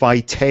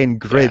 5x10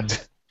 grid.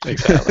 Yeah,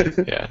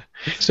 exactly. Yeah.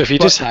 So if you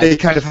they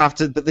kind of have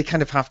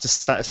to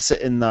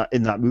sit in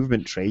that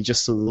movement tray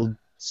just so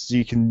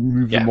you can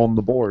move them on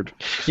the board.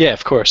 Yeah,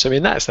 of course. I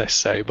mean, that's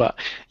necessary, but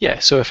yeah.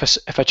 So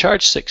if a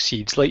charge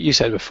succeeds, like you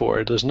said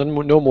before, there's no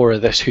more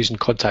of this who's in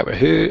contact with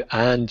who,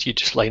 and you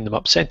just line them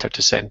up center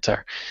to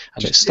center,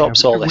 and it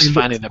stops all this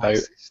fanning about.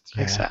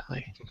 Yeah.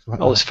 Exactly.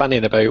 All this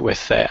fanning about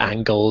with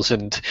angles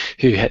and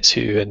who hits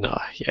who, and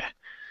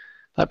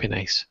that'd be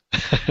nice.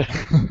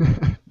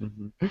 I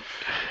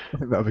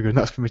think that'll be good.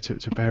 That's for me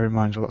to bear in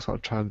mind. That's what I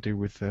try to do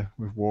with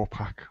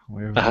Warpack,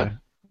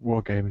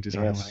 war game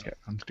design. When I get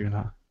around to doing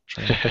that,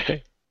 try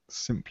and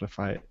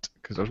simplify it,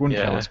 because I was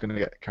wondering how I was going to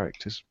get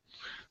characters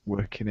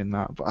working in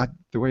that. But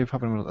the way of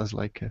having them as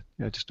like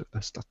just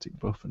a static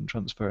buff and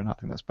transferring, I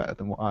think that's better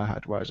than what I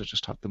had. Whereas I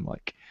just had them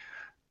like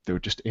they were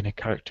just in a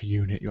character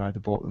unit. You either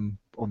bought them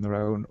on their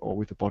own or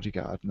with a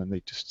bodyguard, and then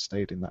they just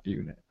stayed in that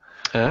unit.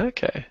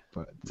 Okay.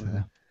 But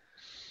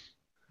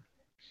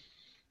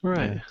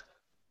right.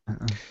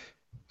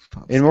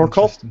 Any more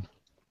call?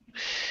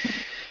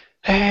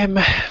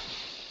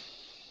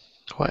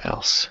 What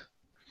else?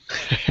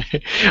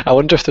 I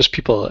wonder if there's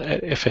people,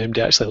 if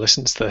anybody actually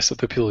listens to this, if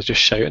the people are just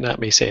shouting at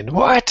me saying,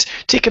 "What?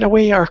 Taking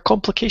away our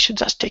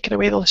complications? That's taking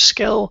away the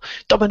skill,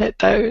 dumbing it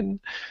down."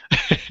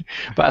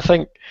 But I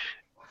think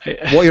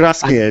what you're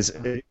asking is,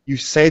 you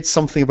said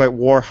something about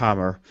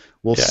Warhammer.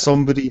 Will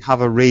somebody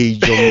have a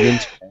rage on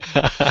the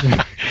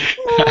internet?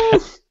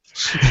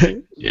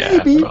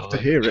 Maybe. To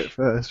hear it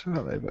first,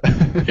 won't they?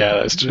 But yeah,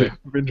 that's true.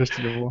 I'm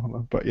interested in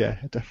Warhammer, but yeah,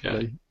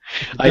 definitely.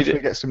 I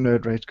get some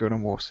nerd rage going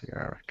on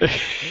Warseer, I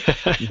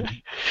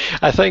reckon.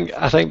 I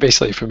think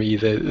basically for me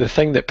the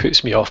thing that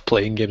puts me off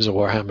playing games of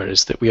Warhammer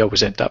is that we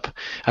always end up,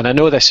 and I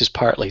know this is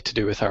partly to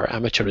do with our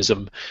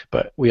amateurism,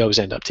 but we always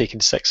end up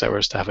taking 6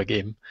 hours to have a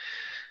game.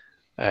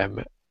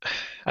 And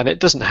it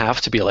doesn't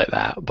have to be like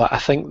that, but I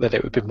think that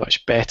it would be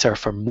much better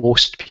for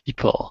most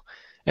people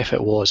if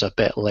it was a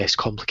bit less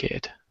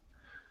complicated.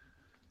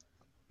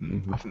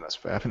 I think that's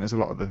fair. I think there's a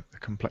lot of the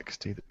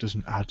complexity that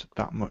doesn't add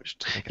that much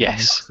to the game. Yes.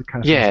 That's the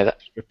kind of Yeah, thing that-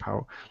 that strip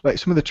out. Like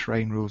some of the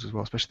terrain rules as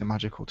well, especially the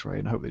magical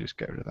terrain. I hope they just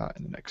get rid of that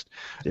in the next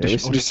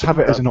edition, or we just saw have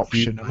it as that an a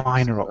few option, a times,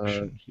 minor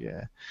option.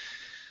 Yeah.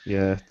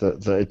 Yeah,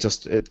 that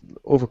it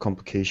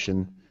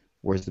overcomplication.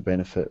 Where's the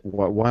benefit?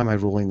 Why am I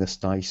rolling this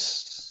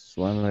dice?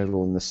 Why am I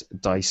rolling this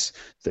dice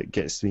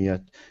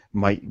that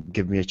might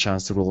give me a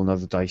chance to roll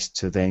another dice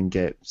to then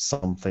get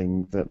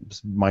something that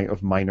might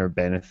have minor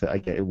benefit? I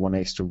get one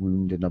extra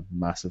wound in a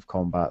massive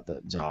combat.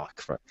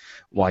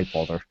 Why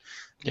bother?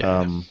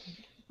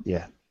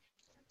 Yeah.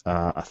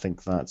 I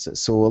think that's it.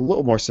 So a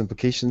little more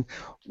simplification.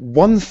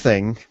 One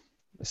thing,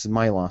 this is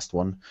my last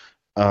one,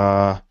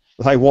 that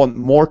I want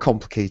more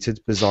complicated,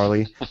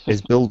 bizarrely,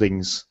 is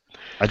buildings.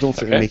 I don't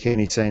think they make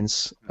any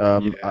sense.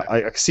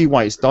 I see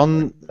why it's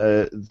done.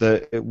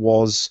 They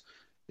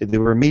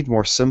were made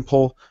more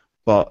simple,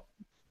 but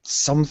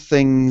some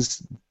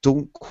things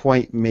don't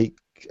quite make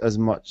as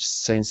much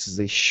sense as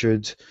they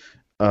should.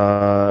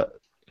 They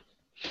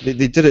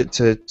did it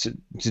to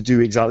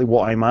do exactly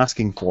what I'm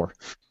asking for.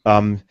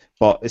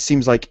 But it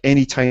seems like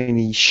any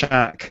tiny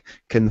shack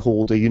can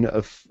hold a unit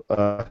of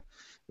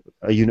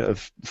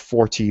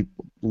 40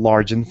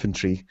 large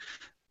infantry.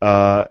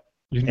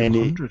 Unit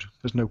 100.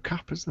 There's no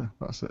cap, is there?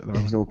 That's it.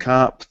 There's no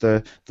cap.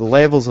 The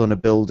levels on a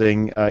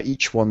building,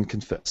 each one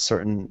can fit a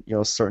certain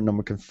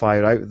number can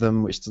fire out of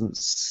them, which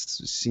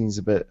seems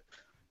a bit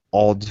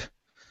odd.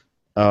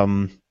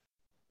 Things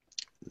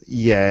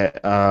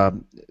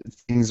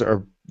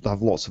that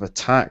have lots of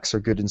attacks are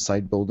good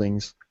inside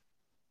buildings.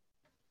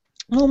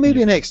 Well,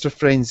 maybe an extra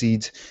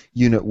frenzied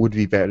unit would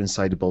be better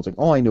inside a building.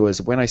 All I know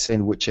is when I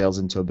send witch elves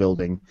into a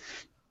building,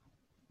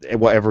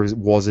 whatever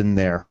was in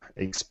there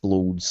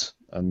explodes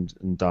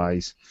and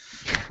dies.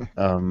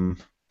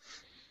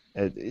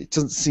 It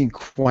doesn't seem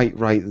quite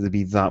right that they'd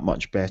be that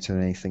much better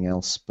than anything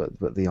else, but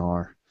they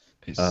are.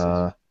 It's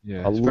a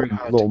very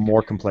little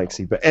more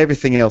complexity, but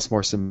everything else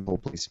more simple,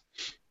 please.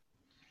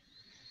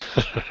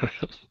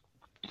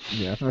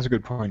 Yeah, I think that's a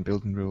good point.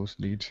 Building rules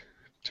need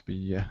to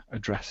be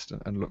addressed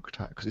and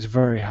looked at, because it's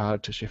very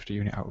hard to shift a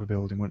unit out of a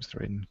building once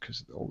they're in,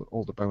 because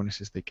all the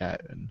bonuses they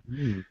get, and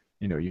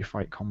you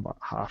fight combat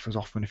half as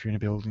often if you're in a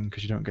building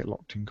because you don't get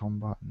locked in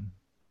combat and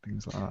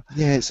things like that.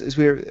 Yeah, it's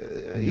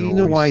weird. You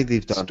know why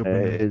they've done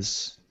it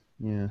is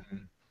I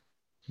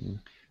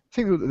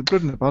think the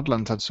Blood and the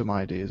Badlands had some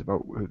ideas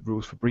about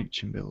rules for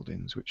breaching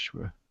buildings, which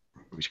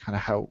kind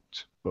of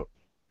helped, but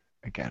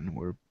again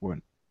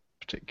weren't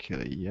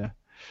particularly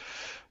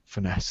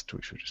finessed,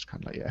 which were just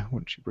kind of like,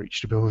 once you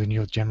breach the building,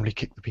 you'll generally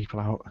kick the people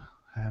out.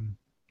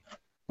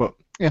 But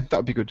yeah, that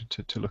would be good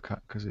to look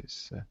at, because it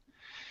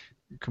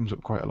comes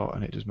up quite a lot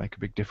and it does make a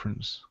big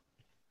difference.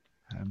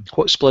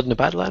 What's Blood in the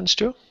Badlands,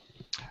 Joe?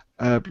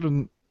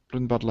 Blood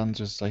and Badlands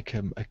is like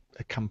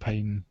a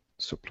campaign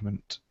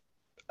supplement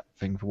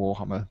thing for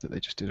Warhammer that they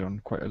just did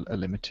on quite a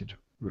limited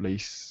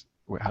release,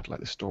 where it had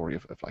like the story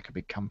of like a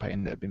big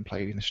campaign that had been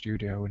played in the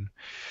studio,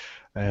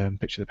 and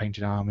picture the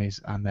painted armies,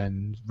 and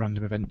then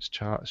random events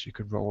charts you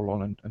could roll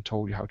on and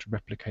told you how to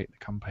replicate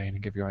the campaign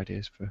and give you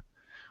ideas for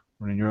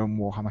running your own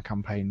Warhammer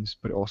campaigns.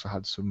 But it also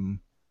had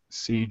some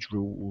siege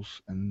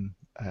rules and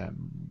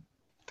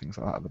things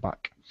like that at the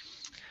back.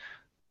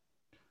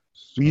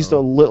 We used it a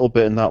little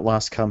bit in that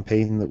last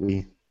campaign that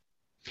we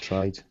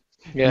tried.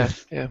 Yeah.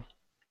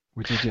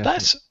 We did, yeah.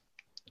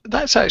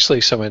 That's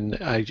actually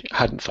something I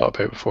hadn't thought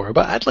about before,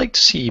 but I'd like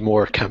to see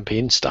more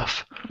campaign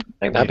stuff. I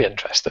think that'd be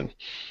interesting.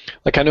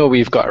 Like, I know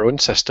we've got our own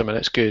system and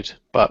it's good,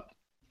 but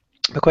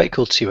it'd be quite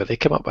cool to see what they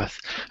come up with,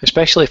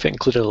 especially if it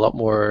included a lot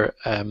more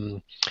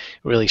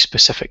really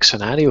specific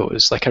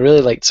scenarios. Like, I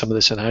really liked some of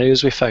the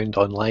scenarios we found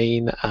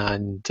online,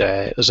 and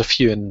there's a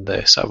few in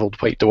the sort of old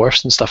White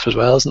Dwarfs and stuff as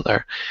well, isn't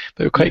there?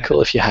 But it'd be quite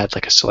cool if you had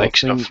like a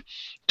selection of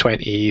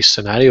 20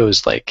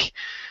 scenarios, like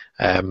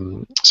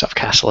sort of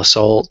castle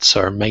assaults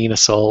or mine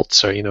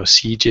assaults or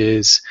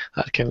sieges,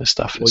 that kind of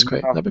stuff.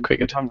 That'd be quite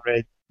good.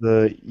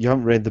 You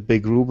haven't read the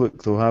big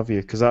rulebook though, have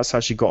you? Because that's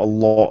actually got a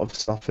lot of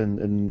stuff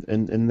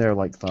in there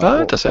like that.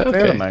 Oh, does it?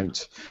 Fair Okay.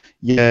 amount.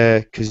 Yeah,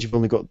 because you've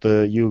only got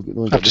the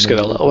I've just got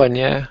a little one.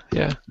 Yeah.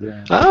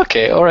 Ah,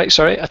 okay. All right.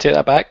 Sorry, I take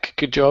that back.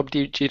 Good job,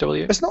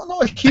 GW. It's not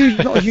a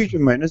huge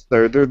amount, is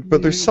there?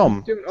 But there's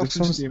some. You don't There's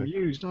often some see them stuff.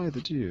 used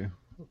either, do you?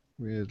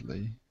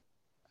 Weirdly.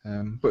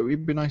 But it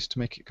would be nice to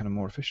make it kind of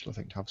more official, I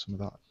think, to have some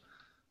of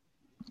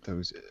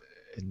those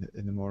in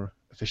the more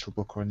official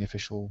book or in the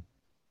official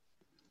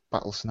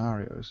battle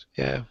scenarios.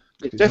 Yeah.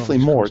 Definitely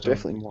more. Yeah.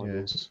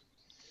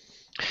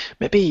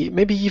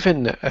 Maybe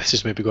even, this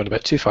is maybe going a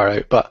bit too far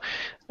out, but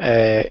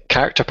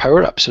character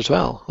power-ups as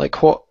well.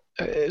 Like what,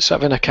 sort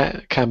of in a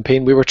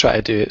campaign, we were trying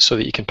to do it so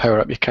that you can power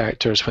up your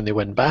characters when they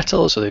win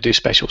battles or they do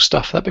special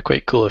stuff. That'd be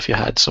quite cool if you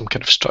had some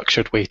kind of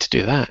structured way to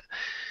do that.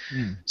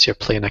 So you're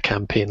playing a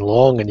campaign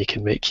long and you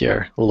can make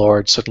your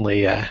lord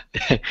suddenly,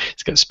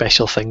 he's got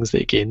special things that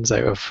he gains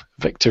out of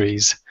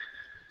victories.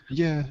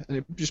 Yeah, and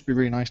it'd just be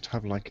really nice to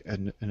have like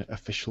an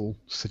official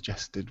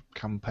suggested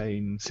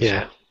campaign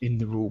system in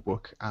the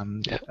rulebook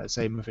and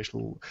same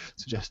official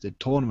suggested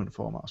tournament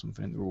format or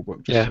something in the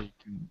rulebook, just so you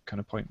can kind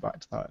of point back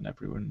to that and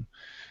everyone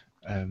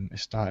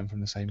is starting from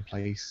the same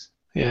place.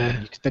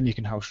 Yeah. Then you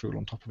can house rule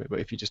on top of it. But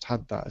if you just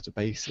had that as a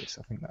basis,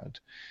 I think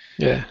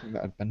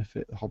that'd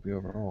benefit the hobby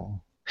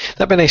overall.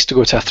 That'd be nice to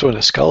go to a Throne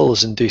of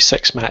Skulls and do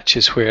 6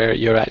 matches where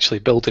you're actually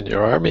building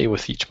your army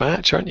with each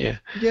match, aren't you?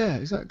 Yeah,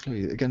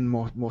 exactly. Again,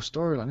 more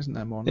storyline, isn't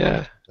there? More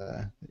knowledge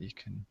that you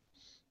can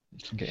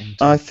get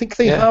into. I think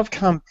they have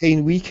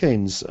campaign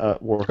weekends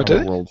at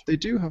Warhammer World. They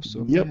do have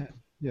some. Yep.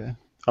 Yeah.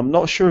 I'm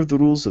not sure of the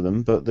rules of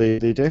them, but they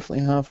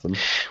definitely have them.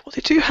 Well,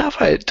 they do have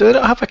do they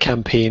not have a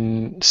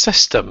campaign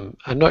system?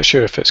 I'm not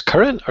sure if it's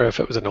current or if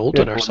it was an old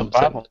one or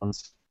something.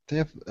 Babylons. They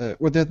have,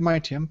 they had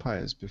Mighty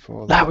Empires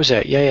before. That was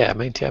it,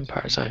 Mighty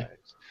Empires, aye.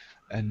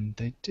 And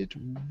they did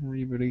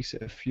re-release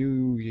it a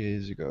few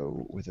years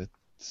ago with a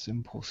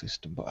simple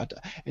system, but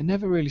it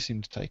never really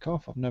seemed to take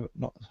off. I've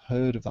not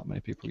heard of that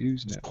many people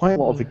using it. Quite a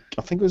lot of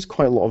I think it was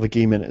quite a lot of a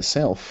game in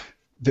itself.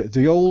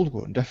 The old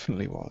one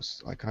definitely was.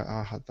 Like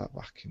I had that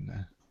back in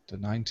the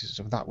 90s.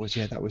 So that was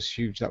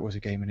huge. That was a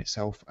game in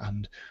itself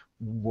and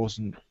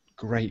wasn't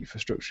great for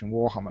structuring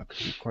Warhammer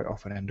because you quite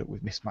often end up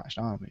with mismatched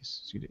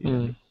armies. So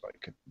you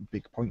like a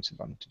big points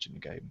advantage in the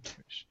game.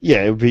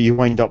 Yeah, but you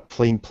wind up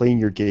playing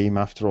your game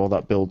after all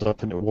that build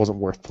up, and it wasn't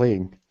worth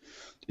playing.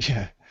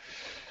 Yeah.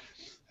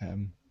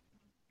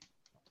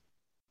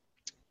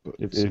 But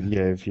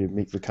if you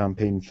make the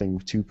campaign thing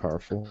too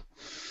powerful.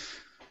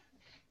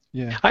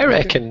 Yeah. I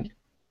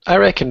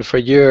reckon for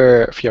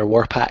your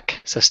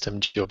Warpack system,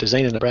 Joe,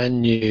 designing a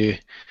brand new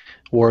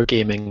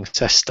wargaming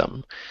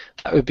system,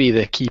 that would be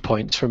the key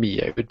points for me.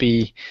 It would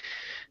be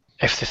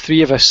if the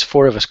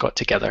 4 of us got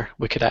together,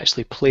 we could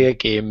actually play a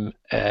game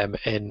in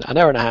an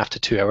hour and a half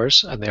to 2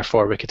 hours, and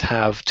therefore we could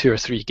have 2 or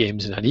 3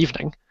 games in an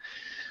evening.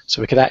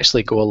 So we could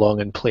actually go along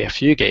and play a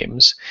few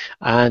games,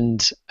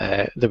 and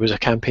there was a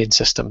campaign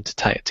system to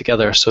tie it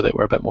together so that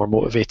we're a bit more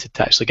motivated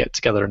to actually get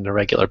together on a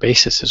regular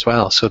basis as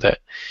well, so that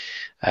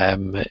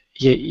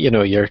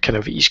you're kind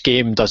of each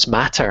game does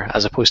matter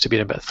as opposed to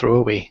being a bit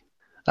throwaway.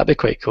 That'd be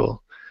quite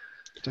cool.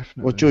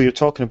 Definitely. Well, Joe, you're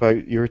talking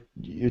about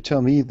you're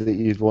telling me that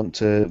you'd want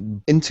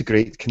to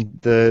integrate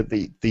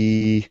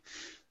the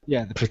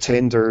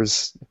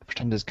Pretenders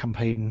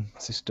campaign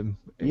system.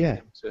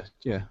 Yeah.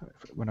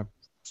 When I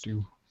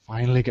do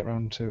finally get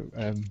around to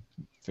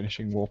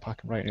finishing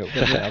Warpack and writing it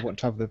up, I want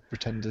to have the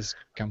Pretenders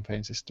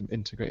campaign system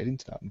integrated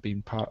into that and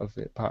being part of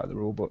the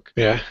rulebook.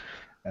 Yeah.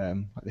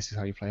 Like this is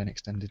how you play an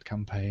extended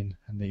campaign,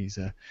 and these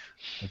are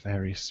the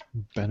various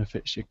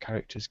benefits your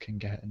characters can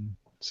get and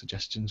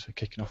suggestions for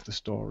kicking off the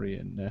story.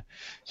 And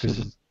because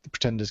the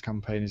Pretenders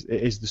campaign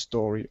is the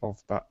story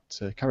of that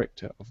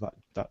character, of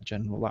that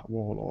general, that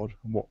warlord,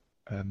 and what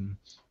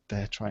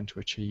they're trying to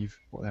achieve,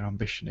 what their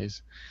ambition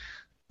is,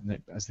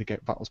 and as they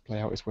get battles play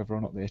out, is whether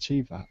or not they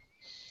achieve that.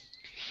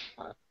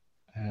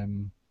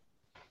 And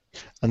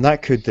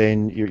that could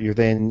then you're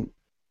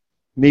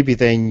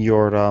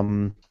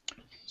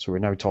so we're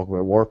now talking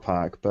about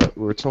Warpack, but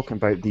we're talking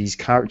about these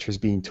characters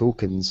being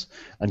tokens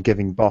and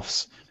giving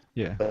buffs.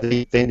 Yeah.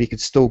 Then they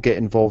could still get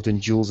involved in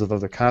duels with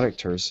other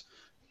characters,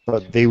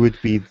 but they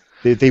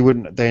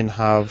wouldn't then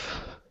have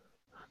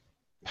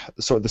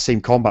sort of the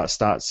same combat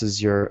stats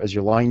as your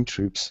line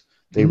troops.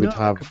 They would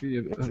have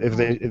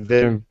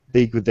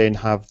they would then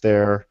have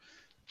their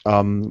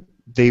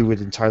they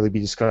would entirely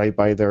be described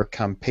by their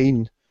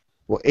campaign.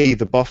 Well, A,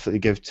 the buff that they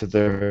give to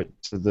the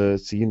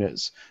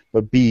units,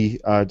 but B,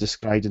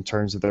 described in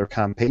terms of their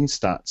campaign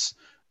stats.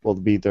 Well,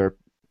 it'll be their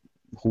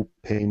hope,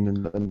 pain,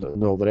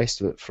 and all the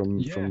rest of it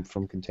from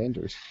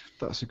Contenders.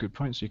 That's a good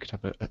point. So you could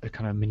have a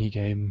kind of mini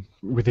game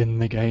within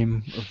the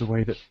game of the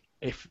way that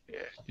if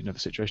the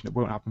situation that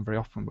won't happen very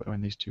often, but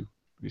when these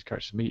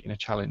characters meet in a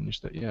challenge,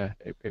 that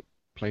it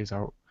plays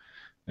out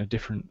in a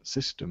different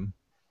system,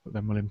 but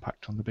then will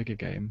impact on the bigger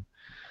game.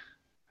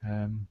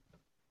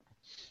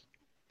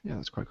 Yeah,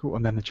 that's quite cool.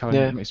 And then the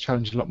challenge makes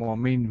challenges a lot more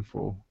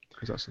meaningful,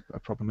 because that's a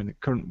problem in the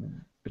current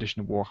edition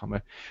of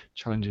Warhammer.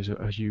 Challenges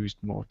are used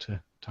more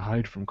to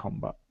hide from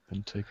combat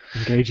than to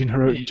engage in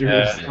heroic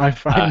duels. I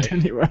find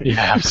anyway.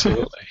 Yeah,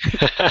 absolutely.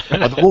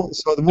 At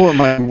the moment,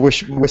 my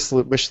wish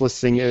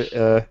listing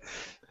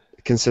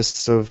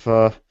consists of,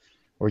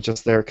 or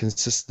just there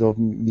consists of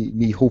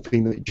me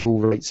hoping that Joe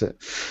writes it.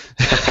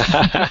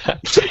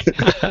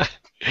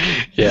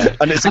 Yeah,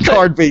 and it's a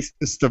card-based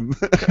system,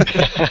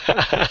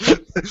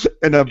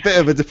 and a bit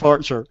of a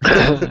departure.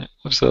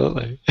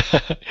 Absolutely.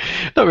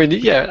 No, I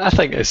mean, I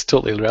think it's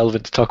totally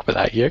relevant to talk about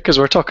that here, because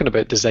we're talking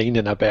about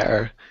designing a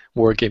better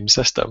wargame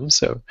system.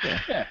 So,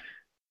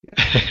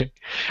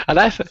 and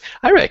I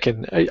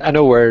reckon I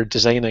know we're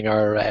designing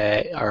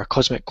our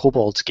Cosmic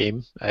Kobolds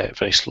game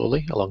very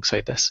slowly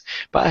alongside this,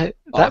 but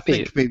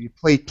maybe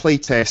play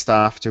test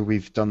after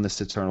we've done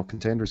this Eternal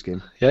Contenders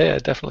game. Yeah,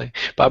 definitely.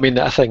 But I mean,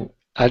 I think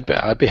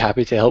I'd be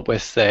happy to help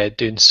with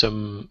doing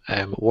some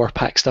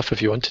Warpack stuff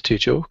if you wanted to,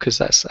 Joe, because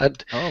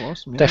I'd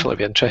awesome, yeah. definitely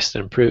be interested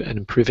in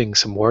improving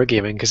some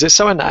wargaming, because it's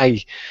something that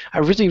I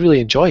really, really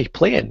enjoy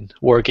playing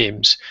war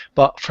games,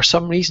 but for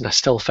some reason I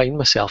still find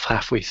myself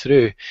halfway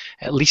through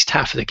at least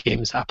half of the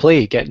games that I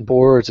play getting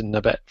bored and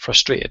a bit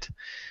frustrated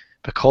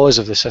because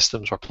of the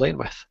systems we're playing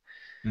with.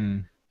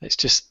 It's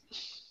just...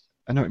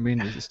 I know what I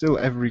mean. It's still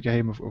every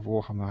game of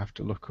Warhammer I have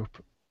to look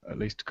up at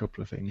least a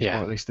couple of things, or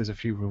at least there's a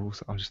few rules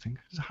that I just think,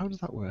 how does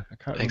that work? I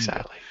can't remember.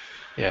 Exactly.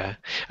 Yeah,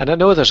 and I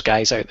know there's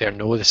guys out there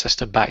know the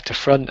system back to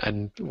front,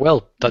 and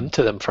well done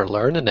to them for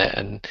learning it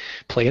and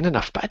playing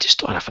enough, but I just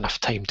don't have enough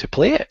time to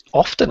play it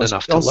often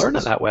enough to learn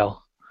it that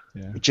well.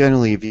 Yeah.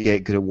 Generally, if you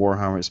get good at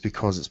Warhammer, it's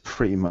because it's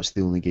pretty much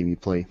the only game you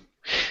play.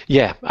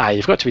 Yeah,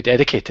 you've got to be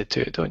dedicated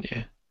to it, don't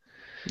you?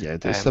 Yeah,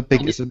 it's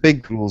a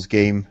big rules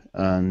game,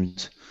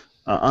 and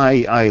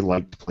I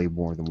like to play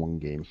more than one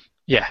game.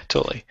 Yeah,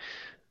 totally.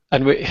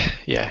 And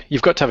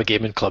you've got to have a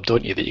gaming club,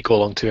 don't you, that you go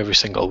along to every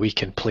single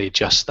week and play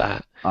just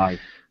that. Aye,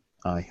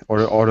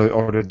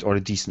 or a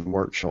decent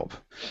workshop.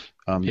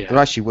 There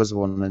actually was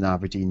one in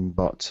Aberdeen,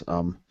 but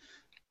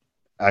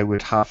I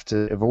would have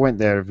to, if I went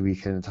there every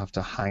weekend, I'd have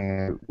to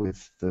hang out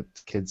with the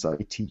kids that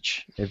I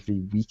teach every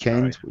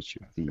weekend, which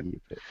would be a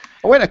bit...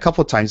 I went a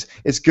couple of times.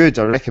 It's good.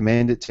 I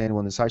recommend it to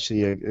anyone. It's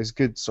actually it's a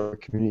good sort of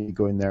community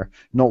going there.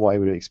 Not what I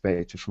would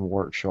expect from a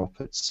workshop.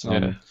 It's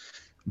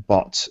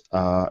but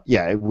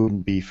it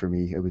wouldn't be for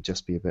me. It would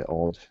just be a bit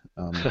odd.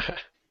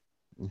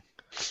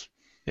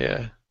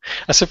 Yeah.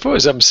 I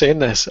suppose I'm saying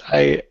this.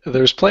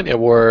 There's plenty of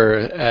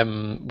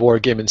war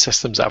gaming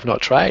systems that I've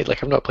not tried.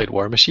 Like, I've not played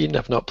War Machine.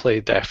 I've not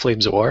played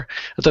Flames of War.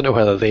 I don't know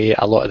whether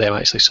a lot of them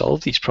actually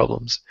solve these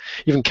problems.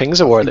 Even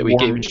Kings of War that we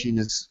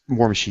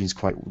War Machine is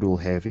quite rule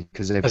heavy,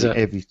 because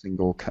every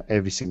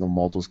single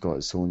model's got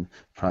its own,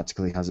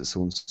 practically has its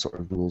own sort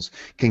of rules.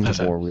 Kings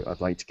of War I'd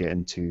like to get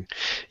into.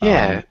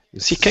 Yeah.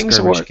 See, Kings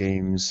of War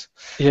games.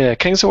 Yeah,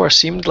 Kings of War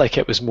seemed like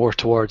it was more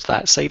towards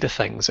that side of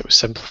things. It was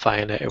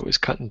simplifying it. It was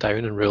cutting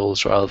down on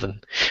rules rather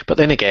than. But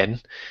then again,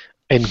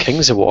 in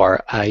Kings of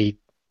War, it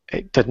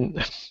didn't.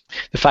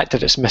 The fact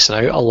that it's missing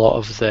out a lot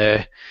of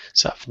the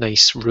sort of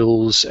nice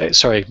rules,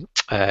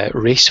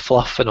 race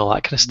fluff and all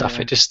that kind of stuff.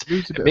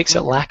 It makes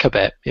it lack a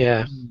bit.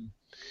 Yeah.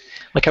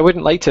 Like, I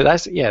wouldn't like to.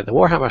 The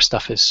Warhammer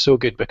stuff is so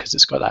good because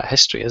it's got that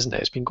history, isn't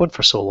it? It's been going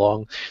for so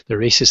long. The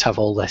races have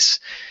all this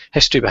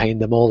history behind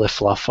them, all the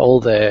fluff, all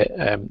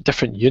the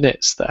different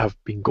units that have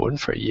been going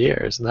for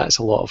years, and that's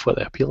a lot of what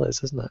the appeal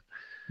is, isn't it?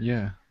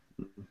 Yeah,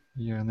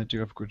 and they do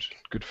have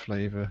good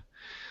flavour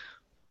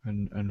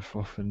and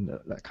fluff and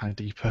that kind of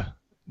deeper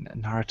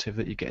narrative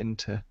that you get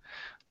into.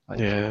 Like,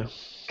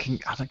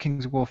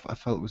 Kings of War, I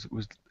felt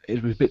was a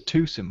bit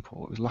too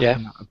simple. It was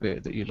lacking that a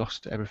bit, that you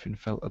lost everything,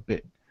 felt a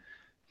bit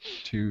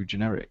too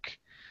generic.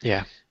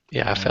 Yeah,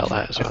 I felt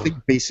that as well. I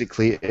think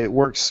basically it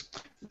works.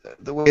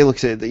 The way I look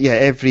at it,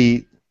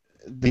 the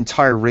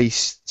entire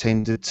race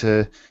tended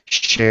to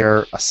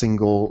share a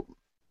single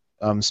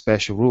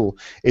special rule.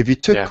 If you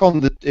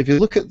if you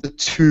look at the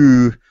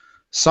two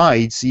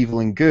sides,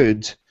 evil and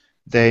good,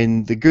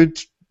 then the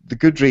good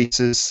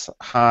races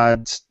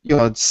had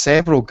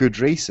several good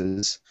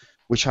races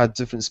which had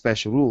different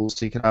special rules.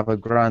 So you can have a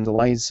grand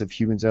alliance of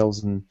humans,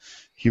 elves, and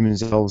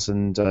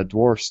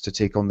dwarfs to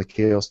take on the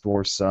Chaos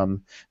Dwarfs,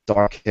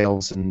 Dark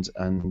Elves,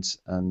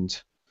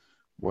 and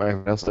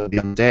whatever else, the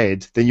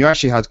undead. Then you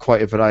actually had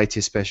quite a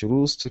variety of special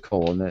rules to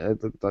call on.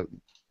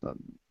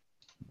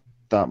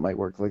 That might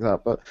work like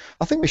that, but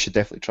I think we should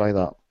definitely try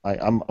that.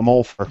 I'm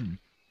all for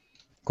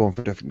going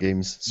for different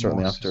games,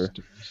 certainly after.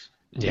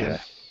 Yeah.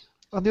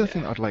 Well, the other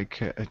thing I'd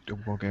like a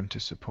war game to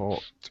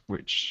support,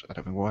 which I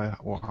don't think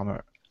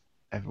Warhammer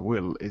ever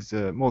will, is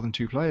more than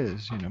two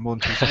players. More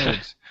than two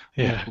sides.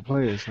 Multiple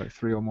players, like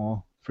 3 or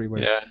more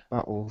freeway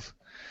battles.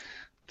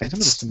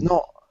 It's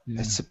not.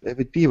 It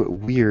would be a bit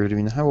weird. I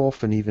mean, how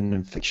often, even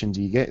in fiction,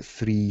 do you get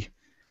three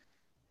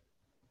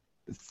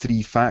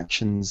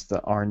factions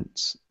that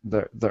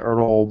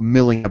are all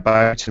milling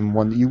about in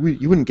one? You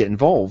wouldn't get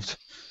involved.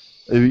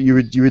 You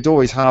would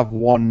always have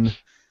one.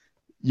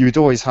 You would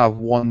always have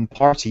one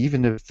party,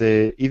 even if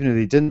they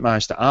didn't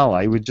manage to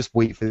ally, would just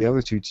wait for the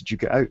other two to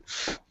duke it out.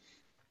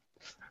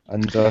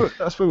 And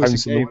that's where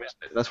it's a game,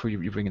 isn't it? That's where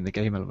you bring in the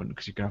game element,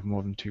 because you can have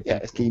more than two people. Yeah,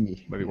 it's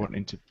gamey. Maybe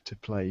wanting to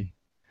play,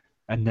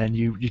 and then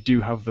you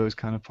do have those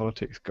kind of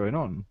politics going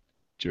on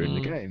during the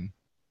game.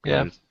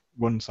 Yeah.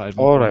 One side.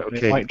 All right.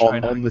 Okay.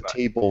 On the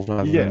table.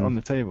 On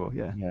the table.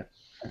 Yeah.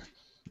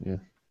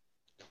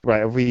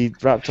 Right, have we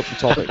wrapped up the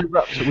topic?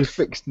 We've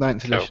fixed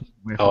 9th edition.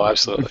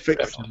 Absolutely. We've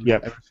fixed,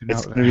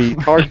 it's going to be a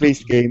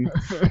card-based game,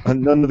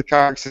 and none of the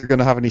characters are going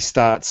to have any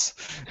stats.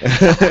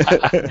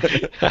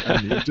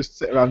 And you just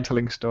sit around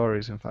telling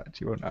stories. In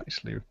fact, you won't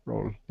actually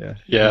roll. Yeah.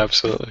 Yeah,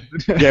 absolutely.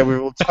 Yeah, we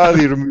will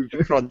entirely remove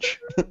the crunch.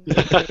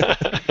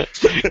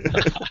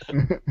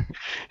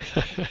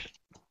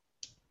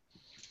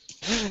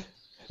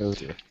 Oh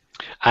dear.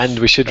 And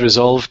we should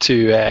resolve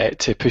to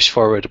push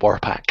forward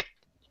Warpack.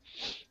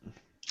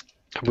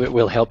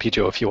 We'll help you,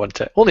 Joe, if you want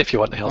it. Only if you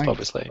want the help, Thanks.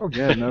 obviously. Oh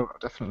yeah, no,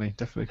 definitely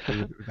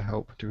with the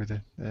help, do with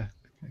the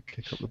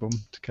kick up the bum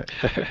to get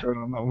going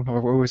on that one. I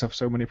always have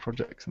so many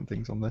projects and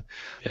things on the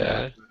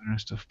and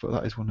stuff, but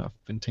that is one that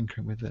I've been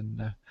tinkering with,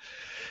 and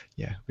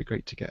it'd be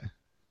great to get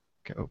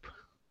up.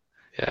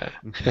 Yeah.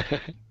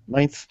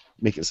 Ninth,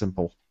 make it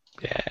simple.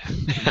 Yeah.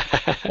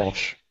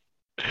 Bosh.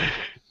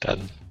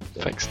 Done.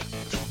 Fixed.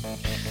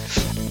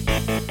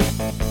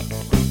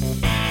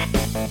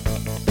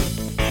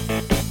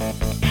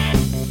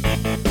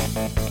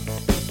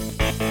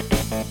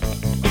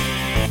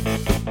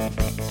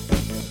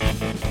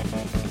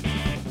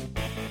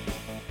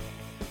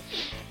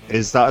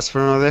 Is that us for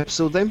another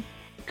episode then?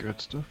 Good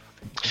stuff.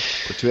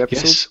 For 2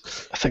 episodes?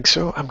 Yes, I think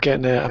so. I'm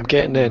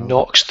getting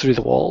knocks through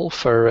the wall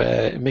for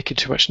making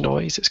too much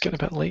noise. It's getting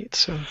a bit late,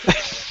 so.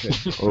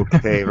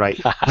 Okay,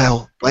 right.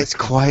 Well, let's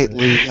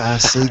quietly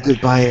say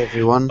goodbye,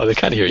 everyone. Oh, they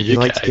can't hear you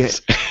like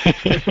guys.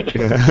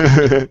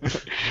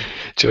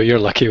 Joe, you're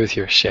lucky with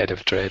your shed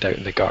of dread out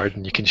in the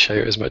garden. You can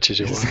shout as much as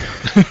you want.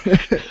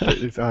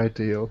 It's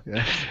ideal.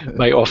 Yeah.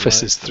 My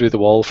office is through the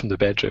wall from the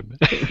bedroom.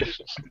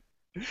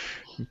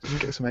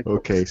 Get some egg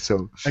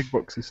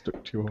boxes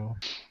stuck to your wall.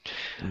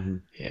 Mm-hmm.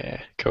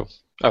 Yeah, cool.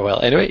 Oh well.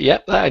 Anyway,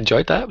 I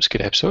enjoyed that. It was a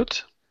good episode.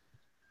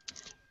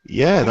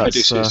 Yeah, I do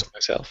say so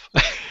myself.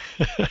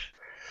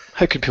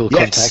 How can people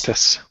contact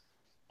us?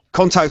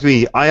 Contact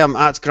me. I am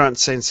at Grant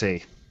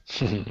Sensei.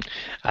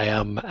 I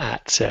am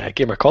at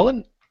Gamer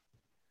Colin.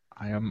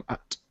 I am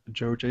at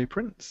Joe J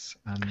Prince,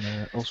 and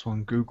also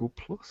on Google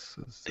Plus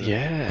as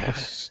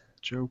Plus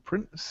Joe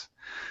Prince.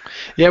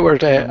 Yeah, we're.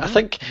 I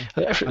think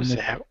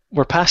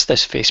we're past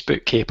this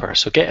Facebook caper,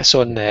 so get us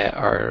on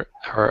our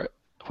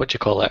what do you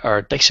call it?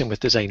 Our Dicing with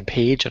Design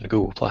page on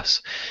Google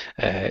Plus.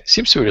 It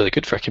seems to be really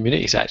good for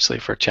communities actually,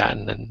 for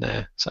chatting and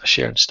sort of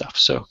sharing stuff.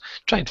 So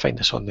try and find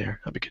us on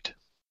there. That'd be good.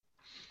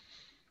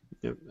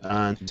 Yep.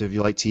 And if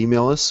you'd like to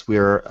email us,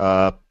 we're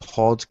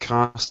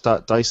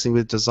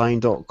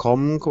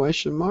podcast@dicingwithdesign.com ?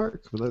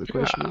 Without the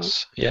question mark.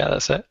 Yeah,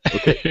 that's it.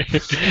 Okay.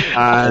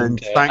 And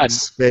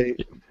thanks very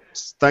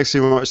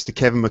much to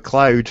Kevin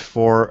MacLeod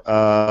for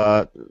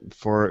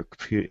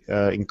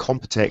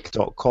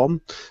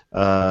incompetech.com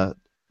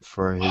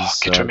for his.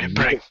 Good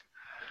remembering.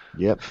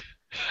 Yep.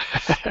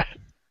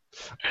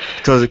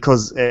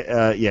 Because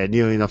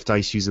nearly enough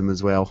dice use him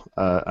as well,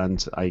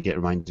 and I get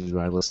reminded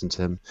when I listen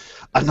to him.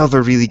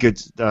 Another really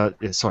good.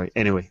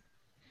 Anyway,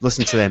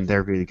 listen to them;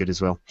 they're really good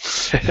as well.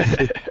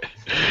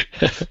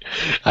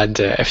 And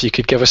if you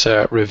could give us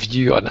a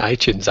review on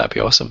iTunes, that'd be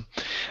awesome.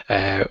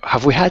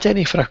 Have we had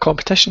any for our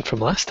competition from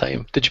last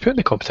time? Did you put in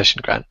the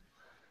competition, Grant?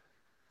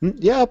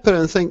 Yeah, I put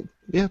in a thing.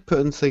 Yeah, put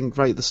in a thing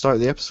right at the start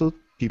of the episode.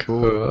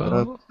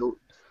 People,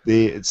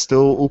 it's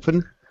still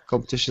open.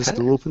 Competition's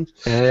still open.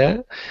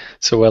 Yeah.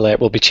 So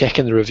we'll be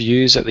checking the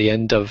reviews at the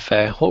end of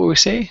what will we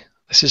say?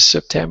 This is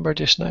September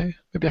just now.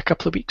 Maybe a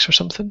couple of weeks or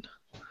something.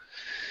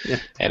 Yeah.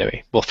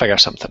 Anyway, we'll figure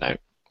something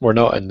out. We're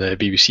not in the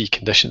BBC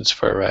conditions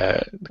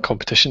for the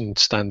competition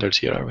standards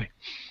here, are we?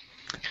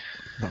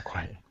 Not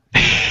quite.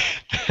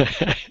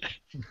 We'll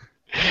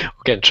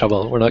get in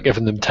trouble. We're not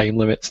giving them time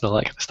limits and all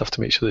that kind of stuff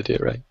to make sure they do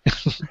it right.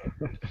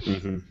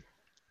 Mm-hmm.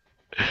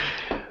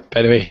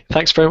 But anyway,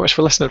 thanks very much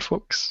for listening,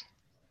 folks.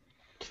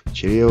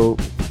 Cheerio.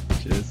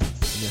 Cheers.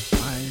 Yeah,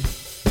 bye.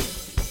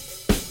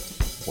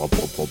 Wop,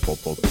 wop, wop,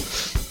 wop, wop.